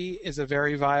C is a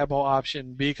very viable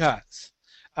option because,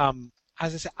 as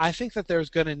I said, I think that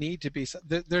there's going to need to be.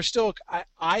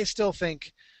 I still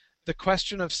think the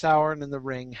question of Sauron and the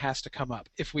ring has to come up.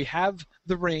 If we have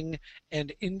the ring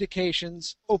and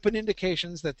open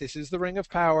indications that this is the Ring of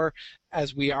Power,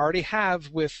 as we already have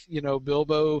with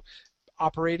Bilbo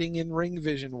operating in Ring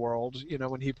Vision world,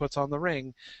 when he puts on the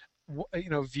ring,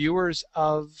 viewers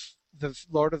of the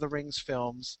Lord of the Rings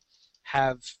films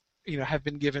have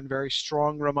been given very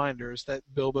strong reminders that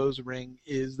Bilbo's ring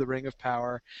is the Ring of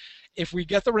Power. If we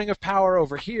get the Ring of Power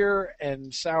over here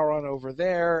and Sauron over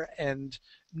there, and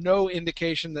no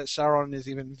indication that Sauron is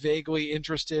even vaguely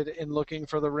interested in looking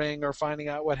for the ring or finding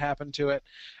out what happened to it,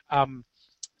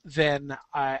 then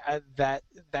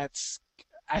that's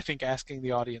I think asking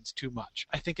the audience too much.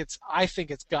 I think it's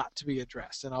got to be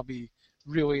addressed, and I'll be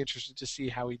really interested to see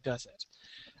how he does it.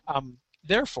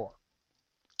 Therefore,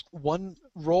 one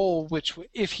role which,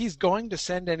 if he's going to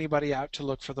send anybody out to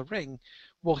look for the ring,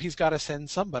 well, he's got to send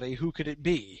somebody. Who could it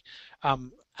be?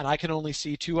 And I can only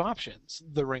see two options: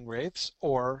 the Ringwraiths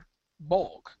or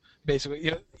Bolg.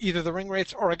 Basically, either the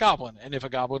Ringwraiths or a goblin. And if a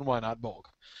goblin, why not Bolg?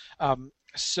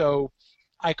 So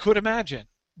I could imagine,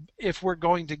 if we're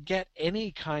going to get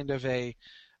any kind of a,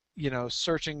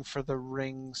 searching for the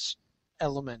rings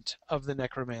element of the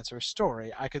Necromancer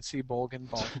story, I could see Bolg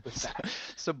involved with that.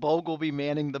 So Bolg will be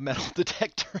manning the metal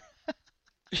detector.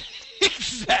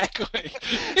 Exactly.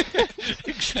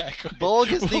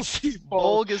 Bolg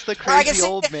is the crazy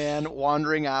old man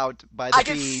wandering out by the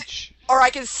beach. Or I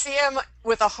can see him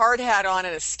with a hard hat on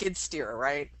and a skid steer,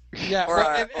 right?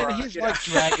 Yeah, and he's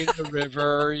dragging the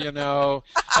river,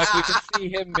 like we can see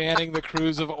him manning the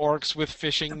crews of orcs with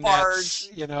fishing nets,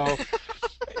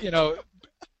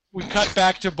 We cut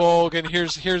back to Bolg, and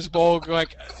here's Bolg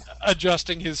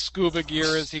adjusting his scuba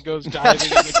gear as he goes diving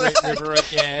in the Great River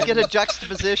again. We get a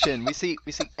juxtaposition. We see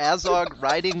Azog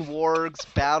riding wargs,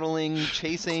 battling,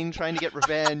 chasing, trying to get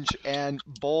revenge, and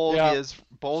Bolg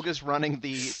is running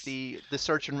the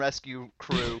search and rescue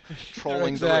crew,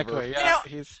 trolling the river. Yeah,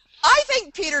 I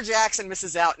think Peter Jackson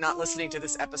misses out not listening to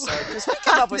this episode, because we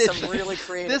come up with some really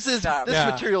creative stuff.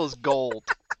 This material is gold.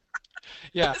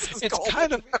 Yeah,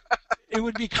 it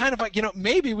would be kind of like,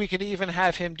 maybe we could even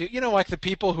have him do, like the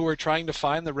people who are trying to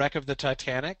find the wreck of the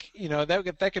Titanic,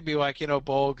 that could be like,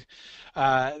 Bolg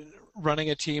running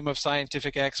a team of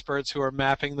scientific experts who are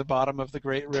mapping the bottom of the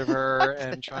Great River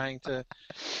and trying to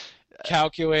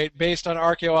calculate, based on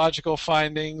archaeological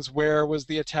findings, where was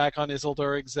the attack on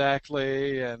Isildur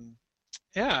exactly, and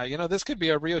this could be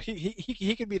a real,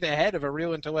 he could be the head of a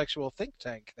real intellectual think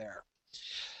tank there.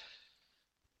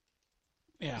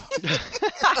 Yeah.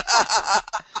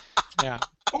 Yeah.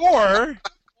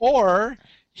 Or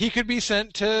he could be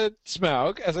sent to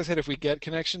Smaug. As I said, if we get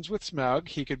connections with Smaug,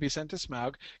 he could be sent to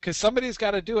Smaug, because somebody's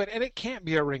got to do it, and it can't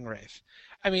be a Ringwraith.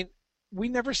 I mean, we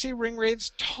never see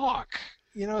Ringwraiths talk,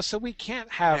 so we can't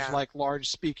have large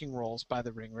speaking roles by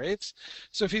the Ringwraiths.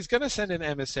 So if he's going to send an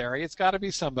emissary, it's got to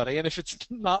be somebody. And if it's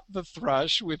not the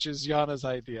Thrush, which is Yana's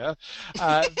idea,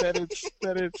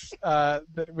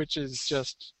 which is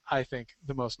just, I think,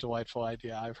 the most delightful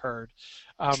idea I've heard.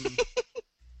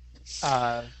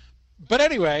 But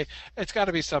anyway, it's got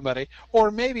to be somebody. Or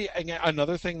maybe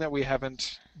another thing that we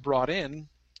haven't brought in.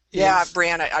 Yeah,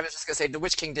 Brianna, I was just going to say, the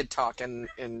Witch King did talk in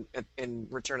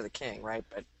Return of the King, right?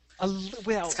 But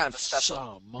it's kind of a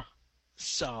special.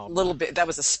 Some. Little bit. That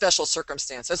was a special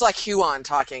circumstance. It's like Huon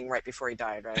talking right before he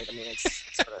died, right? I mean, it's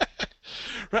sort of...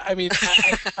 Right, I mean,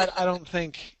 I don't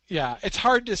think. Yeah, it's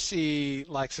hard to see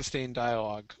sustained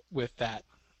dialogue with that.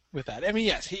 I mean,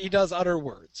 yes, he does utter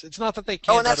words. It's not that they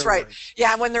can't. Oh, and that's right. Words.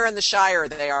 Yeah, and when they're in the Shire,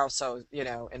 they are also,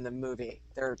 in the movie,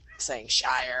 they're saying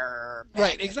Shire.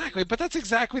 Right, exactly. But that's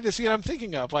exactly the scene I'm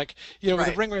thinking of. With the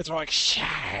Ringwraiths are like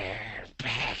Shire.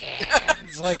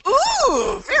 It's like,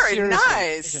 ooh, very seriously.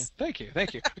 nice. Okay,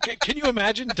 thank you. Okay, can you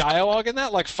imagine dialogue in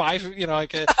that? Like a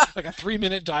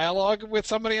 3-minute dialogue with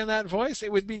somebody in that voice?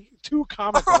 It would be too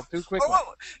comical, too quickly.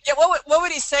 What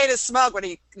would he say to Smaug when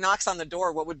he knocks on the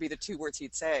door? What would be the 2 words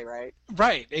he'd say, right?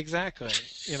 Right, exactly.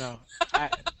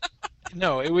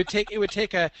 No, it would take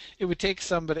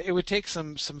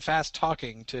some fast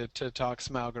talking to talk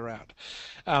Smaug around.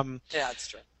 Yeah, that's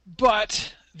true.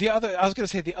 But the other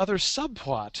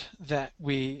subplot that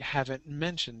we haven't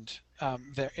mentioned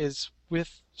there is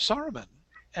with Saruman,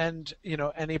 and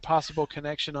any possible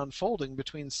connection unfolding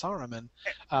between Saruman.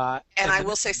 And I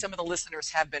will say, some of the listeners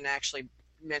have been actually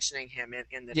mentioning him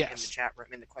in the chat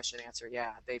room, in the question and answer.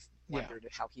 Yeah, they've wondered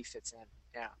how he fits in.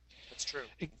 Yeah, that's true.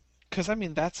 Because I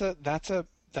mean, that's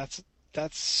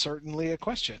certainly a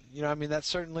question. That's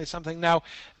certainly something. Now,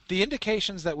 the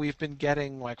indications that we've been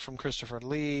getting, from Christopher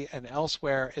Lee and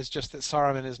elsewhere, is just that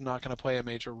Saruman is not going to play a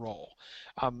major role,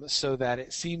 so that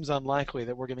it seems unlikely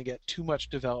that we're going to get too much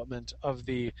development of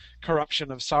the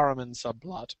corruption of Saruman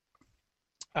subplot,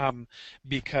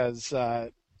 because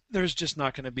there's just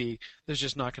not going to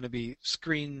be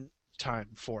screen time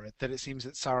for it. That it seems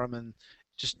that Saruman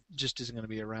just isn't going to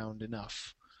be around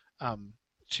enough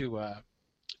to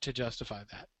justify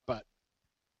that.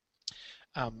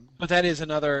 But that is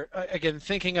another, again,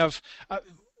 thinking of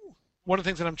one of the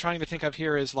things that I'm trying to think of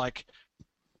here is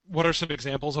what are some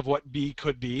examples of what B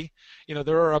could be?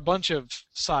 There are a bunch of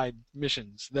side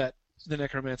missions that the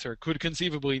necromancer could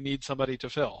conceivably need somebody to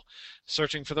fill.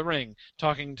 Searching for the ring,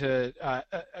 talking to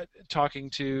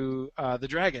the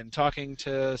dragon, talking to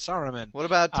Saruman. What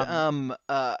about Um,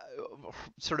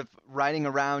 sort of riding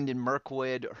around in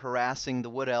Mirkwood, harassing the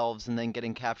Wood Elves, and then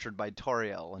getting captured by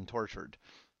Toriel and tortured?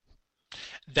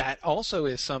 that also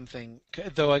is something,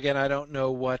 though again, I don't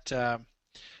know what um,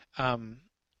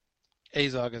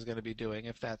 Azog is going to be doing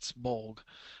if that's Bolg.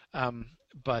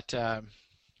 But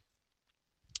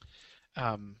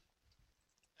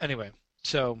anyway,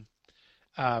 so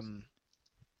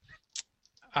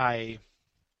I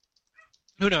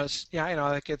who knows? Yeah,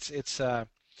 like it's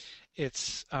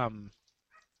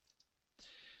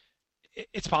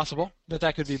possible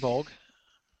that could be Bolg.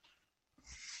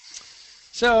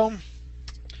 So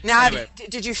Now, anyway,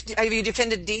 have you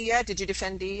defended D yet? Did you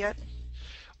defend D yet?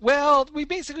 well, we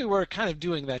basically were kind of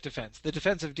doing that defense. The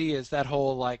defense of D is that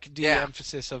whole like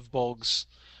de-emphasis of Bolg's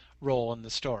role in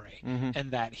the story,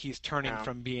 and that he's turning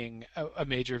from being a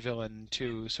major villain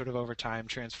to sort of over time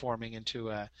transforming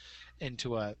into a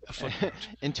footnote.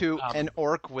 Into an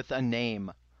orc with a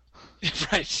name.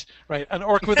 Right. An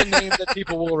orc with a name that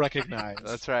people will recognize.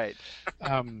 That's right.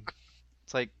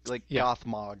 It's like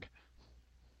Gothmog.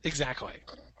 Exactly.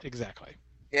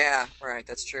 Yeah, right.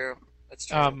 That's true.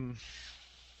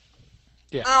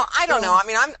 Yeah. Oh, I don't know. I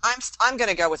mean, I'm going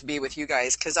to go with B with you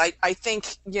guys because I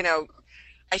think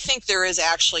I think there is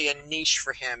actually a niche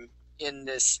for him in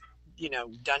this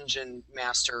dungeon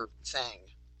master thing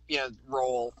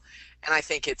role, and I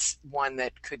think it's one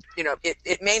that could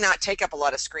it may not take up a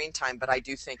lot of screen time, but I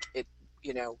do think it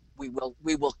we will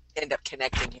end up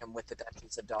connecting him with the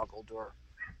Dungeons of Dol Guldur.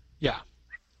 Yeah.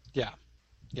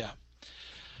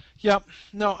 Yep.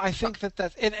 No, I think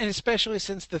that's and especially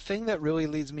since the thing that really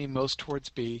leads me most towards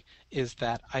B is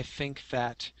that I think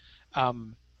that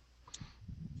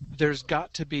there's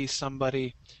got to be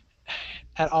somebody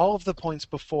at all of the points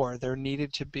before. There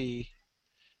needed to be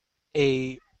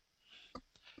a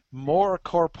more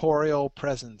corporeal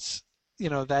presence.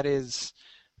 That is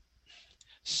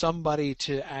somebody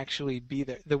to actually be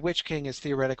there. The Witch King is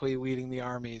theoretically leading the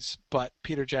armies, but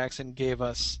Peter Jackson gave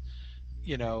us,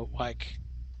 like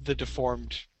the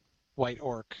deformed white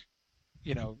orc,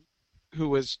 who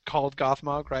was called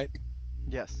Gothmog, right?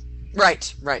 Yes.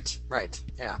 Right.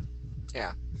 Yeah.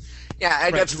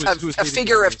 Right, A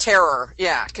figure of terror.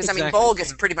 Yeah, because exactly. I mean, Bolg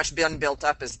has pretty much been built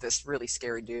up as this really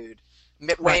scary dude,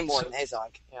 way more than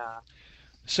Azog. Yeah.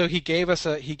 So he gave us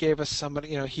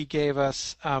somebody. He gave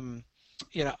us.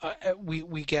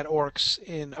 We get orcs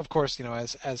in, of course,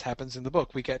 as happens in the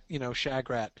book, we get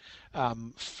Shagrat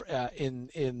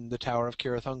in the Tower of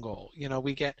Cirith Ungol.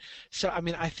 We get I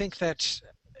mean I think that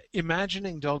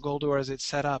imagining Dol Guldur as it's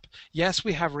set up, yes,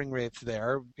 we have Ringwraith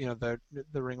there. The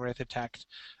Ringwraith attacked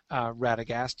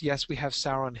Radagast. Yes, we have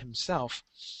Sauron himself.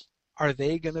 Are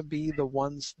they going to be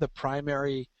the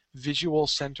primary visual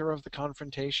center of the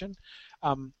confrontation?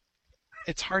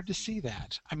 It's hard to see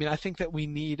that. I mean, I think that we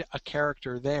need a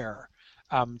character there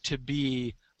to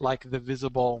be like the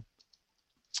visible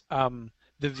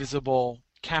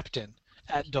captain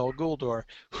at Dol Guldur,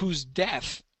 whose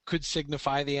death could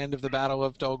signify the end of the Battle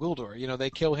of Dol Guldur.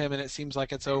 They kill him and it seems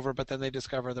like it's over, but then they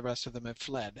discover the rest of them have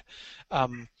fled.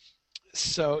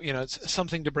 So it's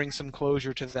something to bring some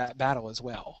closure to that battle as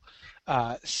well.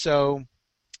 So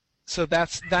that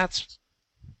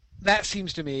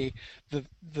seems to me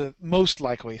the most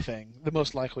likely thing, the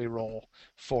most likely role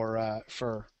for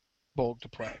Bolg to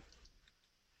play.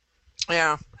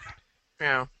 Yeah.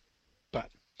 But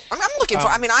I'm looking for.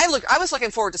 I mean, I was looking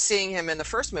forward to seeing him in the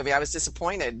first movie. I was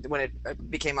disappointed when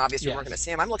it became obvious we weren't going to see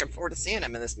him. I'm looking forward to seeing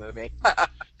him in this movie. I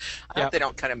hope they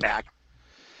don't cut him back.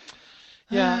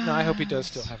 Yeah, no, I hope he does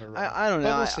still have a role. I don't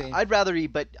know. We'll see. I'd rather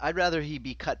he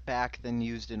be cut back than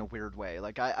used in a weird way.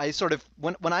 Like I sort of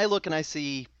when I look and I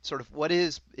see sort of what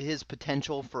is his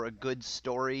potential for a good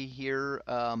story here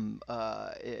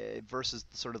versus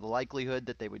sort of the likelihood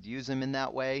that they would use him in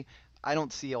that way, I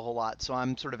don't see a whole lot. So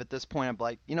I'm sort of at this point, I'm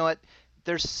like, you know what?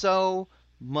 There's so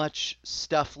much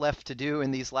stuff left to do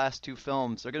in these last two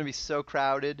films. They're going to be so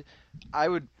crowded. I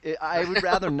would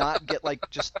rather not get like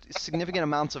just significant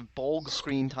amounts of Bolg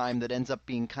screen time that ends up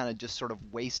being kind of just sort of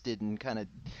wasted and kind of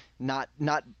not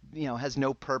has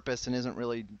no purpose and isn't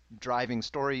really driving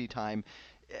story time.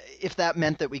 If that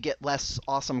meant that we get less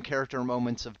awesome character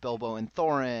moments of Bilbo and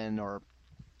Thorin or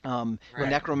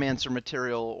necromancer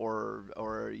material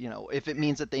or if it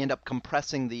means that they end up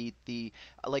compressing the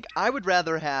like I'd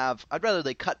rather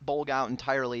they cut Bolg out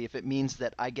entirely if it means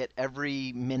that I get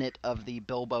every minute of the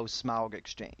Bilbo Smaug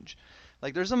exchange.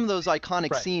 Like there's some of those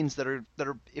iconic Right. scenes that are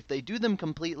if they do them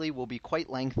completely will be quite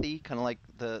lengthy, kind of like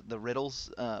the riddles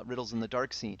in the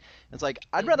dark scene. It's like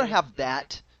I'd rather have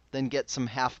that than get some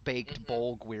half-baked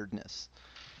Bolg weirdness.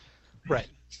 Right.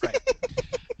 Right.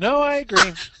 No, I agree.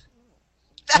 I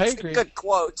That's a agree. good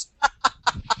quote.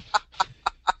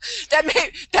 That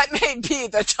may be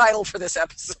the title for this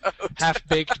episode.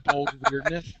 Half-baked bold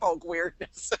weirdness. Folk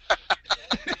weirdness.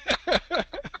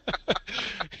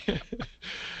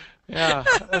 Yeah,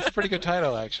 that's a pretty good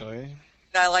title, actually.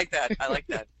 I like that. I like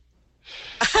that.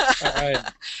 All right.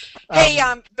 Hey,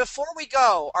 before we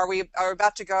go, are we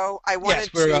about to go? Yes,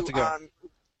 we're about to go.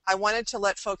 I wanted to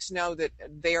let folks know that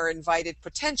they are invited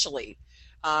potentially.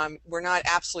 We're not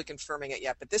absolutely confirming it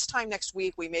yet, but this time next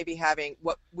week we may be having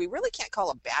what we really can't call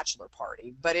a bachelor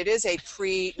party, but it is a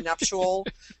pre-nuptial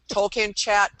Tolkien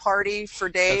chat party for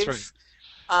Dave. That's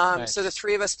right. Nice. So the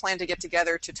three of us plan to get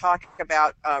together to talk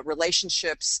about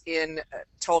relationships in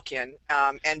Tolkien,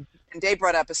 and Dave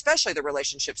brought up especially the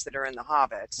relationships that are in The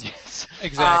Hobbit. Yes.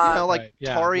 Exactly. You know, like right.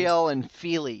 Yeah. Tauriel and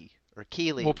Feely or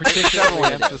Keely. We'll particularly Whichever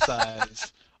one it is.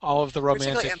 emphasize all of the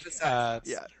Particularly romantic emphasize.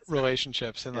 Yeah.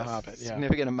 relationships in The Yes. Hobbit. Yeah.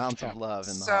 Significant amounts of Yeah. love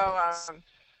in the So, Hobbit.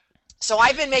 so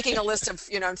I've been making a list of,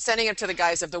 I'm sending them to the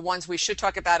guys of the ones we should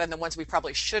talk about and the ones we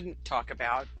probably shouldn't talk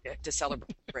about to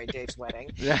celebrate Dave's wedding,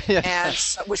 Yeah. and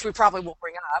which we probably will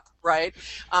bring up, right?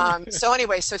 So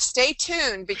anyway, so stay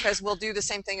tuned because we'll do the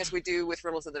same thing as we do with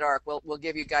Riddles in the Dark. We'll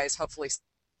give you guys hopefully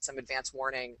some advance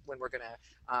warning when we're going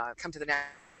to come to the next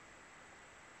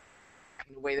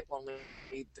in a way that only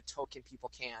the Tolkien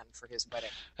people can for his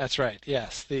wedding. That's right.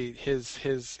 Yes, his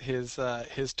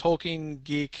Tolkien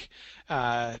geek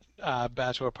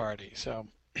bachelor party. So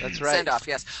That's right. Send off,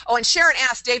 yes. Oh, and Sharon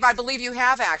asked, Dave, I believe you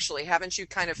have actually, haven't you?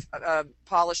 Kind of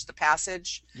polished the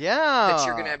passage Yeah. that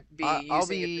you're going to be I'll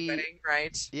using at the wedding,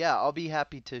 right? Yeah, I'll be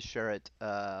happy to share it.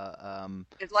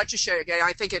 I'd like to share it.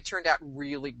 I think it turned out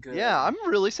really good. Yeah, I'm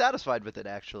really satisfied with it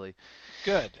actually.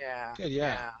 good. Yeah. Good.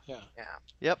 Yeah.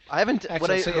 Yep, I haven't. What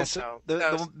Excellent. I So, yes,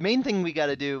 the main thing we got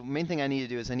to do, main thing I need to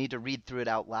do is I need to read through it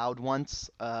out loud once,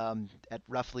 at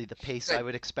roughly the pace Good. I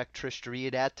would expect Trish to read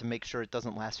it at to make sure it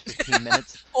doesn't last 15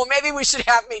 minutes. Well, maybe we should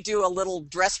have me do a little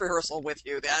dress rehearsal with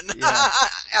you then, Yeah.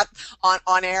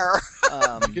 on air.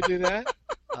 You could do that.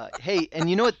 Hey, and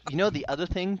you know what? You know the other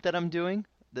thing that I'm doing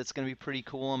that's going to be pretty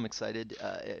cool. I'm excited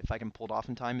if I can pull it off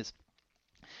in time. Is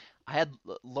I had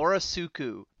Laura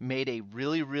Suku made a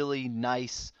really, really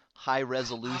nice high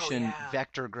resolution yeah.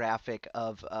 vector graphic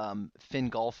of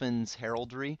Fingolfin's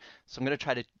heraldry. So I'm going to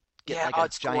try to get Yeah, like oh, a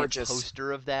it's giant gorgeous.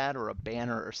 poster of that or a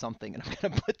banner or something, and I'm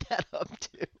going to put that up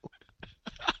too.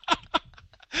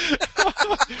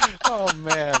 Oh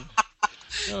man.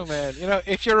 Oh man. You know,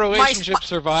 if your relationship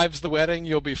survives the wedding,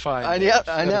 you'll be fine. Dave. Yeah,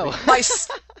 I know.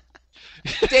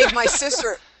 Dave, my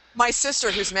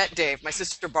sister who's met Dave, my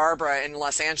sister Barbara in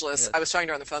Los Angeles, Yes. I was talking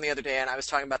to her on the phone the other day and I was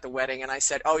talking about the wedding and I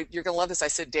said, oh, you're going to love this. I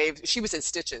said, Dave, she was in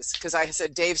stitches because I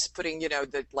said, Dave's putting,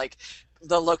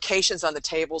 the locations on the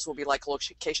tables will be like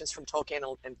locations from Tolkien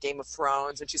and Game of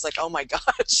Thrones. And she's like, oh my God.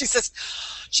 She says,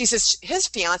 his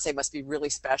fiance must be really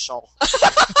special.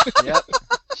 Yep,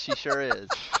 she sure is.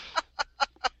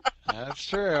 That's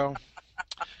true.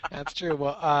 That's true.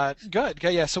 Well, good.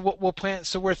 Okay, yeah. So we'll plan.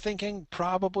 So we're thinking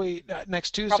probably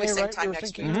next Tuesday, Probably same right? time We're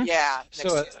next thinking. week. Yeah. Next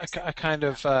So Tuesday. a kind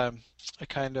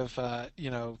of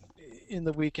in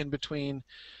the week in between,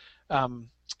 and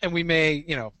we may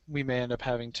end up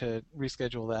having to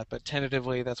reschedule that, but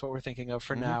tentatively that's what we're thinking of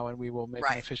for now, and we will make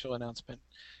an Right. official announcement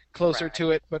closer Right.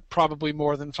 to it, but probably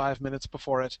more than 5 minutes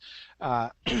before it,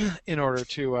 in order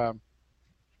to.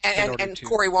 And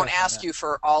Corey won't press on ask that. you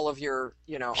for all of your,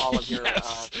 all of your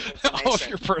Yes. information. all of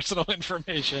your personal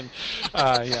information.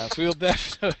 Yes, we'll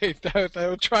definitely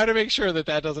try to make sure that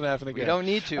doesn't happen We again. don't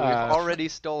need to. We've already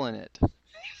stolen it.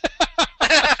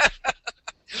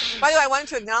 By the way, I wanted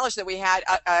to acknowledge that we had,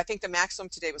 I think the maximum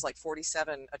today was like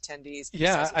 47 attendees.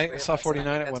 Yeah, besides the three I of saw us, and I 49 think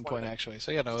at that's one point of the- actually.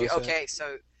 So it was Okay, so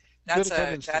good that's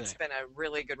attendance that's today. been a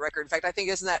really good record. In fact, I think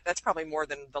that's probably more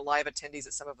than the live attendees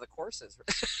at some of the courses.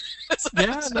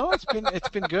 Yeah, no, it's been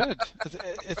good.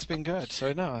 It's been good.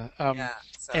 So no. Yeah.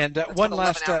 So And that's one what 11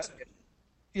 last hours we did.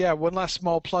 yeah, one last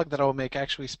small plug that I'll make.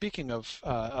 Actually, speaking of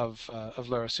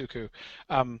Laura Suku,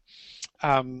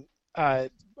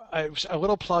 a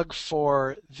little plug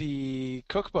for the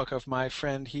cookbook of my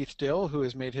friend Heath Dill, who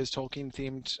has made his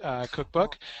Tolkien-themed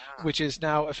cookbook, Yeah. which is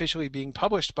now officially being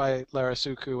published by Laura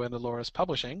Suku and Dolores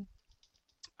Publishing.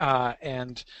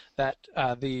 And that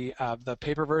the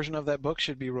paper version of that book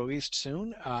should be released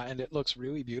soon, and it looks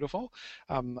really beautiful.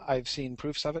 I've seen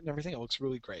proofs of it and everything. It looks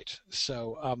really great.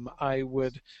 So I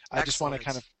just want to Excellent.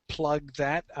 kind of plug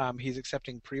that. He's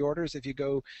accepting pre-orders. If you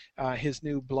go, his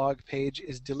new blog page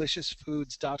is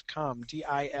dilliciousfoods.com.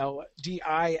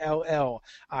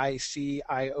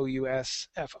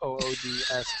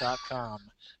 DILLICIOUSFOODS.com.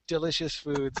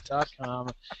 Dilliciousfoods.com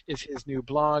is his new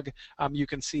blog. You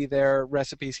can see there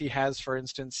recipes he has. For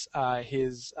instance,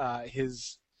 his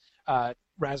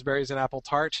raspberries and apple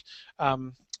tart.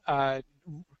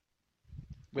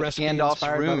 With Recipe Gandalf's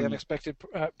inspired by the rune. unexpected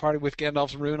party with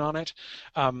Gandalf's rune on it,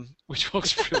 which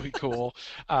looks really cool.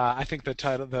 I think the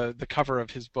title, the cover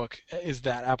of his book is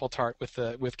that apple tart with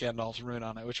Gandalf's rune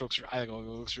on it, which looks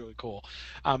really cool.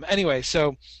 Anyway,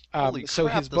 so Holy so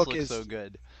crap, his this book looks is so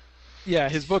good. Yeah,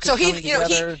 his book So is coming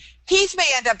together. Heath may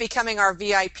end up becoming our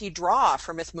VIP draw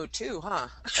for Mythmoot too, huh?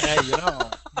 Yeah,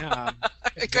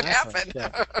 It could happen.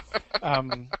 Yeah.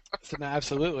 So, no,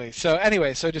 absolutely. So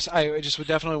anyway, I just would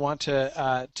definitely want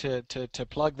to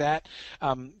plug that.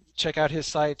 Check out his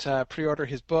site, pre-order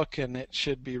his book, and it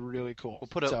should be really cool. We'll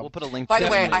put a link. By to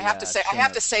the it way, in I have to say, show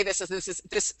notes.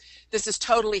 this is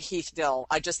totally Heath Dill.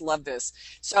 I just love this.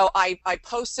 So I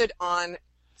posted on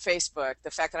Facebook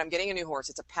the fact that I'm getting a new horse.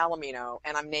 It's a Palomino,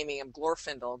 and I'm naming him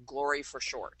Glorfindel, Glory for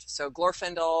short. So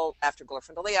Glorfindel after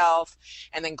Glorfindel the elf,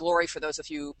 and then Glory for those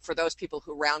people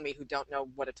who around me who don't know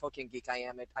what a Tolkien geek I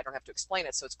am. I don't have to explain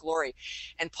it, so it's Glory.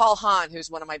 And Paul Hahn,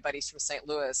 who's one of my buddies from St.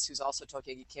 Louis, who's also a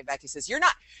Tolkien geek, came back. He says, "You're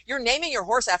naming your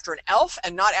horse after an elf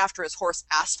and not after his horse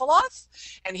Asphaloth."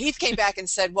 And Heath came back and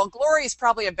said, "Well, Glory is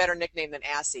probably a better nickname than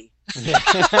Assy."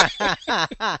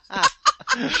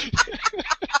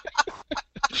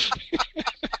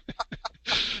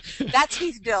 That's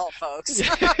Heath Dill, folks.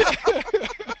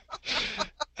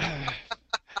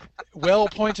 Well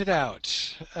pointed out.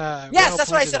 Yes, that's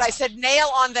what I said. I said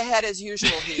nail on the head as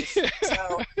usual, Heath.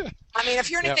 So, I mean, if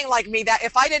you're anything like me, that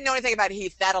if I didn't know anything about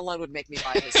Heath, that alone would make me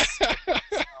buy his.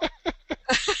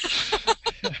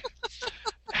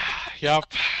 Yep.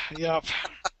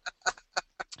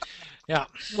 Yeah.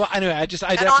 Well, anyway, I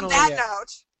definitely.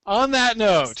 On that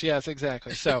note, yes,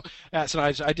 exactly. So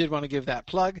I did want to give that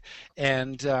plug,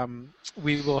 and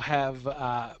we will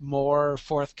have more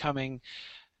forthcoming.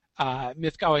 I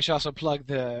should also plug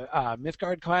the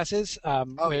Mythgard classes.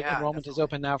 Enrollment is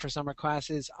open now for summer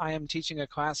classes. I am teaching a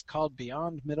class called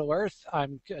Beyond Middle-earth.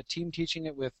 I'm team teaching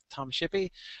it with Tom Shippey,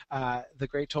 the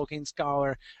great Tolkien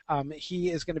scholar.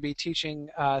 He is going to be teaching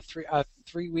a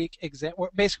 3-week exam.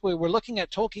 Basically, we're looking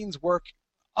at Tolkien's work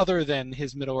other than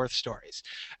his Middle-earth stories.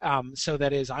 So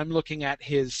that is, I'm looking at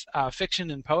his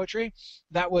fiction and poetry.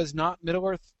 That was not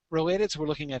Middle-earth related, so we're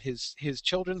looking at his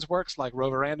children's works like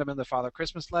Roverandom and the Father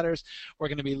Christmas Letters. We're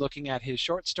going to be looking at his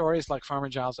short stories like Farmer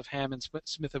Giles of Ham and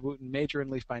Smith of Wootton Major and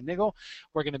Leaf by Niggle.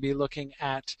 We're going to be looking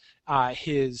at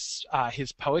his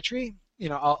poetry,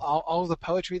 all of the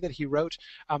poetry that he wrote,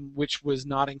 which was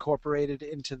not incorporated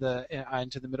into the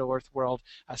Middle-earth world.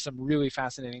 Some really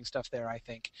fascinating stuff there, I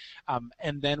think.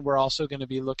 And then we're also going to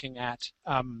be looking at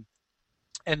Tom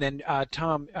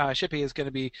Shippey is going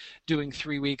to be doing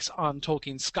 3 weeks on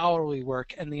Tolkien's scholarly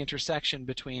work and the intersection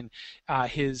between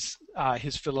his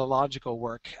philological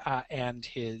work and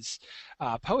his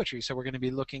poetry. So he's going to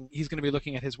be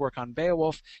looking at his work on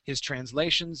Beowulf, his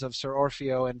translations of Sir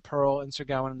Orfeo and Pearl and Sir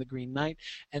Gawain and the Green Knight,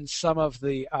 and some of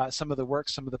the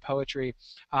works, some of the poetry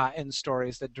and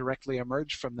stories that directly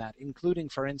emerge from that, including,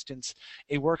 for instance,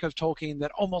 a work of Tolkien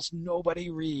that almost nobody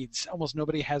reads, almost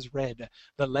nobody has read,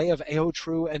 the Lay of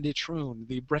Eotru and Itrun,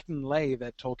 the Breton lay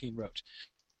that Tolkien wrote.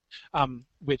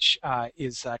 Which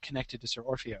is connected to Sir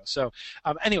Orfeo. So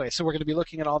anyway, so we're going to be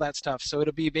looking at all that stuff. So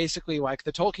it'll be basically like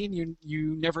the Tolkien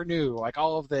you never knew, like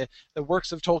all of the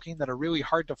works of Tolkien that are really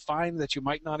hard to find that you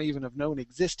might not even have known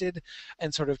existed,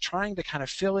 and sort of trying to kind of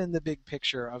fill in the big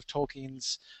picture of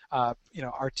Tolkien's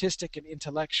artistic and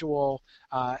intellectual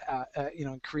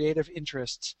creative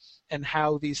interests, and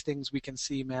how these things we can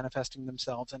see manifesting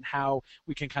themselves, and how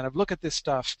we can kind of look at this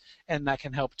stuff, and that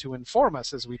can help to inform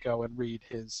us as we go and read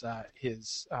his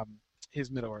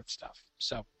Middle-earth stuff.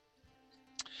 So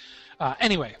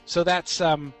anyway, so that's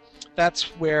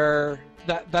where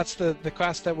that's the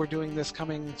class that we're doing this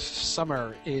coming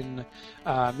summer in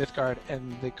Mythgard,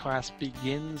 and the class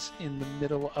begins in the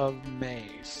middle of May.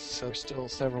 So there's still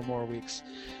several more weeks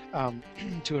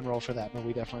to enroll for that, but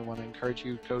we definitely want to encourage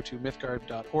you to go to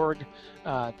mythgard.org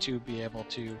to be able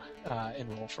to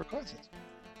enroll for classes.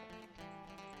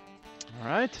 All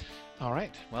right.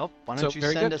 Well, why don't you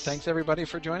very send good. us... Thanks, everybody,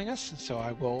 for joining us. So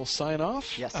I will sign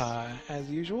off, Yes. As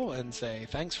usual, and say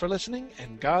thanks for listening,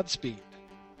 and Godspeed.